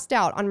even cast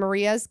doubt on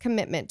Maria's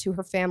commitment to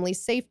her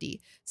family's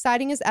safety,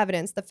 citing as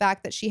evidence the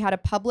fact that she had a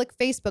public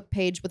Facebook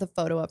page with a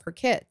photo of her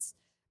kids.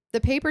 The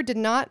paper did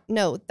not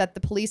note that the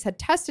police had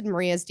tested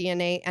Maria's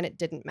DNA and it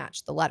didn't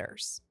match the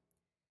letters.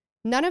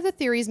 None of the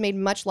theories made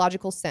much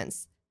logical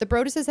sense. The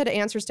Broadduses had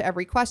answers to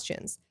every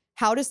question.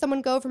 How does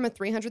someone go from a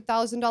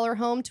 $300,000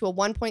 home to a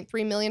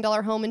 $1.3 million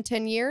home in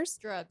 10 years?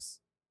 Drugs.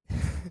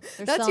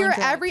 That's selling your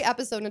drugs. every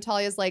episode.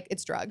 Natalia's like,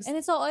 it's drugs. And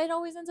it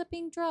always ends up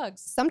being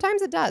drugs.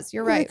 Sometimes it does.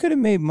 You're Well, They right. could have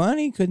made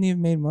money. Couldn't he have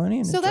made money?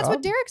 in So the that's what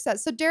job? Derek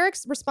says. So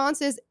Derek's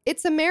response is,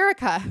 it's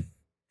America.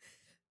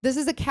 This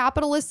is a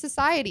capitalist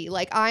society.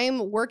 Like,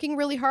 I'm working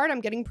really hard.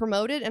 I'm getting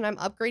promoted and I'm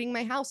upgrading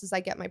my house as I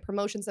get my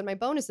promotions and my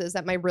bonuses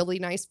at my really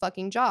nice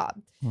fucking job.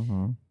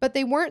 Mhm. But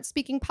they weren't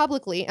speaking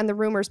publicly and the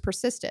rumors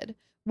persisted.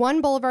 One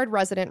Boulevard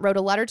resident wrote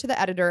a letter to the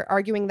editor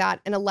arguing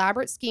that an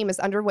elaborate scheme is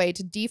underway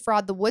to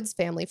defraud the Woods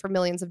family for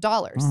millions of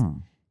dollars.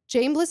 Mm.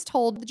 Chambliss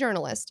told the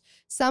journalist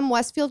some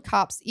Westfield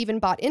cops even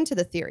bought into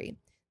the theory.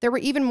 There were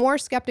even more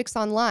skeptics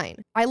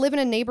online. I live in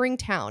a neighboring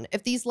town.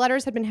 If these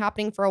letters had been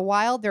happening for a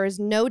while, there is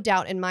no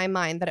doubt in my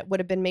mind that it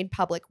would have been made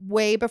public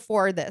way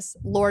before this,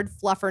 Lord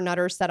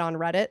Fluffernutter said on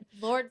Reddit.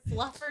 Lord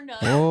Fluffernutter.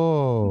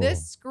 Oh.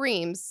 This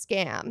screams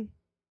scam.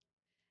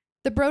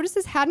 The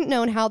Broadduses hadn't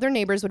known how their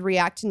neighbors would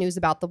react to news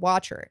about the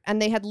Watcher,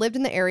 and they had lived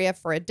in the area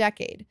for a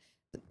decade.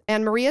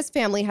 And Maria's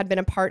family had been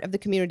a part of the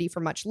community for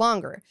much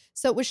longer,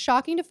 so it was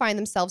shocking to find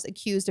themselves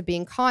accused of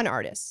being con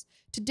artists.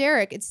 To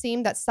Derek, it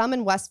seemed that some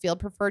in Westfield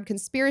preferred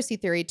conspiracy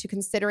theory to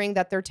considering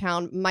that their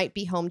town might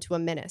be home to a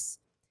menace.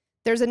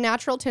 There's a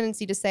natural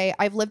tendency to say,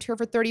 I've lived here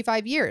for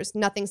 35 years.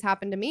 Nothing's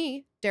happened to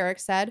me, Derek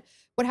said.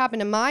 What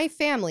happened to my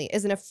family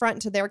is an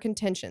affront to their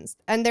contentions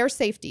and their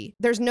safety.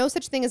 There's no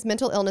such thing as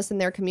mental illness in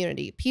their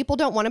community. People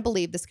don't want to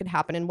believe this could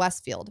happen in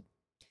Westfield.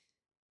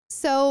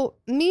 So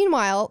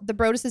meanwhile, the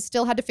Broadduses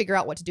still had to figure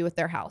out what to do with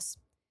their house.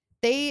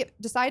 They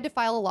decided to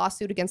file a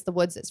lawsuit against the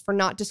Woodses for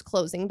not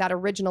disclosing that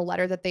original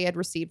letter that they had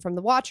received from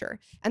the Watcher.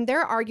 And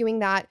they're arguing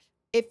that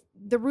if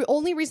the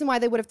only reason why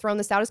they would have thrown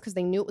this out is because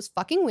they knew it was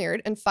fucking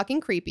weird and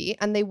fucking creepy,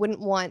 and they wouldn't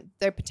want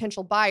their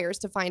potential buyers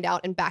to find out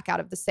and back out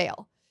of the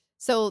sale.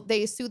 So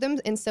they sued them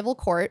in civil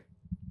court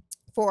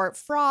for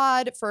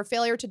fraud, for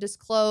failure to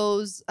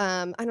disclose.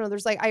 I don't know.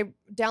 I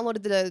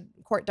downloaded the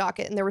court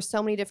docket and there were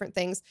so many different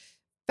things.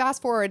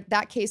 Fast forward,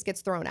 that case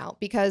gets thrown out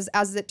because,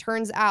 as it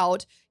turns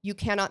out, you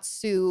cannot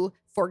sue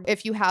for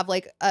if you have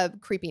like a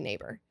creepy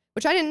neighbor,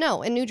 which I didn't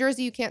know. In New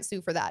Jersey, you can't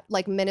sue for that.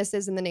 Like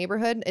menaces in the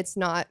neighborhood, it's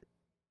not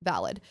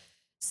valid.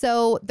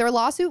 So their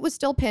lawsuit was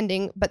still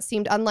pending, but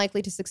seemed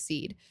unlikely to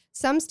succeed.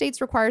 Some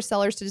states require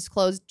sellers to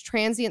disclose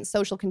transient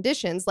social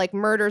conditions like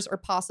murders or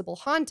possible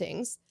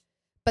hauntings,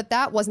 but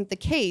that wasn't the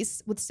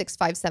case with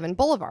 657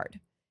 Boulevard.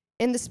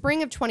 In the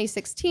spring of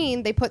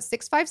 2016, they put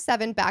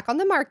 657 back on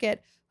the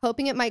market,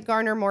 hoping it might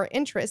garner more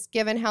interest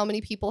given how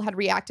many people had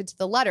reacted to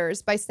the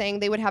letters by saying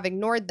they would have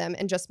ignored them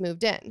and just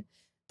moved in.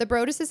 The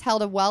Broadduses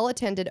held a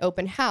well-attended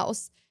open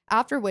house,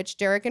 after which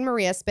Derek and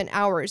Maria spent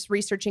hours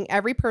researching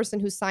every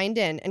person who signed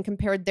in and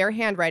compared their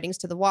handwritings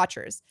to the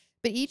Watchers.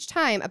 But each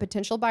time a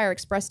potential buyer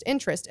expressed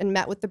interest and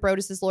met with the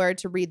Broadduses' lawyer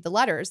to read the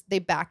letters, they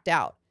backed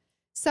out.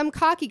 Some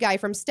cocky guy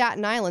from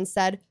Staten Island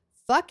said,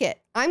 "Fuck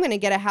it, I'm going to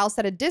get a house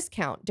at a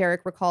discount,"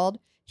 Derek recalled.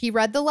 He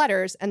read the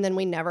letters and then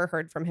we never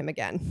heard from him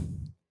again.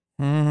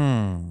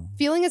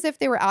 Feeling as if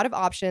they were out of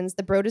options,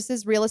 the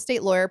Broadduses' real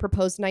estate lawyer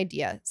proposed an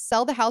idea: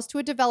 sell the house to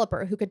a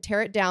developer who could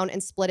tear it down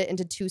and split it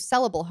into 2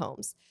 sellable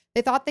homes.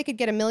 They thought they could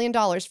get $1 million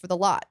for the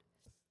lot.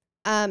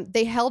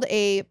 They held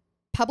a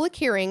public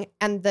hearing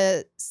and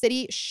the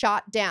city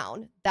shot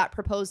down that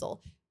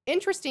proposal.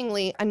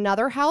 Interestingly,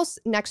 another house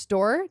next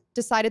door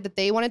decided that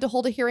they wanted to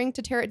hold a hearing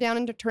to tear it down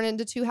and to turn it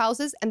into 2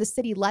 houses, and the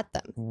city let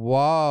them.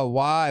 Whoa,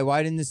 why?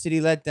 Why didn't the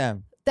city let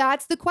them?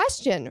 That's the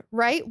question,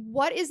 right?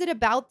 What is it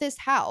about this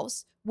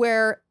house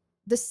where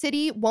the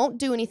city won't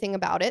do anything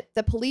about it?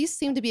 The police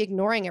seem to be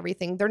ignoring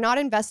everything. They're not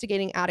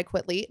investigating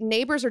adequately.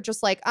 Neighbors are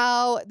just like,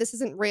 oh, this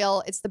isn't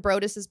real. It's the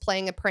Broadduses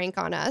playing a prank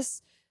on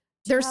us.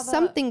 There's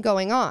something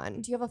going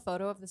on. Do you have a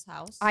photo of this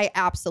house? I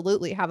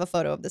absolutely have a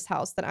photo of this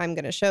house that I'm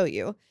going to show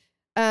you.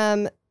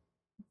 But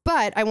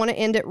I want to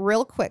end it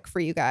real quick for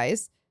you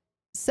guys.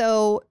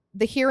 So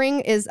the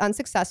hearing is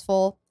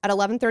unsuccessful. At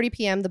 11:30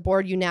 p.m., the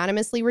board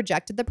unanimously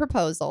rejected the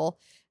proposal.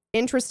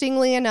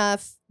 Interestingly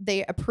enough,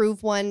 they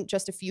approve one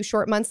just a few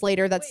short months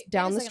later that's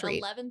down the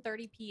street.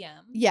 11:30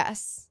 p.m.?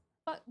 Yes.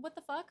 What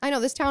the fuck? I know,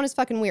 this town is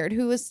fucking weird.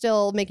 Who is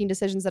still making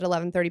decisions at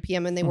 11:30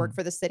 p.m. and they work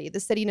for the city? The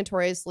city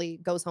notoriously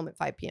goes home at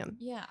 5 p.m.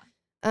 Yeah.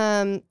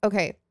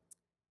 Okay.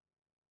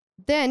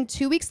 Then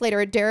 2 weeks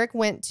later, Derek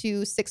went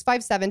to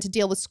 657 to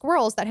deal with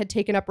squirrels that had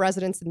taken up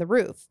residence in the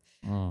roof.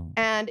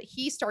 And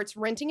he starts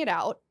renting it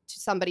out to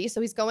somebody.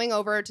 So he's going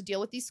over to deal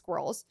with these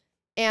squirrels.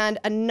 And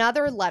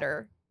another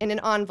letter in an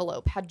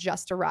envelope had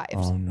just arrived.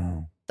 Oh,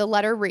 no. The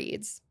letter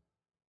reads,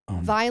 Oh,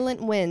 no.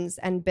 "Violent winds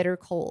and bitter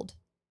cold.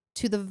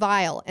 To the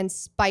vile and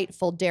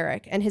spiteful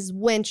Derek and his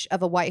wench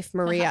of a wife,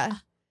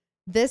 Maria."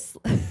 This,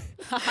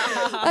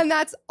 and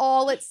that's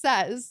all it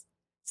says.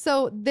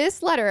 So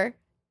this letter,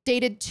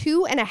 dated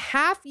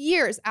 2.5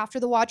 years after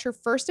the Watcher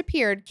first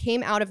appeared,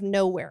 came out of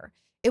nowhere.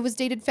 It was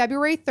dated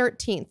February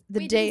 13th.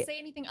 Wait, did it say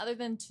anything other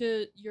than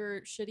to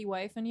your shitty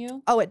wife and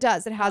you? Oh, it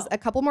does. It has a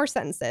couple more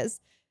sentences.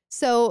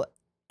 So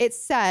it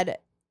said,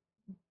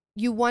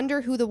 "You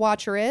wonder who the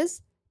Watcher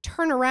is?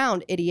 Turn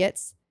around,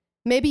 idiots.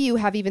 Maybe you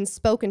have even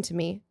spoken to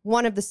me.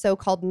 One of the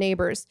so-called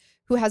neighbors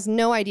who has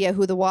no idea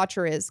who the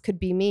Watcher is could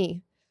be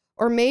me.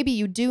 Or maybe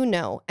you do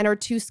know and are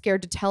too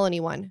scared to tell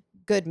anyone.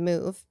 Good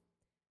move."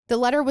 The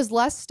letter was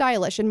less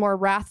stylish and more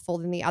wrathful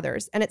than the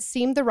others, and it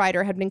seemed the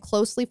writer had been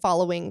closely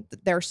following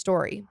their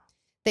story.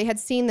 They had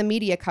seen the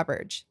media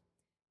coverage.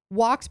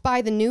 "Walked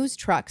by the news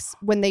trucks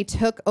when they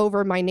took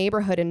over my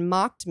neighborhood and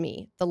mocked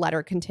me," the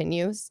letter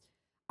continues.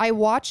 "I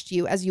watched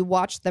you as you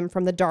watched them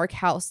from the dark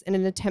house in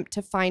an attempt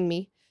to find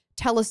me.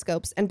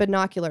 Telescopes and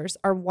binoculars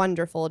are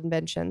wonderful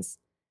inventions.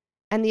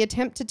 And the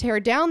attempt to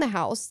tear down the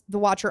house, the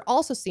Watcher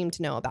also seemed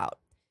to know about.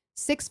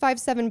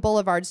 657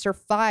 Boulevard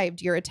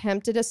survived your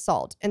attempted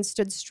assault and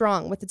stood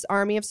strong with its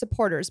army of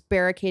supporters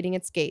barricading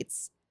its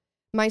gates.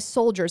 My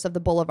soldiers of the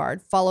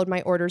Boulevard followed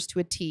my orders to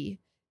a T.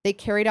 They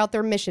carried out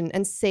their mission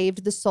and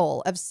saved the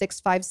soul of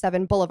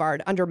 657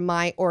 Boulevard under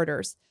my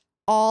orders.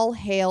 All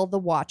hail the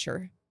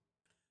Watcher."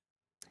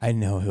 I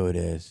know who it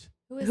is.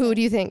 Who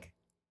do you think?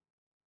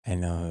 I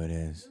know who it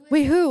is.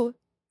 Wait, who?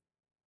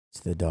 It's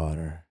the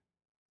daughter.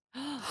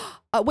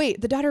 Wait,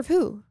 the daughter of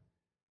who?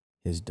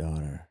 His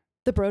daughter.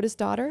 The Broaddus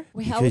daughter?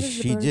 Wait, how old Because is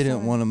the she Broaddus didn't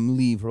daughter? want to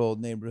leave her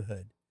old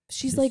neighborhood.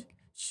 She's like,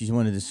 She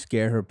wanted to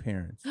scare her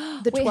parents.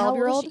 The Wait, how old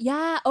is 12-year-old? she?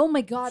 Yeah. Oh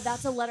my God,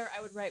 that's a letter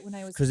I would write when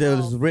I was Because it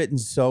was 12. written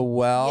so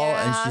well,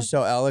 and Yeah. she's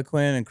so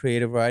eloquent in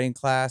creative writing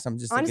class. I'm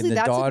just Honestly, thinking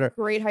that's a the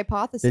great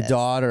hypothesis.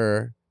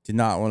 daughter did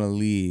not want to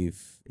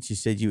leave. She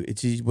said,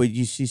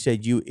 she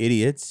said, "You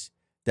idiots."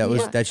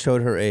 That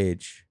showed her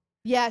age.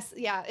 Yes,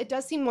 yeah, it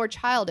does seem more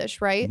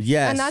childish, right?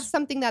 Yes. And that's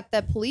something that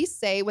the police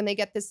say when they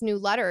get this new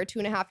letter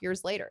 2.5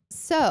 years later.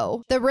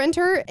 So the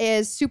renter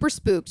is super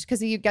spooked because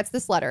he gets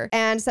this letter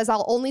and says,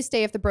 I'll only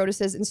stay if the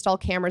Broadduses install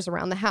cameras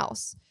around the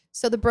house.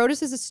 So the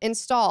Broadduses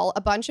install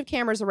a bunch of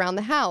cameras around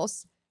the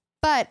house,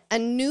 but a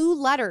new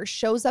letter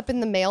shows up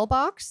in the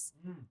mailbox.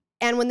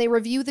 And when they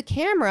review the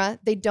camera,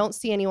 they don't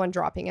see anyone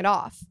dropping it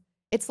off.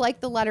 It's like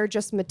the letter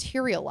just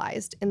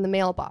materialized in the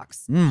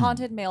mailbox.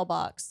 Haunted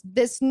mailbox.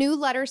 This new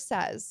letter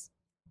says,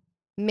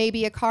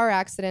 maybe a car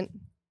accident,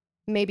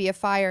 maybe a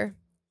fire,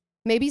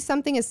 maybe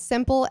something as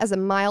simple as a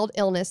mild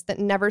illness that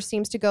never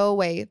seems to go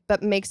away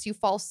but makes you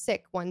fall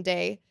sick one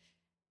day.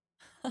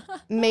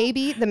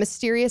 Maybe the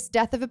mysterious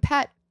death of a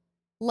pet,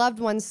 loved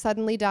ones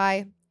suddenly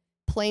die,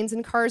 planes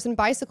and cars and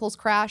bicycles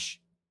crash,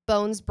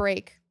 bones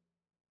break.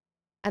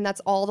 And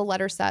that's all the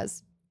letter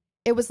says.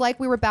 It was like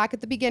we were back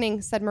at the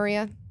beginning, said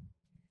Maria.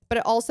 But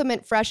it also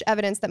meant fresh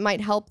evidence that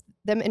might help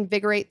them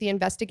invigorate the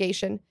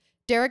investigation.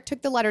 Derek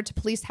took the letter to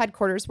police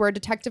headquarters where a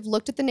detective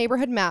looked at the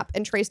neighborhood map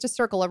and traced a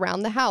circle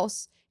around the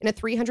house in a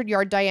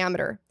 300-yard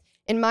diameter.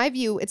 In my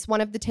view, it's one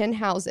of the 10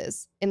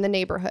 houses in the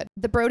neighborhood.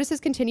 The Broadduses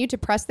continued to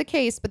press the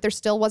case, but there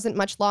still wasn't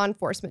much law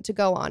enforcement to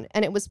go on,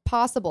 and it was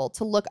possible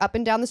to look up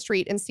and down the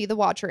street and see the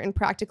Watcher in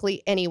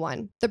practically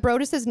anyone. The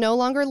Broadduses no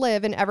longer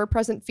live in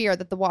ever-present fear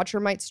that the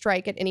Watcher might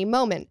strike at any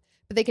moment,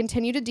 but they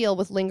continue to deal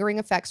with lingering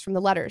effects from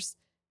the letters.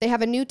 They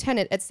have a new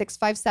tenant at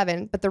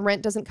 657, but the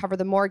rent doesn't cover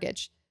the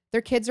mortgage.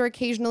 Their kids are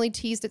occasionally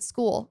teased at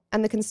school,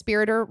 and the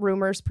conspirator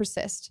rumors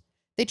persist.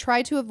 They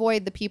try to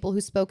avoid the people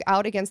who spoke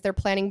out against their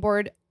planning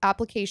board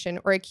application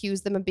or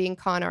accused them of being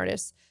con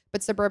artists,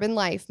 but suburban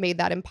life made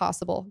that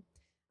impossible.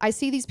 I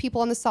see these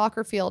people on the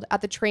soccer field,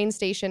 at the train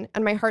station,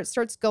 and my heart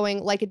starts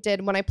going like it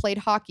did when I played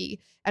hockey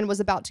and was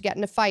about to get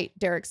in a fight,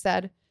 Derek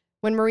said.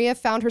 When Maria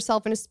found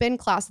herself in a spin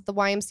class at the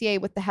YMCA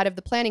with the head of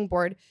the planning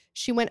board,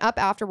 she went up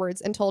afterwards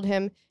and told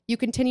him, "You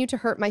continue to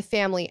hurt my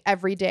family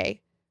every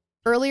day."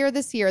 Earlier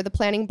this year, the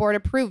planning board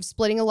approved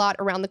splitting a lot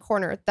around the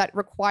corner that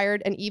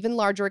required an even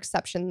larger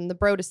exception than the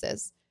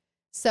Broadduses.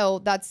 So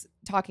that's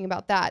talking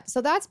about that. So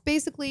that's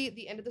basically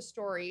the end of the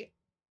story.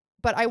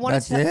 But I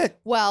wanted to... That's it?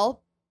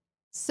 Well,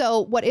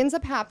 so what ends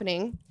up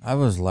happening... I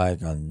was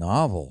like a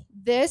novel.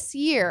 This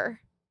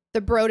year,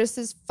 the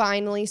Broadduses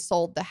finally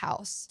sold the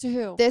house. To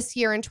who? This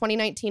year in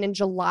 2019 in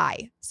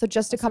July. So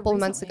just a So couple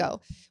of months recently.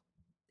 ago.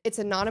 It's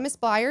anonymous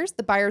buyers.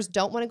 The buyers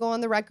don't want to go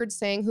on the record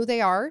saying who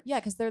they are. Yeah,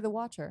 because they're the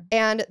Watcher.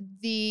 And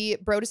the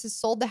Broadduses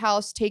sold the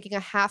house, taking a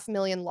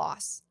 $500,000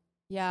 loss.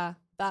 Yeah,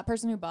 that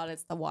person who bought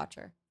it's the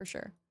Watcher for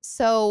sure.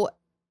 So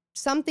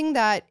something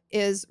that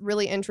is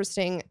really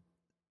interesting,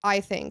 I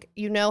think,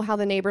 you know how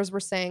the neighbors were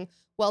saying,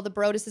 well, the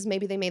Broadduses,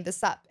 maybe they made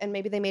this up, and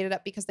maybe they made it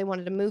up because they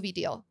wanted a movie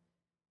deal.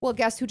 Well,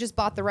 guess who just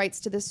bought the rights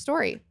to this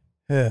story?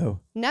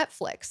 Who?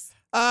 Netflix.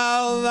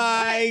 Oh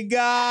my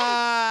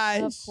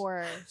gosh. Of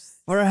course.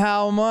 For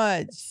how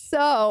much?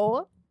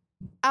 So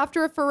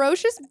after a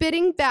ferocious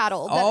bidding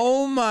battle that,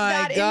 Oh my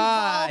that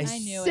gosh. involved I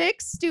knew it.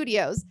 6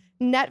 studios,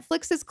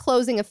 Netflix is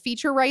closing a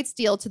feature rights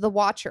deal to The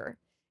Watcher.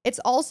 It's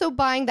also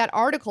buying that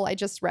article I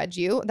just read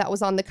you that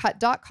was on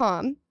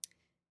thecut.com.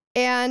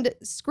 And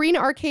Screen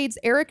Arcade's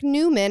Eric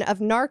Newman of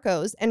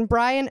Narcos and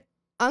Brian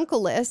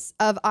Unkelis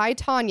of I,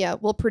 Tonya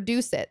will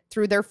produce it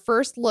through their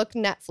first look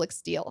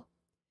Netflix deal.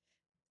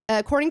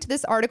 According to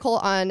this article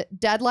on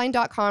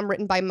Deadline.com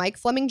written by Mike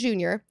Fleming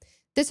Jr.,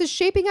 this is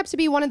shaping up to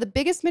be one of the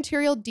biggest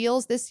material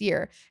deals this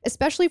year,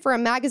 especially for a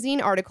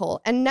magazine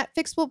article, and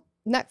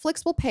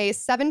Netflix will pay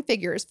 7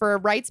 figures for a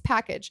rights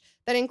package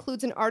that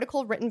includes an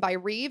article written by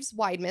Reeves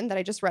Weidman that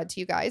I just read to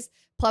you guys,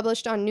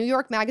 published on New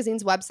York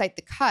Magazine's website,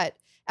 The Cut,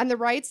 and the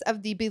rights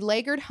of the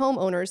beleaguered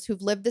homeowners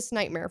who've lived this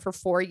nightmare for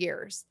 4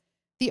 years.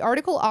 The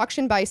article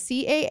auctioned by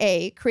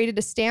CAA created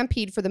a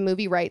stampede for the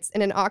movie rights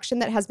in an auction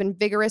that has been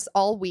vigorous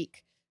all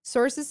week.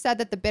 Sources said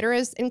that the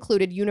bidders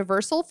included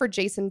Universal for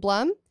Jason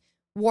Blum,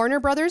 Warner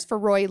Brothers for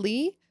Roy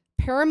Lee,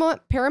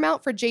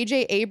 Paramount for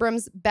J.J.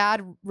 Abrams'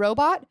 Bad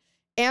Robot,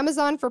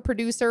 Amazon for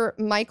producer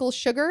Michael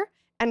Sugar,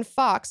 and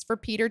Fox for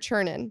Peter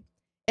Chernin.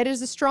 It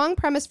is a strong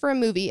premise for a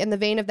movie in the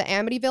vein of the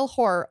Amityville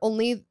Horror,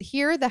 only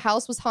here the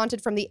house was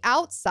haunted from the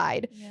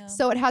outside, Yeah.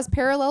 so it has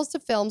parallels to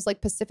films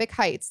like Pacific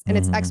Heights and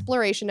its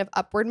exploration of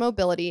upward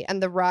mobility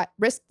and the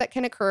risk that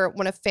can occur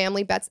when a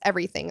family bets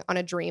everything on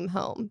a dream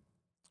home.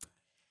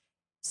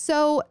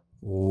 So,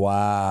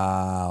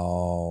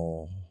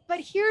 Wow. but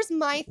here's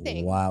my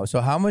thing. Wow.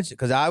 So how much?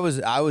 Because I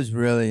was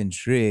really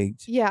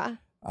intrigued. Yeah.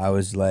 I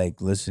was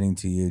like listening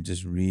to you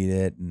just read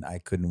it, and I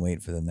couldn't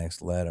wait for the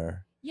next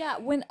letter. Yeah,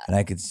 when And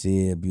I could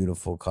see a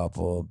beautiful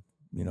couple,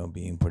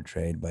 being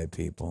portrayed by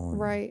people. and-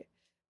 Right.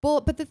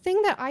 Well, but the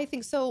thing that I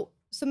think, so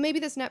maybe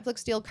this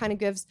Netflix deal kind of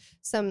gives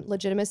some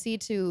legitimacy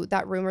to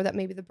that rumor that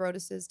maybe the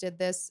Broadduses did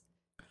this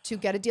to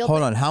get a deal.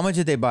 Hold on. How much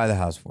did they buy the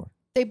house for?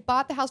 They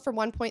bought the house for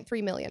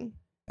 1.3 million.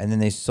 And then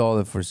they sold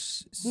it for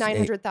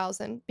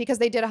 900,000 because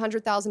they did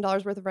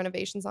 $100,000 worth of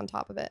renovations on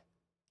top of it.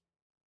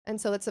 And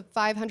so it's a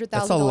 $500,000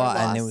 That's a lot,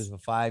 loss. and it was a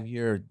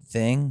 5-year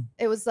thing.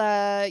 It was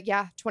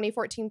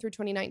 2014 through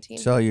 2019.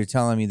 So you're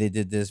telling me they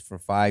did this for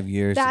 5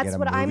 years to That's get a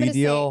what I'm movie going to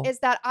deal? say is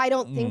that I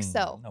don't think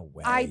so. No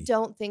way. I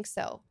don't think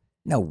so.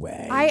 No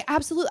way. I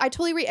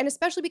totally agree. And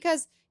especially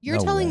because you're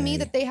No telling me way.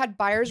 that they had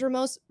buyer's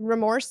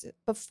remorse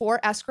before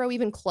escrow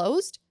even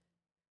closed.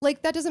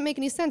 Like, that doesn't make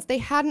any sense. They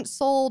hadn't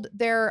sold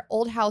their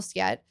old house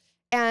yet.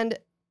 And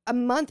a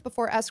month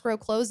before escrow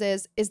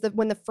closes is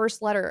when the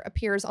first letter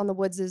appears on the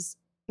Woods'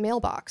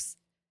 mailbox.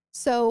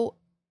 So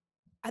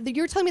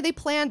you're telling me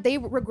they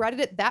regretted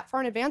it that far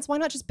in advance? Why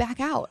not just back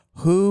out?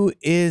 Who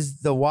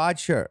is the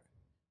watcher?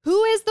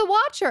 Who is the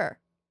watcher?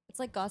 It's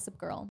like Gossip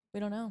Girl. We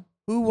don't know.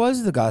 Who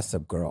was the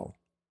gossip girl?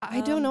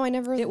 I don't know. I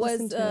never It was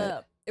listened to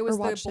it. it was or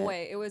the watched it.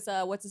 boy. It was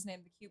what's his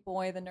name? The cute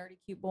boy, the nerdy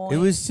cute boy. It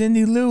was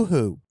Cindy Lou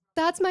Who.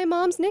 That's my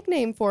mom's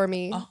nickname for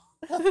me.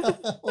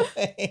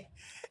 Wait.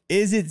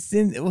 Is it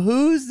Cindy?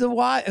 Who's the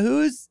why?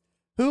 Who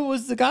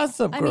was the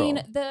gossip girl? I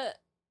mean,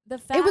 the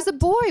fact It was a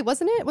boy,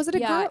 wasn't it? Was it a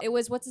yeah, girl? it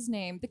was what's his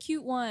name? The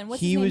cute one.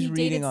 What's He his name? was He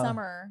reading dated on-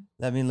 Summer.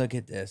 Let me look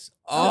at this. So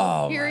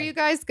Oh, here my- you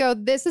guys go.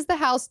 This is the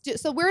house.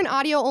 So we're an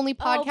audio only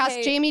podcast.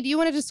 Okay. Jamie, do you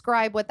want to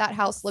describe what that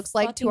house looks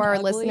like to Fucking our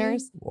ugly.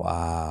 listeners?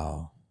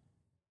 Wow.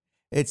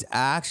 It's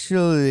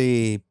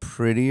actually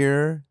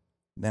prettier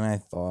than I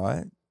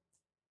thought.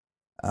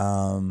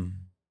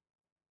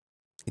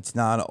 It's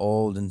not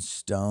old and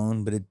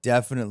stone, but it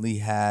definitely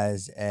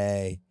has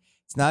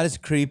it's not as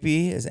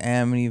creepy as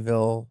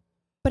Amityville.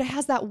 But it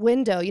has that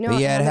window. You know? But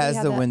yeah, how it many has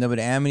have the that- window, but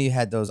Amity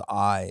had those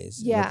eyes.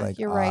 It Yeah, looked like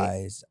you're right.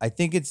 eyes. I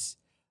think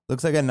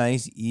looks like a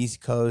nice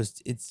East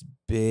Coast. It's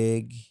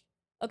big.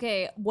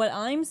 Okay, what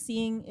I'm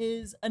seeing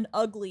is an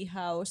ugly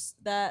house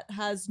that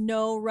has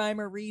no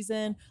rhyme or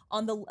reason.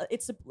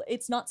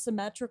 It's not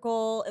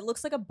symmetrical. It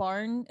looks like a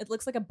barn. It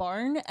looks like a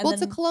barn. And Well,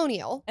 it's a then,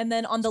 colonial. and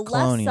then on the It's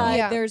left colonial. side,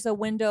 Yeah. there's a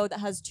window that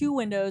has two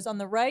windows. On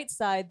the right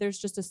side, there's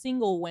just a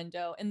single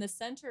window. In the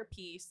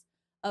centerpiece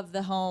of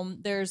the home,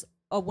 there's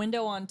a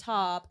window on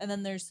top, and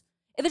then there's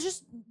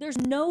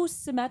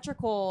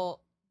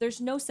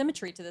no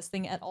symmetry to this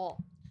thing at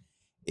all.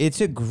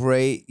 It's a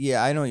great,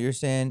 yeah, I know what you're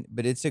saying,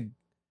 but it's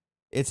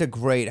a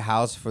great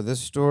house for this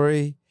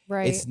story.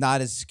 Right. It's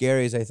not as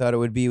scary as I thought it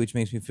would be, which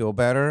makes me feel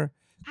better.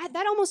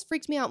 That almost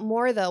freaked me out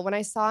more though when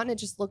I saw it and it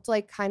just looked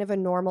like kind of a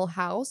normal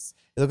house.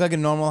 It looked like a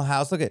normal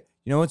house. You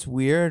know what's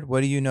weird?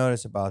 What do you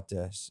notice about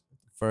this?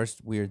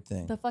 First weird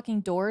thing. The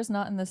fucking door's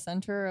not in the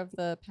center of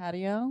the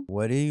patio.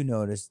 What do you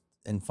notice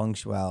in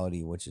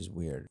functionality, which is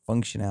weird?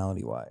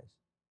 Functionality wise,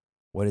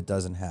 what it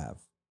doesn't have.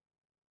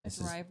 A This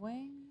is-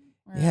 driveway.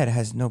 Or- Yeah, it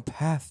has no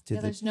path to Yeah,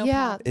 the. there's no Yeah.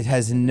 path. It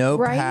has no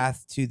Right?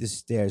 path to the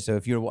stairs. So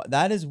if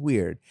that is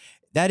weird.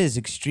 That is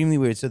extremely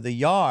weird. So the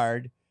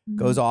yard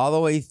goes all the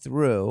way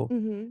through,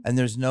 Mm-hmm. and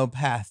there's no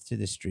path to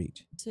the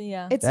street. So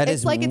yeah. It's That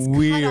it's is like it's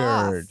cut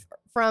off weird.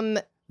 from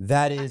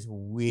That is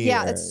weird.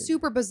 yeah, it's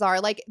super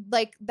bizarre. Like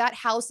that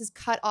house is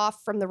cut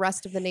off from the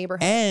rest of the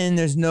neighborhood. And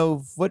there's no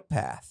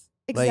footpath.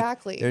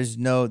 Exactly. Like, there's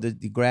no the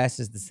grass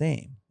is the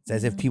same. It's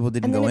as if Mhm. people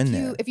didn't and then go if in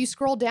you there. if you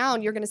scroll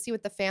down, you're going to see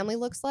what the family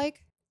looks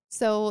like.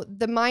 So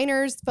the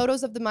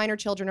photos of the minor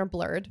children are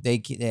blurred. They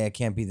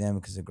can't be them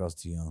because the girl's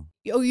too young.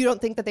 Oh, you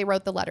don't think that they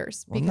wrote the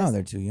letters? Well, no,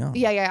 they're too young.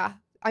 Yeah.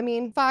 I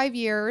mean, 5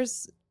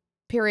 years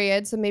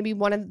period. So maybe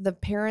one of the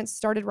parents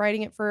started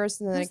writing it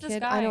first, and then Who's a this kid.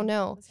 guy? I don't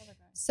know. This other guy.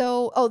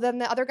 So, then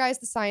the other guy is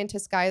the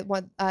scientist guy,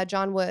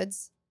 John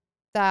Woods,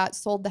 that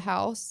sold the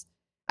house.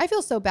 I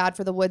feel so bad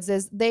for the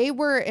Woodses. They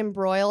were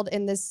embroiled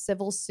in this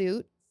civil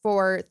suit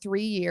for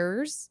 3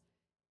 years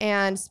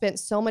and spent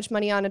so much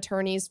money on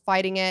attorneys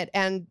fighting it.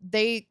 And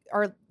they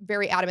are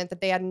very adamant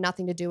that they had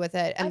nothing to do with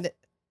it. And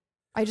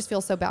I just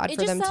feel so bad It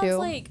for just them sounds too.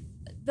 like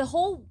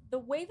the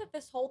way that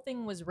this whole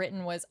thing was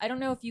written was, I don't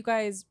know if you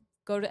guys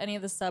go to any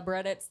of the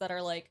subreddits that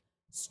are like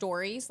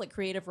stories, like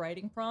creative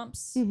writing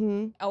prompts,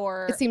 hmm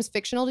or It seems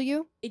fictional to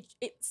you?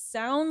 it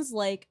sounds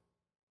like,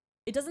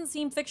 it doesn't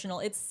seem fictional.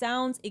 It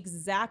sounds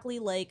exactly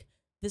like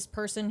this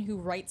person who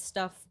writes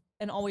stuff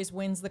and always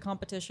wins the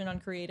competition on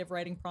creative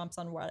writing prompts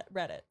on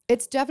Reddit.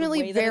 It's definitely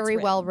way that it's very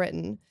written. well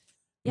written.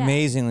 Yeah.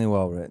 Amazingly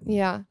well written.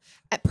 Yeah.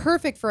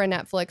 Perfect for a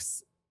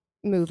Netflix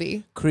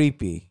movie.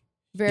 Creepy.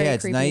 Very yeah,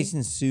 it's creepy. nice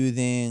and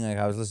soothing. Like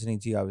I was listening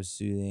to you, I was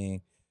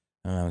soothing.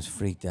 And I was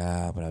freaked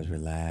out, but I was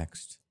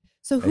relaxed.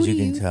 So who as do you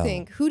can you tell.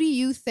 think? Who do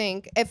you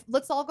think? If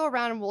let's all go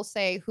around and we'll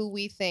say who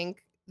we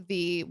think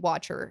the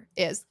watcher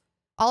is.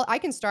 I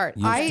can start.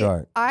 You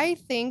start. I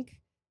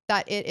think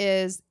that it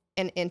is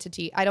an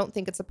entity. I don't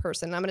think it's a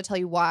person. And I'm going to tell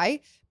you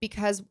why.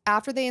 Because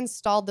after they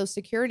installed those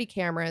security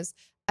cameras,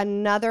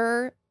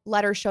 another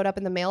letter showed up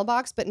in the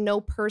mailbox, but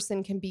no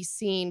person can be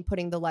seen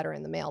putting the letter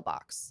in the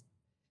mailbox.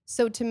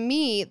 So to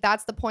me,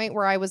 that's the point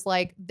where I was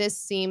like, this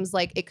seems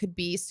like it could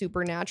be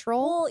supernatural.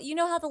 Well, you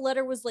know how the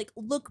letter was like,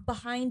 look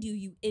behind you,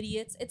 you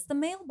idiots. It's the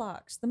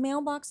mailbox. The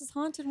mailbox is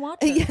haunted. Watch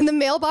it. And the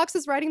mailbox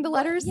is writing the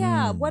What- letters.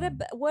 Yeah, Mm.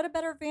 what a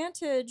better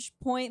vantage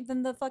point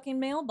than the fucking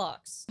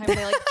mailbox. Time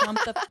they like dump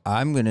the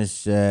I'm gonna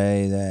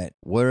say that.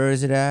 Where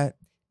is it at?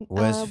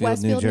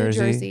 Westfield, New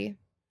Jersey.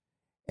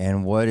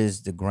 And what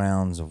is the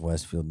grounds of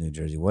Westfield, New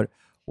Jersey?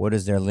 What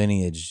is their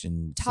lineage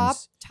in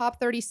Top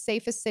 30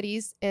 safest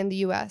cities in the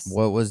U.S.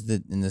 What was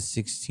in the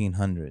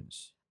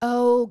 1600s?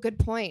 Oh, good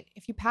point.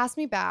 If you pass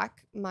me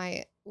back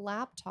my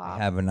laptop.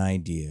 I have an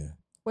idea.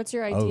 What's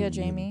your idea, Oh.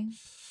 Jamie?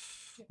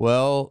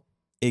 Well,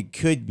 it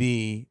could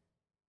be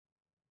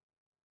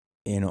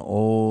an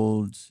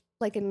old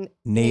like a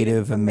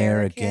Native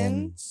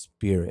American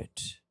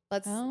spirit.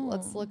 Let's Oh.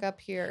 look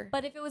up here.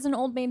 But if it was an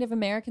old Native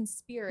American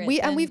spirit,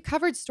 We've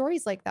covered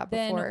stories like that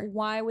then before.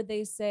 why would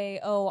they say,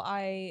 "Oh,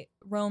 I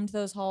roamed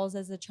those halls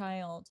as a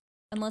child"?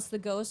 Unless the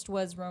ghost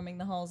was roaming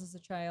the halls as a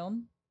child.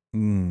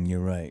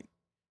 You're right.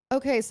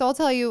 Okay, so I'll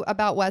tell you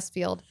about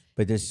Westfield.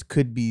 But this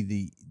could be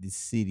the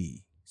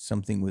city,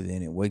 something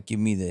within it. What? Give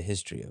me the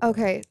history of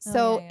Okay, Oh,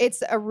 so yeah.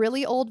 it's a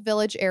really old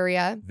village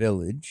area, it.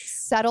 Village,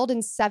 settled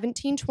in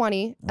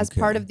 1720 as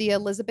part Okay. of the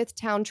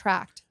Elizabethtown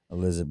Tract.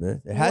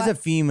 Elizabeth. It has What- a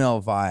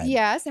female vibe.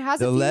 Yes, it has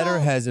The a female, letter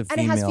has a and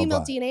it has female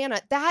vibe. DNA on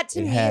it. That to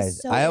It me has.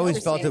 is so I always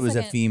interesting. felt it was a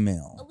Second.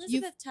 female.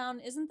 Elizabethtown,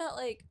 isn't that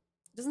like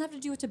doesn't have to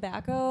do with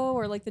tobacco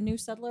or like the new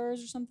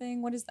settlers or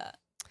something? What is that?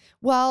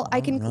 Well, I I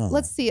don't can know.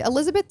 let's see.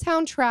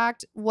 Elizabethtown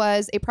Tract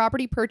was a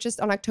property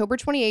purchased on October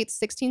 28th,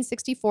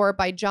 1664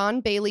 by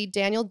John Bailey,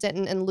 Daniel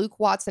Denton, and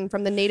Luke Watson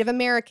from the Native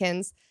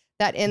Americans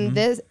that in Mhm.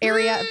 this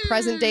area of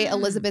present-day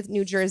Elizabeth,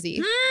 New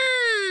Jersey.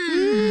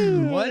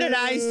 What did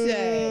I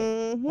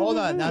say? Hold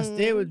on. Now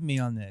stay with me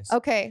on this.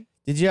 Okay.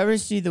 Did you ever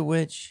see The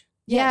Witch?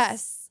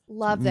 Yes.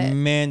 Loved it.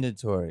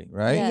 Mandatory,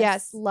 right? Yeah.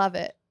 Yes, love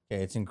it.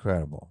 Okay, it's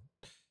incredible.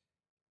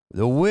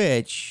 The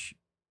witch,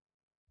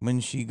 when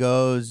she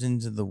goes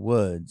into the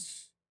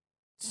woods,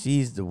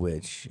 sees the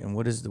witch. And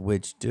what does the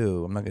witch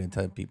do? I'm not going to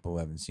tell people who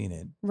haven't seen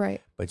it,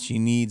 Right. but she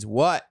needs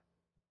what?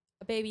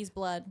 A baby's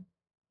blood.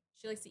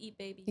 She likes to eat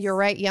babies. You're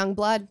right, young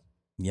blood.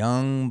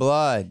 Young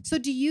blood. So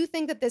do you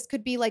think that this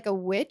could be like a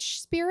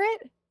witch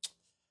spirit?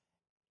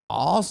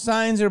 All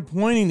signs are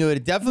pointing to it.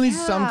 It definitely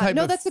some Yeah. type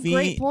No, of that's a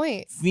great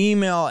point.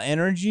 female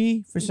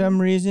energy for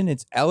some reason.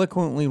 It's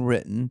eloquently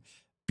written,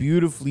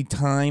 beautifully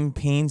timed,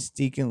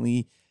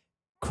 painstakingly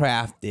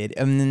crafted.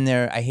 And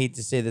then I hate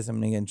to say this, I'm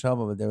gonna get in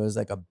trouble, but there was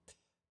like a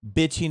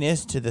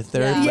bitchiness to the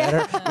third Yeah.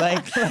 letter. Yeah.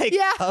 Like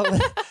Yeah.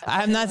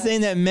 I'm not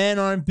saying that men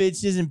aren't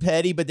bitches and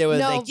petty, but there was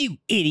No. like, you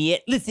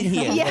idiot, listen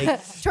here. Yeah.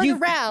 Like, Turn you-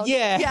 around.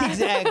 Yeah, Yeah.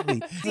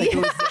 exactly. Like, it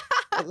was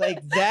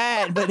like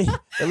that, but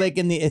like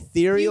in the You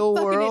ethereal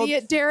fucking world.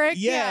 idiot, Derek.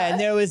 Yeah, and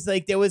there was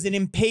an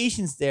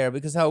impatience there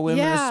because how women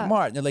Yeah. are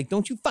smart. And they're like,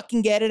 "Don't you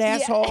fucking get it,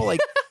 asshole!"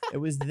 Like it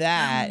was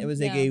that. It was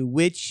like Yeah. a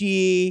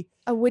witchy,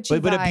 A witchy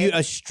but vibe.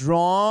 a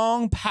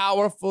strong,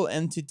 powerful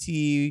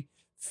entity,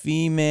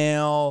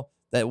 female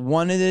that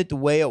wanted it the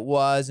way it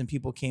was, and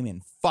people came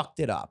in, fucked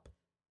it up.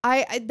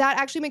 I that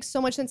actually makes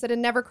so much sense. That it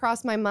never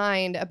crossed my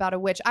mind about a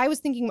witch. I was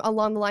thinking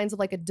along the lines of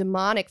like a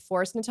demonic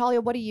force.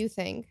 Natalia, what do you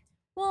think?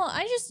 Well,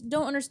 I just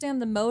don't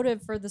understand the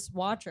motive for this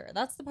watcher.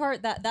 That's the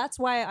part that's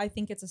why I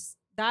think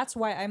that's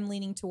why I'm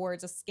leaning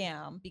towards a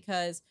scam,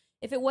 because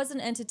if it was an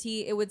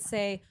entity, it would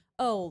say,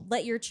 "Oh,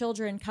 let your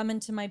children come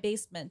into my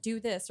basement, do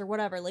this or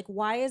whatever." Like,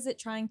 why is it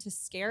trying to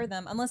scare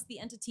them unless the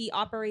entity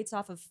operates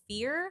off of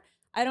fear?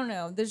 I don't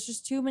know. There's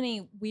just too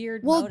many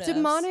weird Well, motives.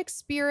 demonic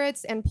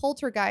spirits and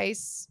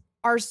poltergeists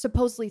are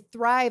supposedly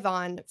thrive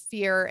on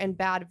fear and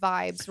bad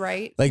vibes,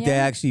 right? Like they Yeah.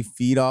 actually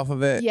feed off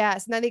of it.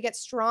 Yes, and then they get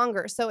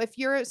stronger. So if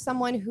you're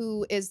someone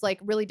who is like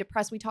really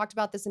depressed, we talked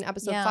about this in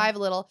episode Yeah. 5 a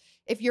little.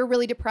 If you're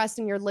really depressed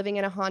and you're living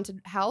in a haunted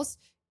house,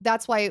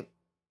 that's why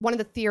one of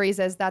the theories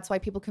is that's why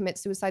people commit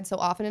suicide so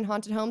often in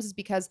haunted homes is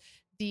because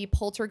the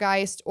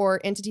poltergeist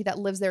or entity that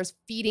lives there is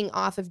feeding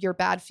off of your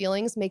bad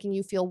feelings, making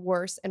you feel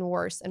worse and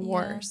worse and Yeah.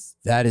 worse.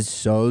 That is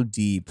so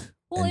deep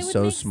Well, and it would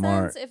so make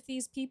smart. sense if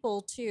these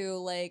people too,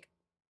 like,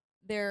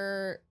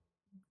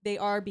 they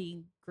are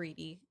being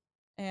greedy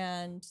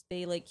and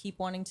they like keep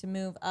wanting to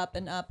move up,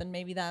 and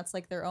maybe that's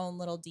like their own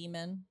little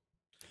demon.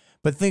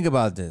 But think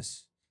about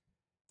this.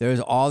 There's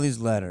all these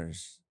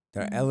letters.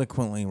 They're Mhm.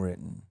 eloquently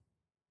written.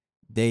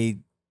 They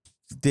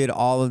did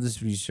all of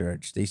this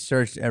research. They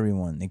searched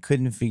everyone. They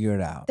couldn't figure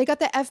it out. They got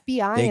the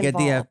FBI They involved. get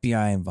the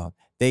FBI involved.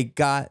 They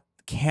got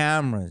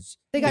cameras.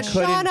 They got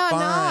couldn't Shauna Na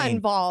find-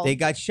 involved. They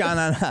got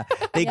Shauna.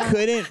 They Yeah.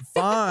 couldn't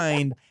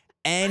find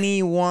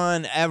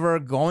anyone ever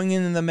going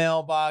into the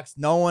mailbox.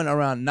 No one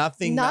around.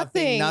 Nothing. On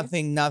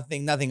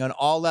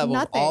all levels.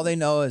 All Nothing. they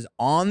know is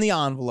on the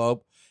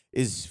envelope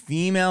is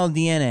female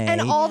DNA.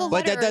 and all the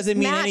But that letters doesn't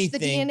mean match anything.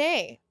 the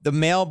DNA. The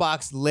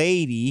mailbox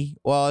lady.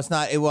 Well, it's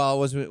not. It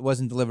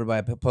wasn't delivered by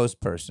a post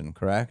person,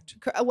 correct?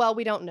 Well,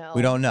 we don't know.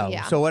 We don't know.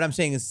 Yeah. So what I'm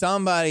saying is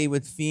somebody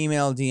with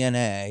female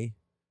DNA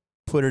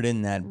put it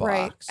in that box.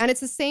 Right. And it's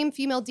the same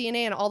female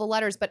DNA in all the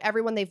letters, but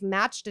everyone they've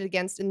matched it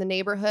against in the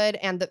neighborhood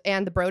and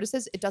the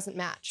Broduses, it doesn't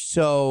match.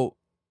 So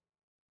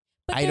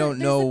But I there- don't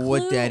there's know a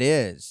what clue. that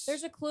is.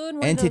 There's a clue in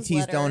one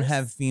Entities of those don't letters.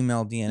 have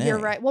female DNA. You're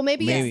right. Well,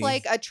 maybe Maybe. it's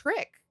like a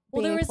trick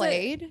being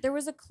played. There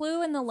was a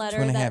clue in the letter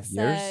 2.5 that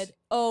years? said,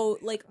 "Oh,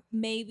 like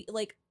maybe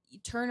like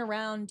turn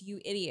around, you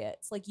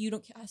idiots! Like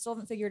I still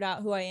haven't figured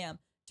out who I am.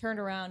 Turn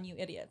around, you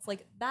idiots!"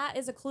 Like that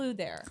is a clue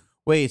there.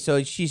 Wait,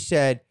 so she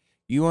said,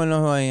 "You want to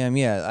know who I am?"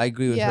 Yeah, I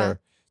agree with Yeah.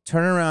 her.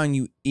 Turn around,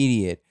 you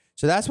idiot.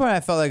 So that's why I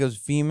felt like it was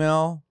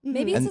female.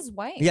 Maybe Mhm. it's And- his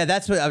wife. Yeah,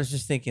 that's what I was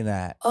just thinking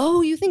that. Oh,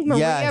 you think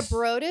Maria Yes.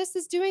 Brodus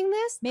is doing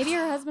this? Maybe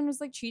her husband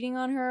was like cheating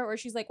on her, or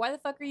she's like, "Why the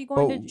fuck are you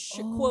going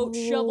to quote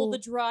shovel the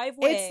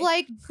driveway?" It's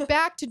like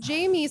back to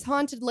Jamie's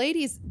haunted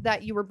ladies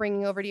that you were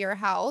bringing over to your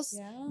house.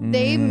 yeah.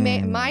 They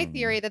my Mm.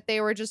 theory that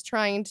they were just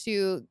trying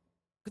to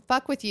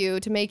fuck with you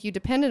to make you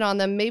dependent on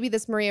them. Maybe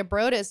this Maria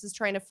Brodus is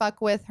trying to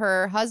fuck with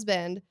her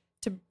husband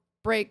to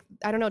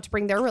to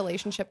bring their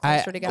relationship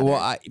closer together. Well,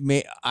 I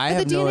but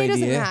have the no DNA idea.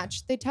 doesn't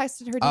match. They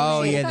tested her DNA.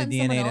 Oh, Should've yeah, the gotten DNA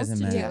someone else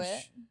doesn't to do match.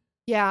 it.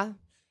 Yeah.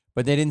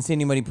 But they didn't see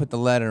anybody put the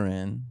letter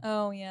in.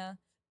 Oh yeah.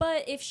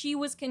 But if she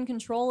was in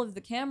control of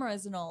the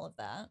cameras and all of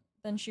that,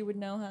 then she would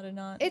know how to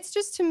not. It's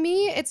just, to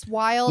me, it's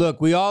wild. Look,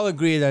 we all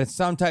agree that it's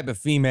some type of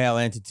female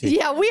entity.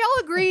 Yeah, we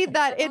all agree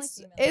that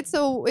Definitely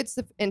it's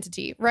an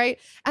entity, right?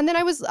 And then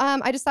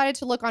I decided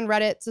to look on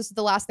Reddit. This is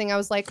the last thing I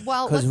was like,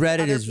 well, Because what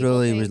Reddit other is people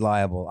really think?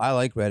 reliable. I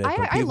like Reddit. I-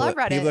 but I love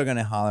Reddit. People are going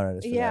to holler at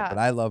us for Yeah. that, but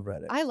I love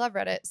Reddit. I love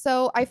Reddit.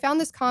 So I found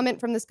this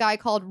comment from this guy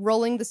called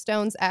Rolling the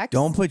Stones X.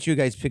 Don't put you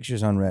guys'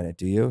 pictures on Reddit,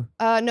 do you?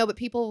 No, but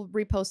people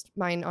repost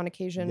mine on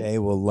occasion. They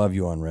will love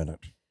you on Reddit.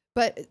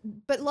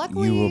 But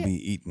luckily, You will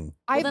be eaten.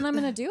 well, then I'm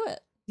gonna do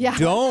it. yeah.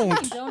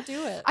 Don't. Don't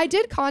do it. I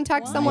did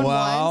contact Why? someone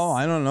Well,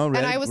 once, I don't know. Reddit,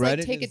 and I was like,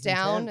 Reddit take is it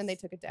down, intense. and they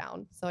took it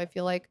down. So I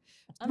feel like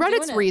I'm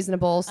Reddit's doing it.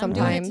 reasonable I'm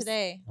doing it sometimes.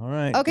 today. All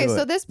right. Okay, do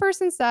so it. this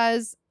person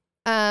says,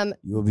 You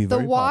will be the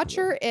very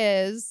watcher popular.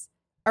 is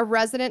a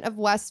resident of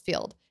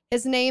Westfield.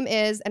 His name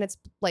is, and it's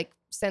like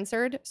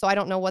censored, so I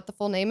don't know what the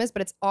full name is,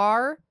 but it's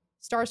R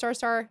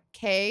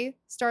K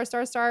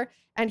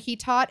and he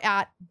taught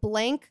at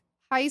blank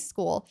high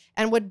school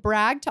and would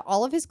brag to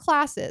all of his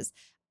classes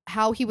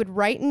how he would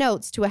write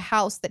notes to a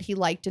house that he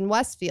liked in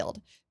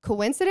Westfield.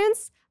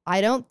 Coincidence?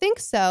 I don't think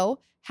so.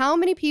 How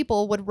many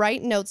people would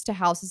write notes to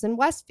houses in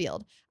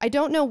Westfield? I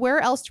don't know where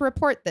else to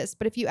report this,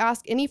 but if you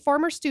ask any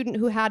former student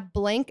who had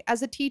blank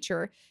as a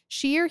teacher,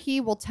 she or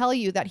he will tell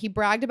you that he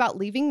bragged about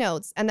leaving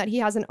notes and that he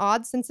has an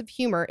odd sense of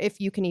humor,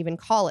 if you can even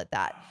call it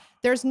that.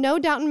 There's no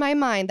doubt in my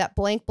mind that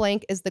blank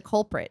blank is the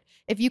culprit.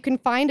 If you can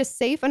find a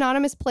safe,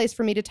 anonymous place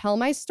for me to tell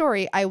my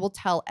story, I will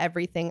tell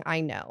everything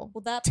I know.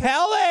 Well,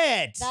 Tell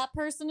it. that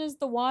person is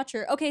the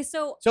watcher. Okay,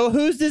 so So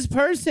who's this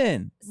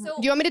person? Do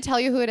you want me to tell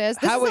you who it is?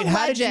 This is wait,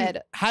 alleged.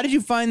 how did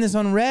you find this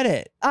on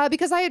Reddit?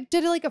 Because I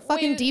did like a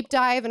fucking Wait. deep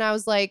dive and I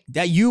was like,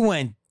 That you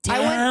went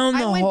down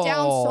I the went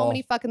down so hole.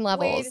 many fucking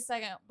levels. wait a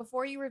second.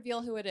 Before you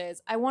reveal who it is,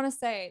 I want to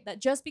say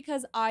that just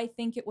because I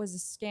think it was a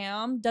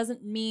scam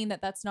doesn't mean that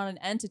that's not an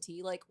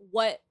entity. Like,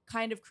 what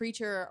kind of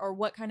creature or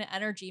what kind of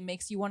energy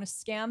makes you want to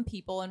scam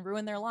people and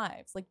ruin their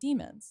lives? Like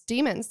demons.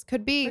 Demons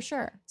could be. For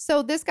sure.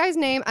 So this guy's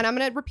name, and I'm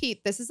going to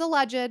repeat, this is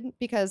alleged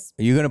because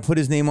Are you gonna put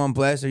his name on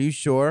blast? Are you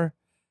sure?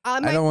 I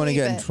might don't wanna bleep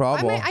get in it.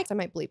 trouble. I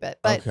might bleep it,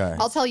 but Okay.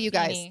 I'll tell you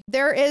guys. Teeny.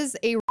 There is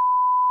a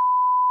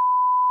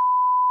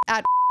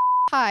at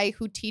High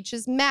who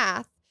teaches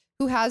math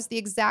who has the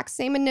exact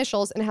same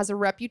initials and has a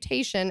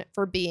reputation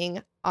for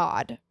being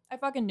odd. I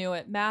fucking knew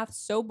it. Math's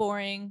so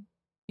boring.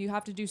 You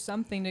have to do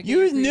something to get You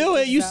your knew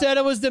it. creativity You out. said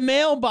it was the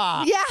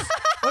mailbox. Yeah.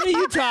 What are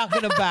you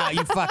talking about?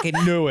 You fucking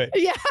knew it.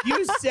 Yeah.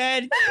 You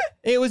said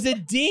it was a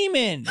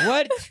demon.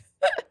 What?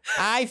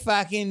 I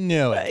fucking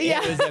knew it.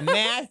 Yeah. It was a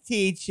math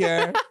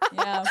teacher.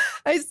 Yeah.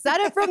 I said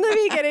it from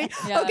the beginning.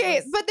 Yeah, Okay,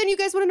 that was- but then you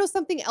guys want to know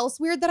something else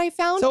weird that I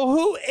found? So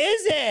who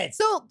is it?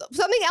 So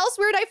something else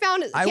weird I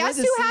found. I Guess went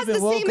to who sleep has the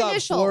and woke same up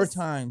initials? 4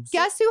 times.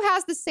 Guess who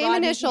has the same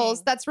Rodney initials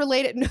King. that's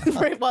related?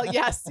 Well,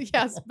 yes,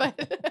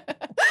 but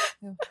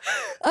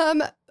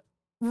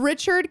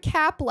Richard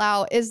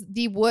Kaplow is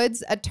the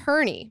Woods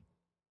attorney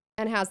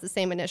and has the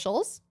same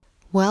initials.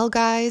 Well,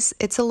 guys,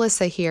 it's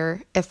Alyssa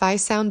here. If I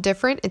sound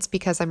different, it's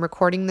because I'm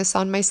recording this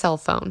on my cell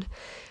phone.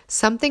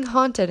 Something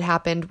haunted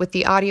happened with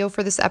the audio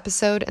for this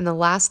episode, and the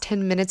last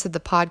 10 minutes of the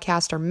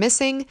podcast are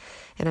missing,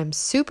 and I'm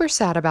super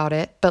sad about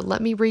it, but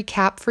let me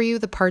recap for you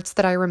the parts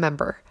that I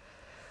remember.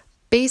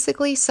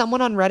 Basically, someone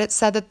on Reddit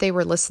said that they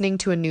were listening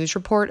to a news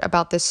report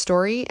about this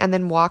story and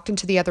then walked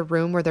into the other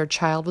room where their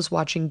child was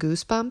watching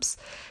Goosebumps.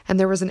 And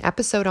there was an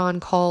episode on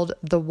called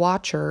The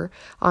Watcher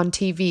on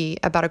TV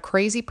about a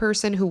crazy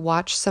person who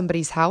watched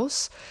somebody's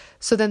house.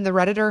 So then the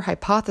Redditor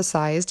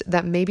hypothesized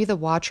that maybe the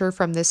Watcher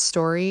from this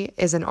story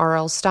is an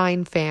R.L.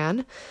 Stine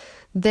fan.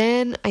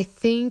 Then I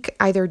think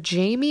either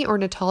Jamie or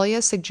Natalia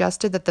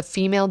suggested that the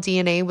female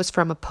DNA was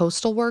from a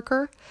postal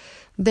worker.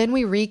 Then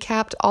we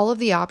recapped all of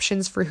the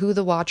options for who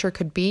the Watcher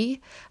could be: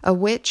 a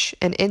witch,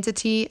 an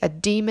entity, a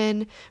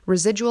demon,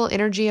 residual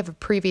energy of a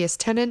previous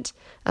tenant,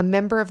 a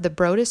member of the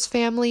Brodus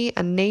family,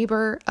 a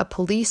neighbor, a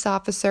police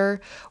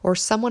officer, or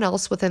someone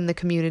else within the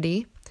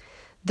community.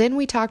 Then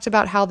we talked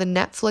about how the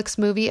Netflix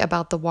movie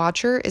about the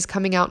Watcher is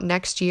coming out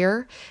next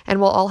year, and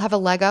we'll all have a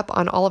leg up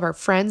on all of our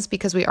friends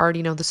because we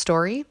already know the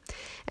story.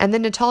 And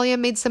then Natalia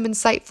made some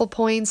insightful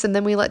points, and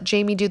then we let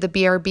Jamie do the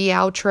BRB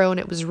outro, and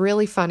it was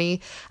really funny.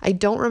 I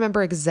don't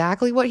remember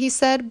exactly what he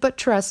said, but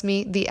trust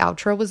me, the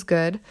outro was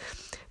good.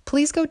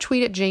 Please go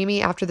tweet at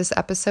Jamie after this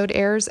episode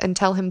airs and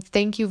tell him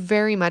thank you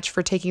very much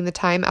for taking the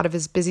time out of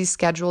his busy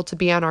schedule to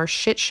be on our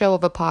shit show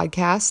of a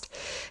podcast.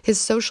 His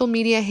social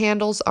media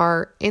handles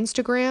are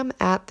Instagram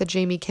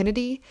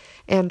 @TheJamieKennedy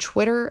and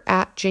Twitter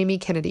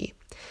 @JamieKennedy.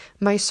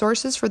 My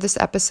sources for this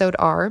episode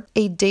are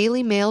a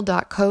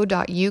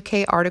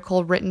dailymail.co.uk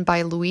article written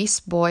by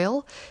Louise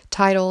Boyle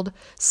titled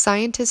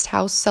 "Scientist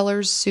House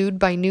Sellers Sued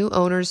by New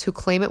Owners Who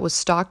Claim It Was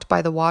Stalked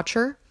by the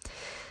Watcher."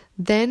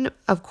 Then,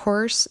 of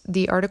course,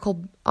 the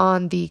article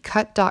on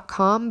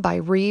thecut.com by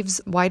Reeves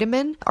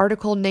Weideman.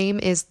 Article name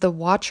is "The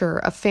Watcher.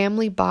 A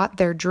family bought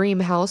their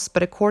dream house,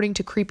 but according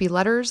to creepy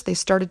letters they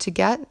started to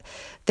get,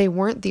 they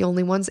weren't the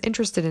only ones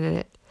interested in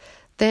it."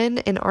 Then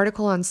an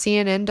article on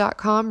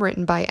CNN.com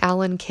written by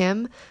Alan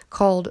Kim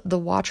called "The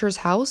Watcher's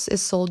House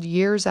is Sold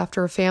Years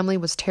After a Family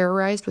Was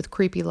Terrorized with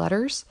Creepy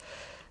Letters."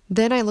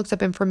 Then I looked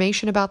up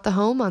information about the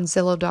home on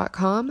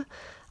Zillow.com.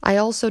 I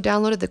also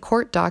downloaded the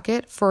court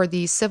docket for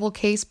the civil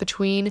case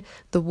between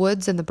the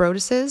Woods and the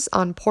Broduses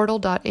on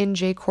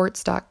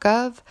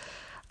portal.njcourts.gov.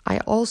 I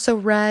also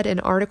read an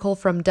article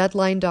from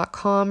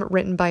Deadline.com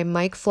written by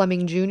Mike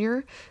Fleming Jr.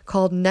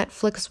 called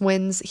 "Netflix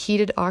Wins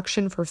Heated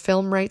Auction for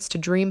Film Rights to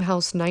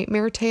Dreamhouse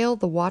Nightmare Tale,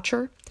 The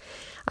Watcher."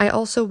 I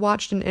also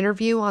watched an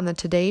interview on The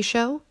Today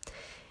Show.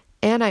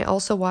 And I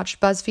also watched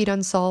BuzzFeed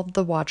Unsolved,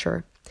 The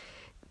Watcher.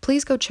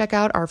 Please go check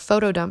out our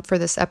photo dump for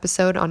this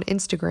episode on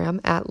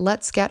Instagram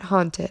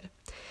 @Let'sGetHaunted.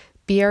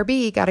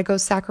 BRB, gotta go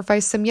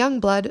sacrifice some young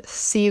blood.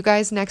 See you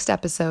guys next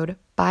episode.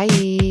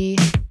 Bye.